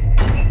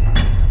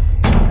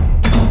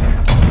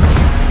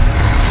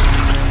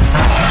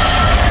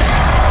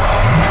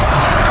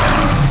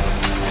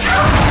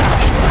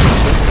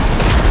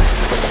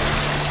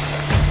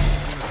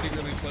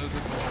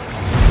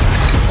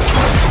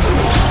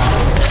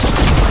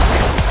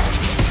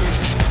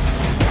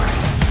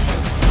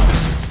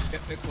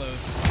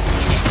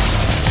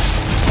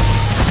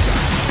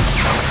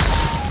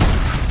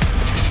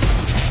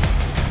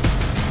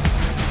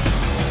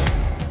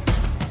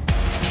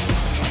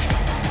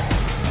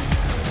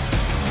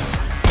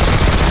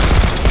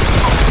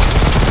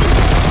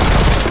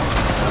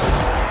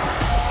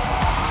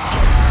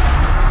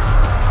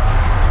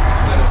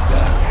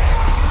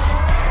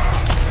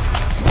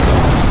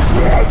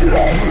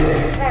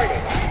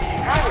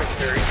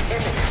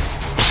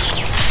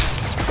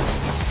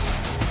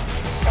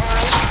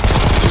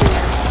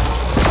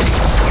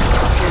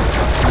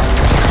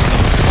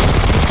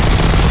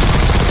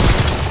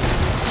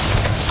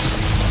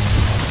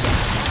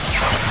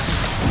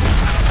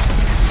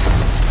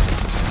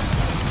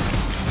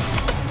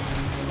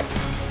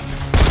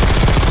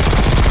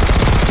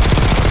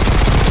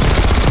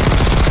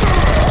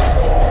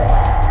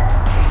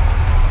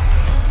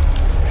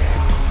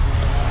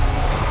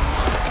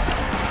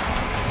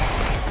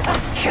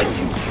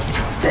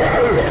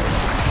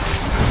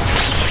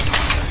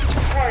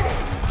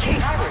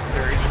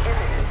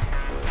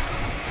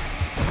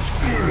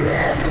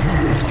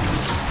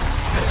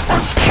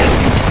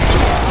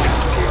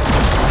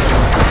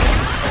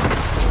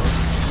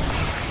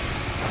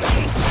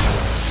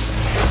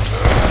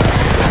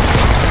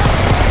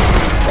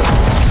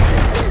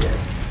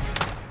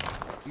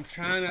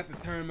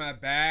 guy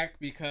back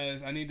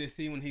because I need to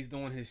see when he's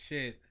doing his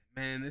shit.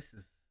 Man, this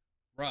is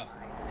rough.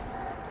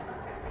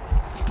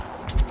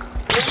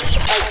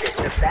 Exit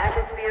the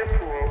bathysphere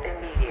pool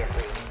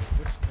immediately.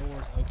 Which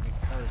door's open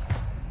first?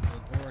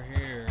 The door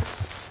here.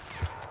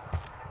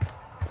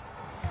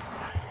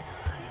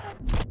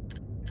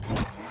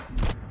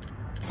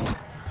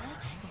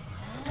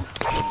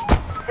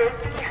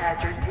 Safety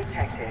hazard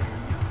detected.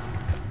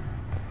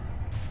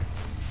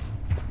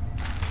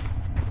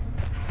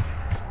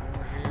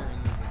 Door here and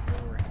there's a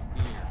door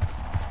here.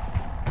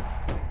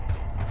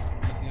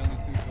 These the only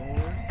two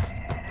doors.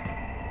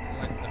 I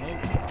like the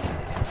hope.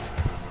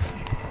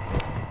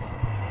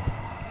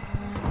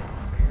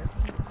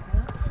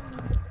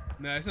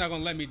 No, it's not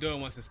gonna let me do it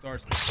once it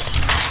starts.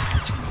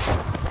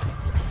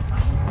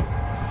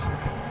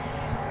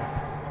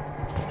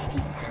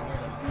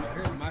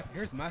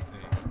 Here's my thing.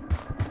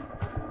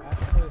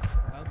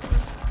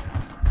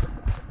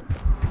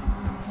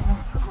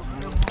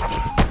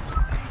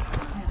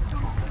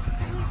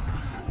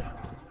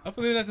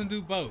 Hopefully it doesn't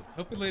do both.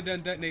 Hopefully it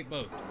doesn't detonate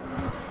both.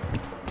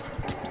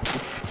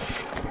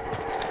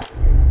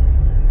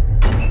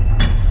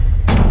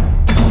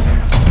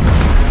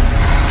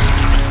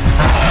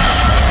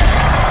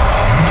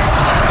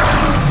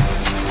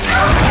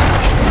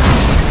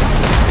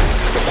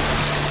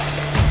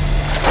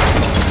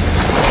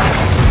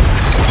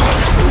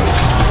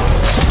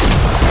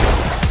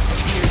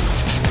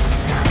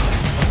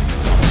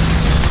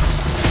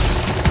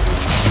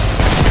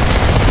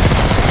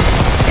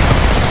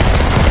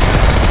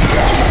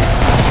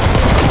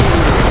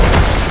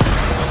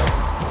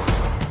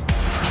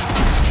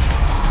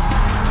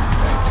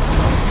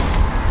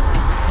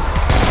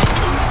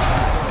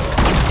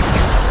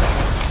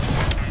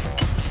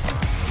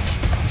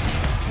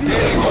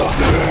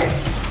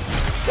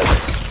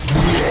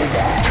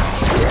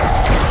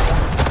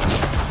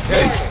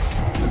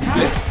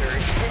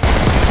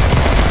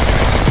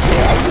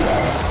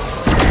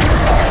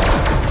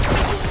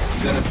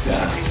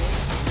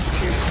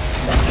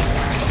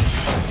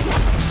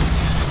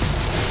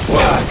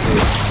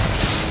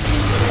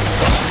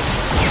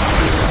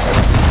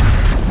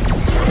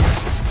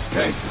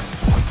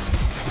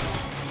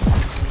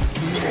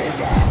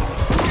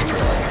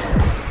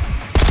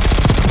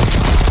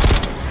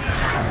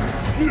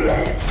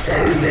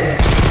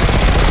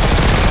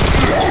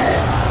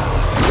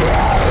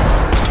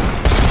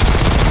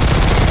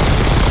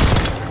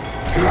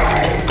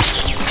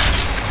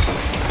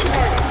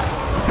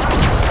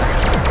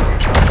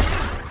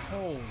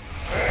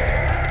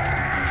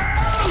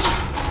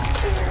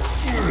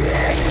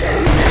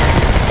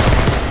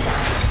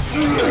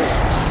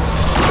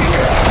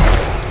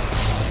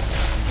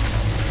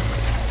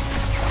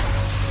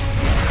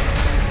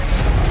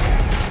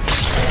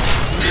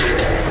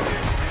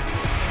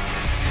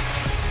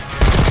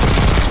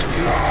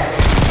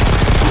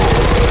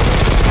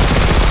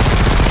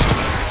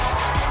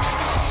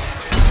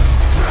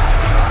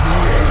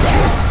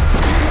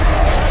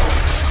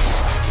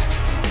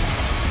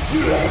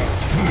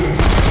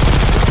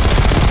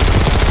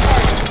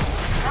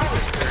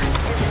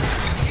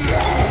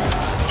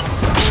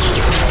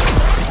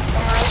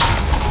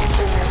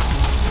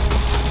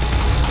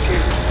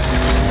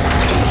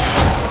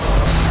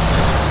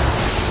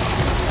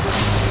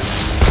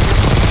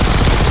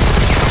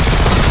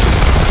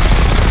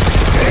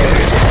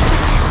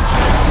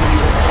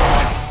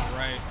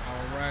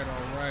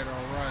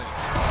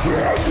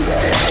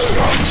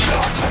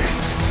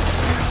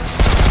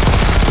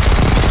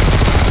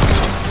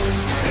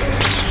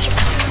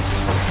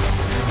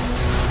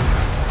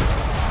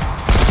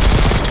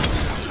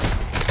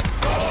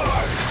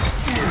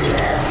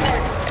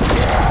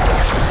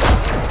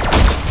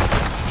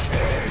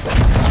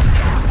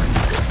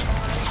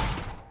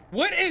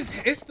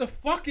 It's the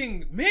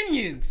fucking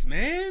minions,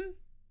 man.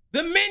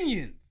 The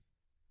minions.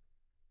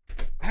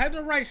 I had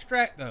the right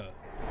strat though.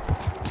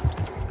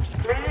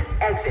 Please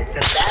exit the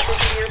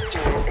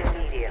bathysphere pool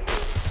immediately.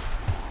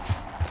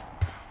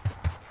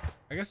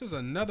 I guess there's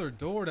another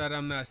door that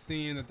I'm not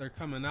seeing that they're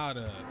coming out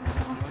of.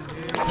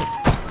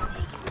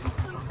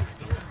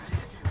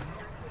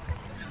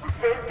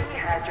 Safety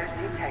hazard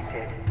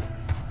detected.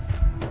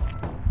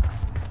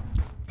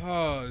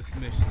 Oh, this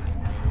mission.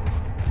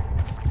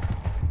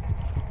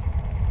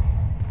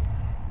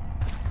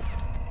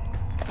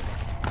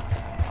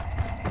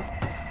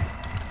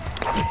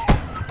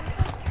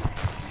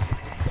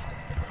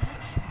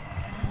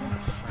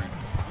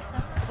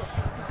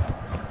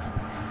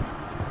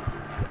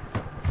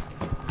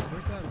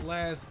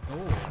 Last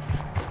door.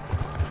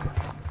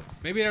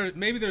 Maybe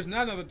there's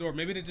not another door.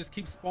 Maybe they just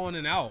keep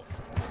spawning out.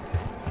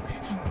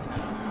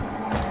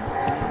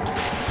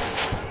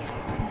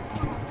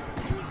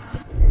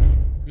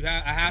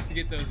 I have to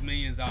get those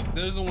minions out.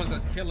 Those are the ones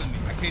that's killing me.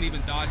 I can't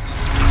even dodge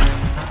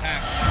these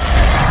attacks.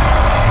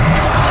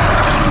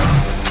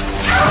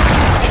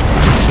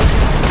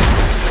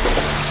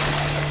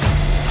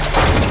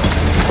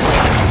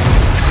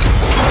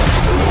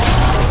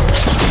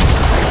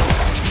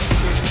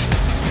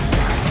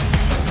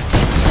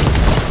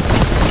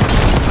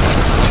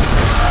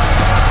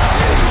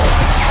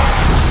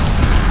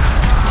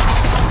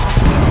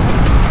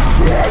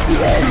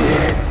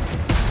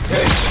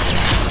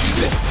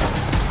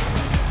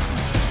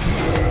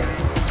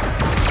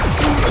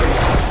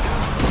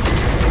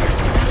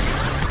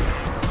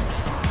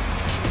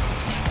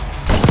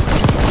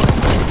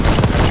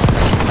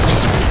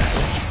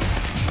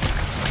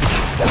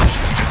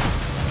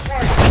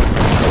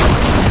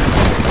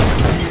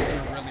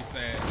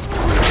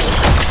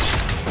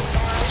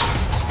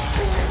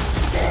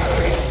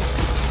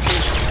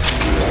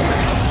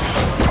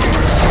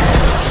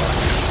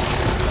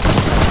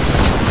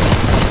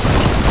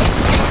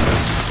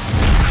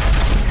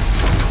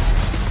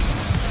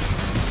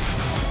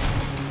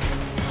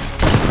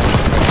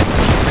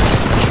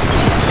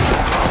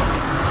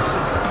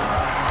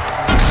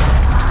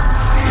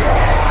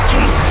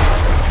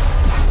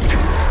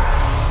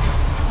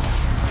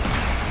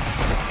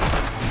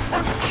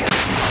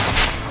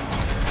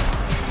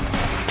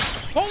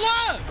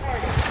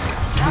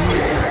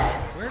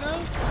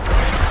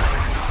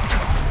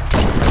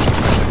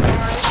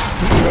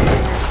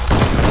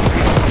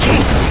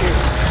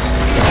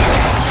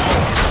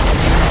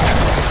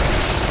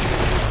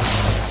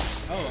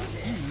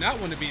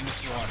 be in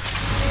this water.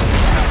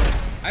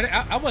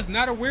 I was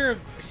not aware of,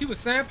 she was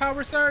saying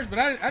power surge, but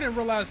I didn't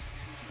realize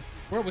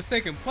where it was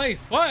taking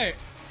place, but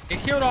it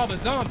killed all the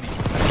zombies.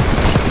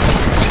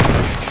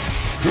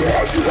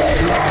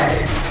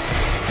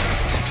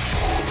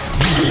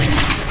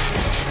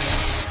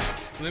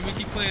 Let me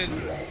keep playing.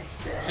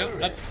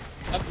 Jump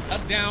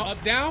up, down,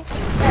 up, down.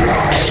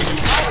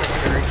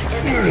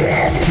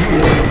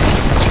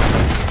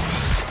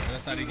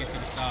 That's how they get you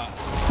to stop.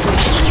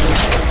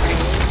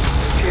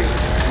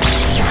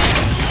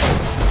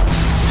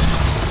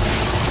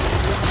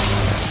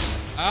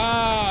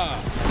 Ah.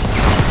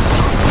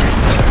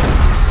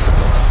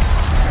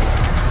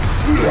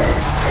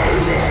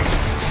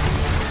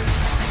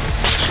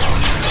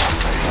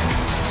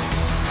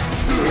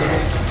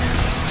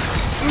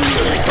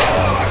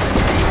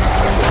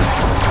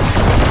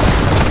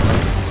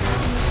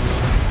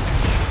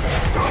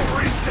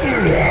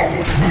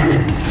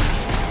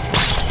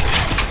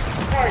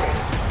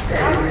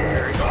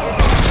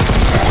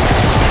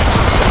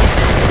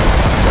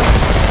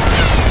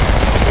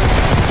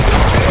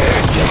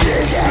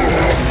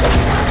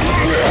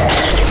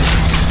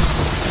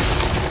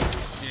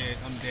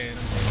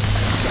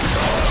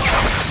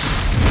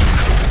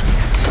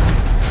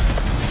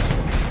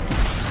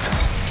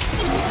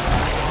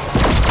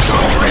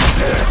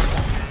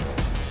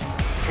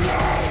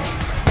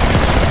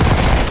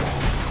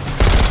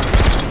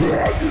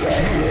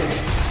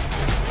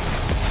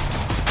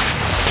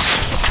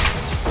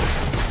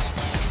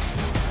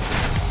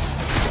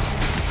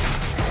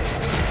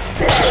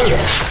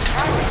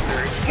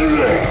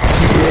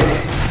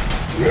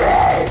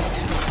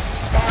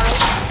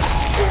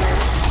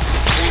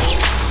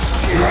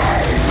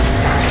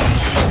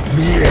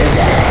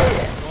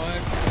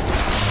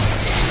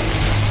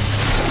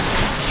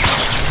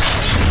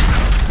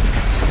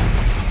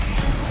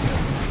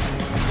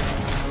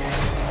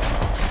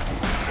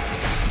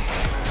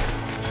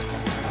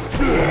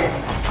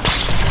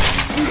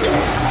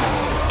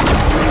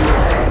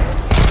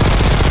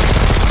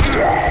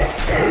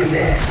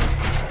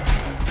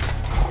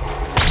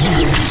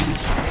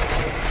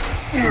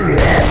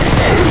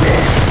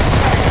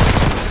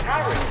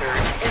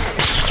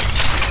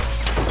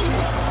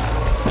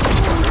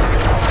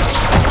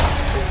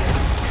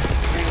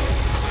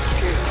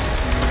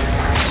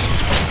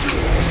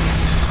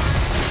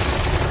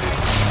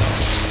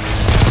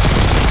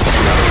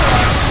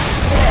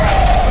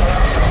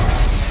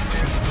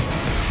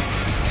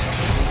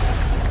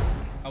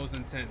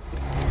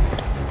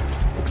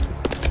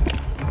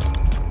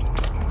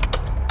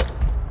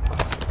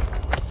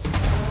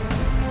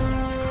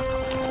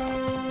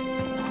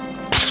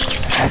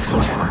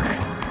 Excellent work.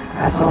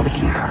 That's all the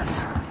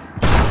keycards.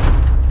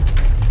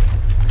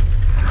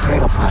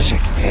 Cradle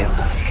project failed in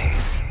this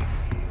case.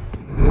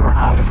 We were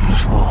out of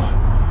control,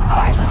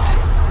 violent,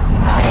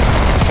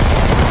 maniacal.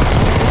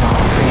 In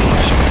our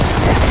rage, we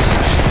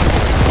sabotaged this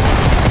facility.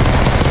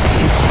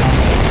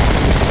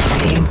 Contaminated the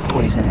same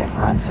poison that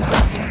runs in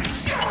our veins.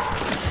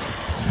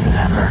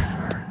 Remember?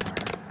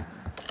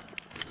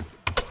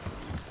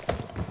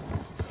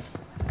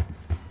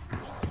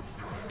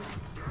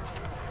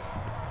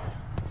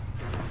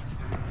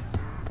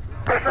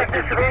 Looks like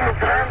this room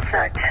is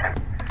ransacked.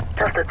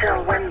 Tough to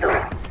tell when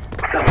though.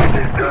 Some of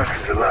this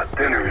dust is a lot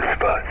thinner in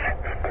spots.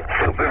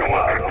 Still been a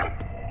while though.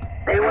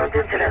 They weren't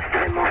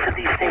interested in most of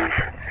these things.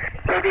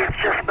 Maybe it's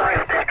just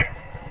biotech.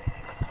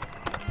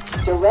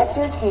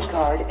 Director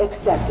keycard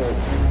accepted.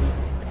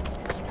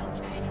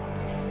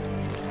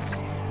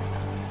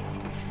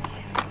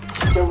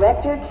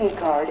 Director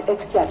keycard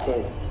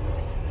accepted.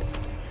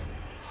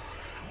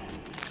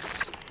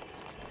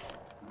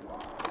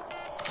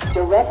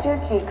 Director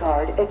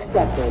keycard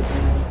accepted.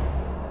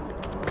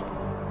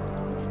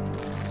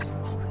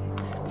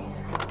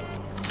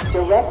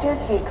 Director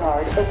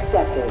keycard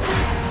accepted.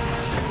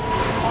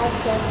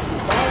 Access to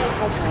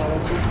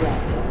biotechnology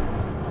granted.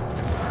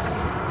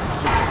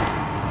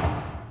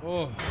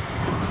 Oh.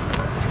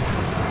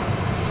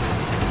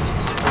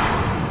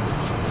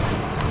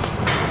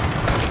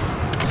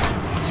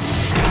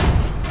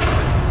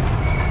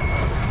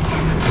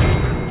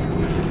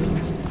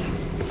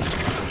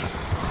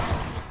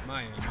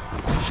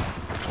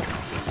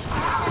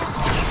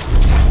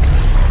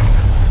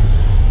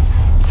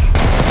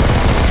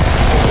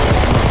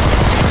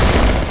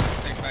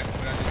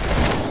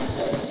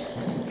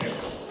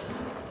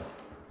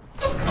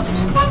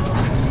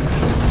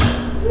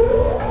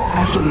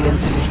 After the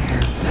incident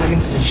here,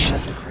 Livingston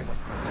shut the Cradle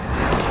program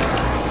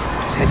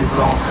down. They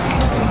dissolved the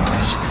campaign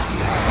edge of the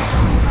CIA.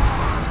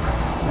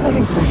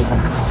 Livingston was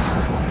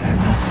uncomfortable with their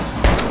methods.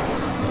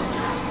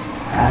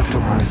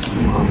 Afterwards,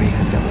 we were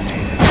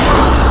rehabilitated.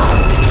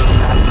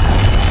 Out of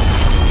time.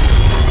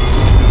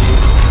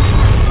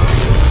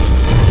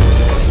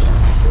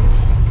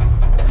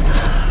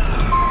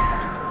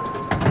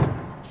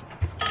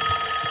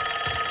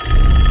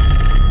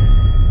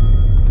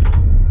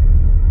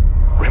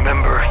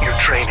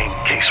 Training,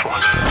 Case 1.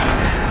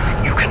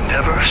 You can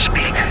never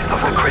speak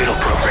of the Cradle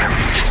program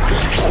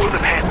or the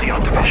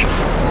Pantheon division.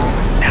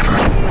 Never.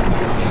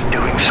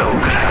 Doing so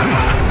could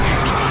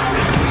have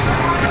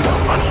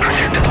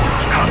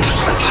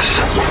consequences.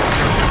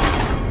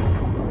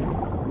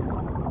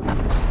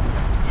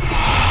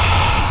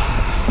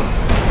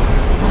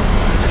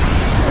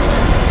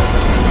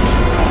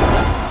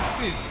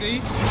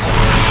 See?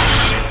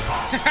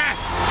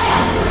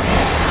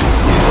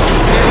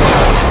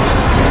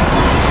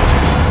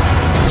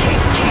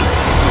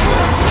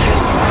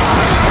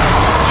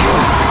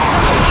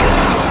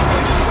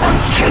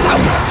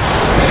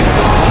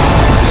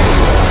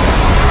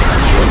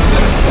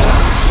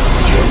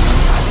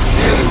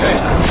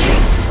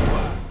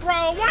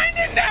 Bro, why ain't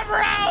it never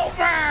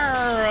over?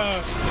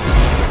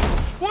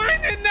 Why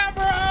ain't it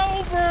never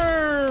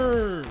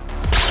over?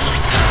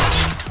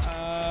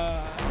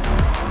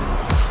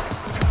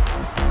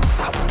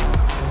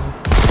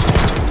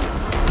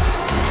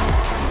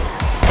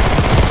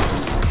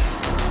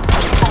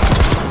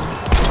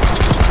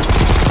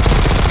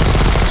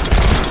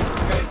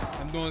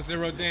 Doing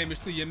 0 damage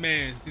to your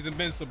man. He's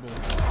invincible.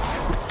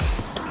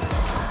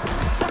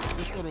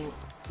 This little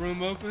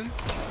room open.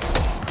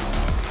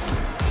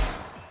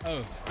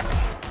 Oh,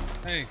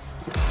 thanks.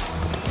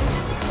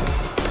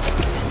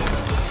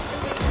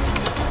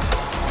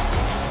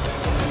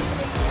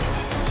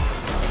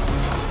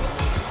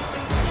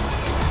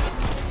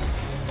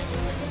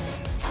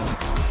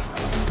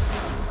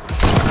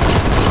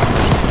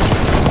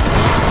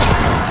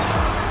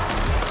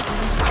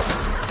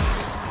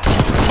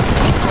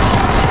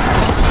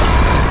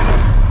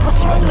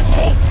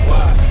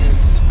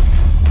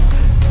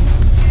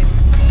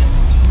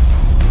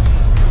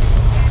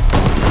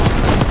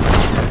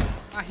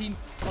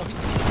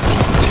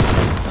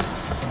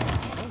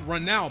 Don't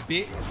run now,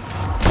 bitch.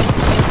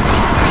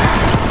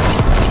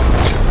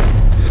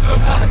 There's some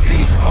kind of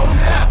siege on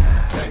now.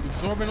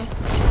 Absorbing them.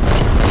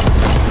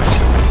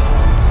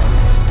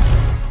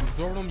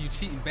 Absorbing them, you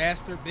cheating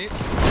bastard, bitch.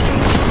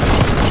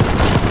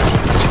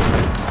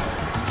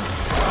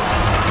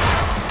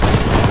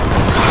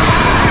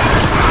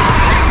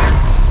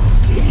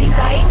 Is he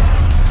dying?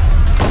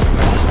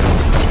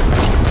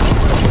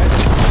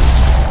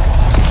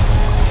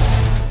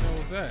 What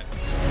was that?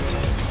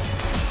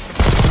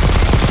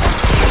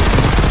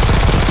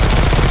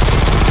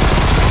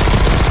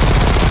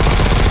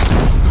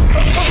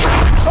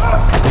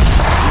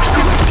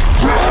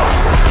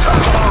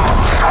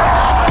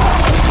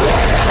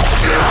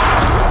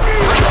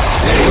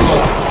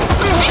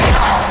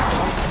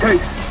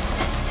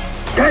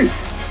 Case!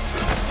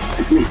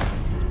 It's me.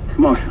 It's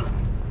Marshall. I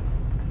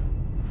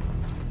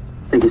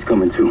think he's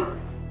coming too.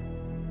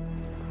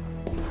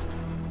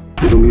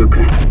 You're gonna be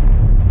okay.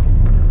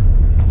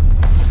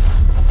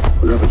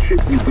 Whatever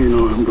trip you've been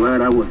on, I'm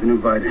glad I wasn't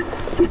invited.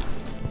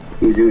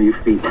 Easy on your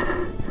feet.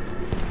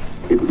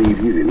 Can't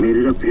believe you even made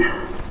it up here.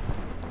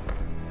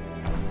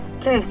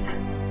 Case,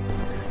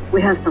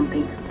 we have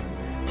something.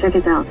 Check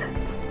it out.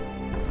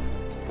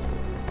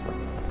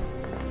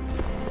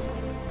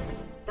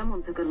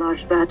 Someone took a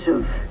large batch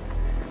of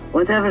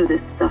whatever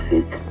this stuff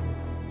is.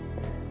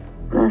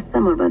 Last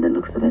summer by the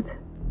looks of it.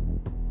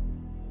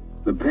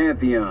 The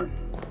Pantheon.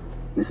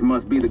 This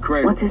must be the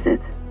Cradle. What is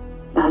it?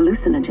 A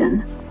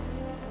hallucinogen?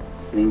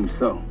 Seems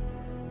so.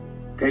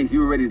 Case, you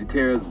were ready to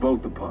tear us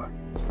both apart.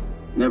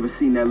 Never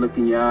seen that look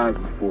in your eyes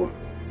before.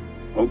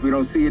 Hope we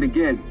don't see it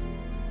again.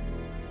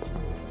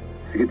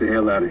 Let's get the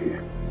hell out of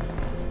here.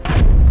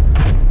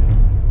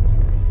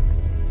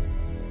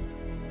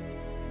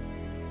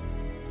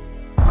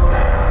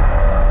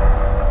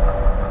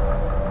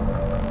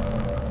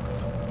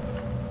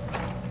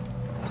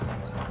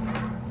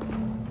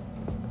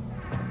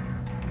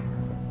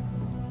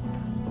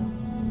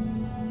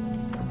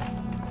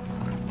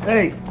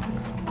 Hey,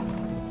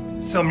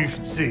 something you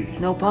should see.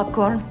 No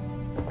popcorn?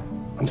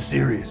 I'm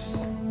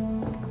serious.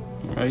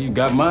 Well, you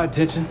got my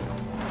attention.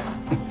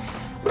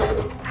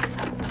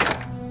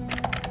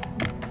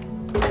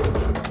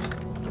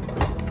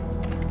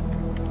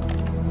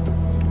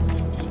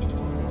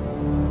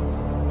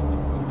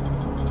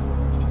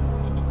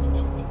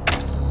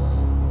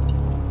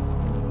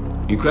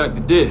 You cracked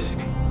the disc.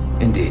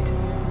 Indeed.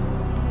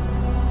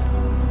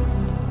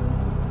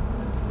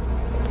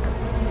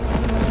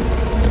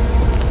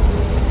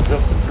 No.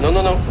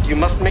 You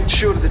must make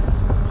sure that...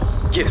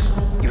 Yes,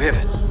 you have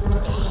it.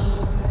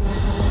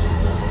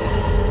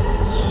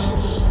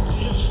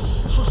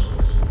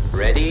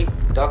 Ready,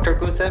 Dr.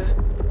 Gusev?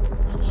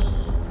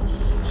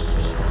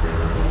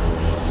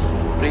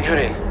 Bring her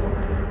in.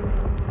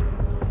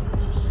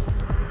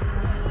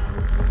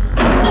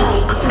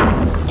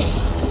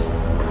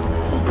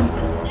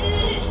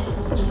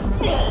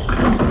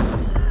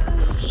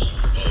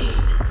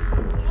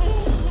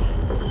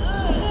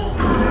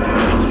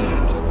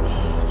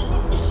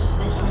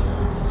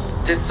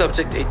 Test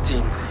subject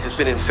 18 has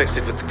been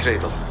infected with the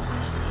Cradle.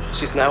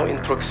 She's now in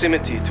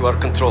proximity to our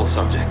control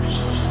subject.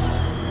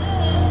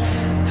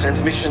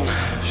 Transmission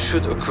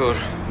should occur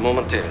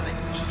momentarily.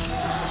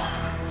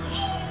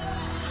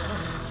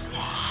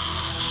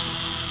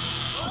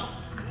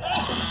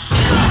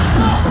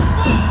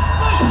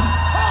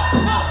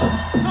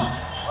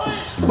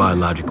 It's a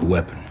biological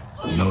weapon.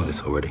 You know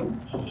this already.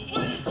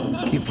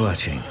 Keep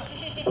watching.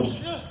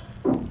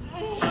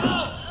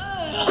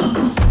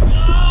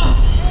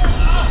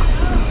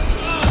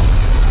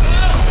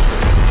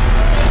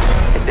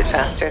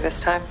 faster this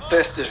time?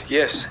 Faster,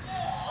 yes.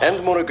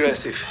 And more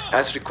aggressive,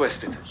 as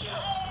requested.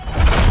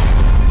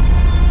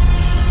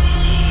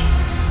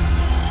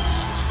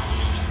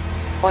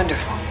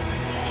 Wonderful.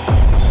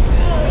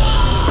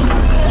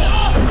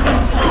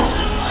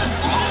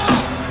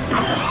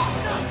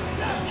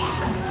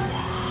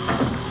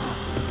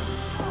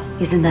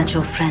 Isn't that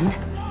your friend?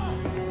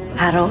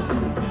 Harrow?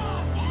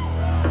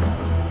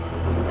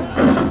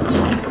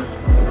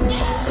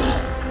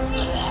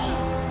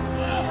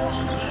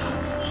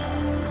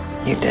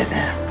 You did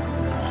it.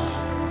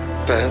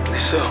 Apparently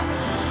so.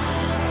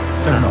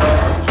 No.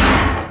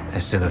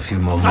 There's still a few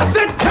more minutes. I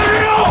said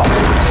turn it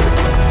off!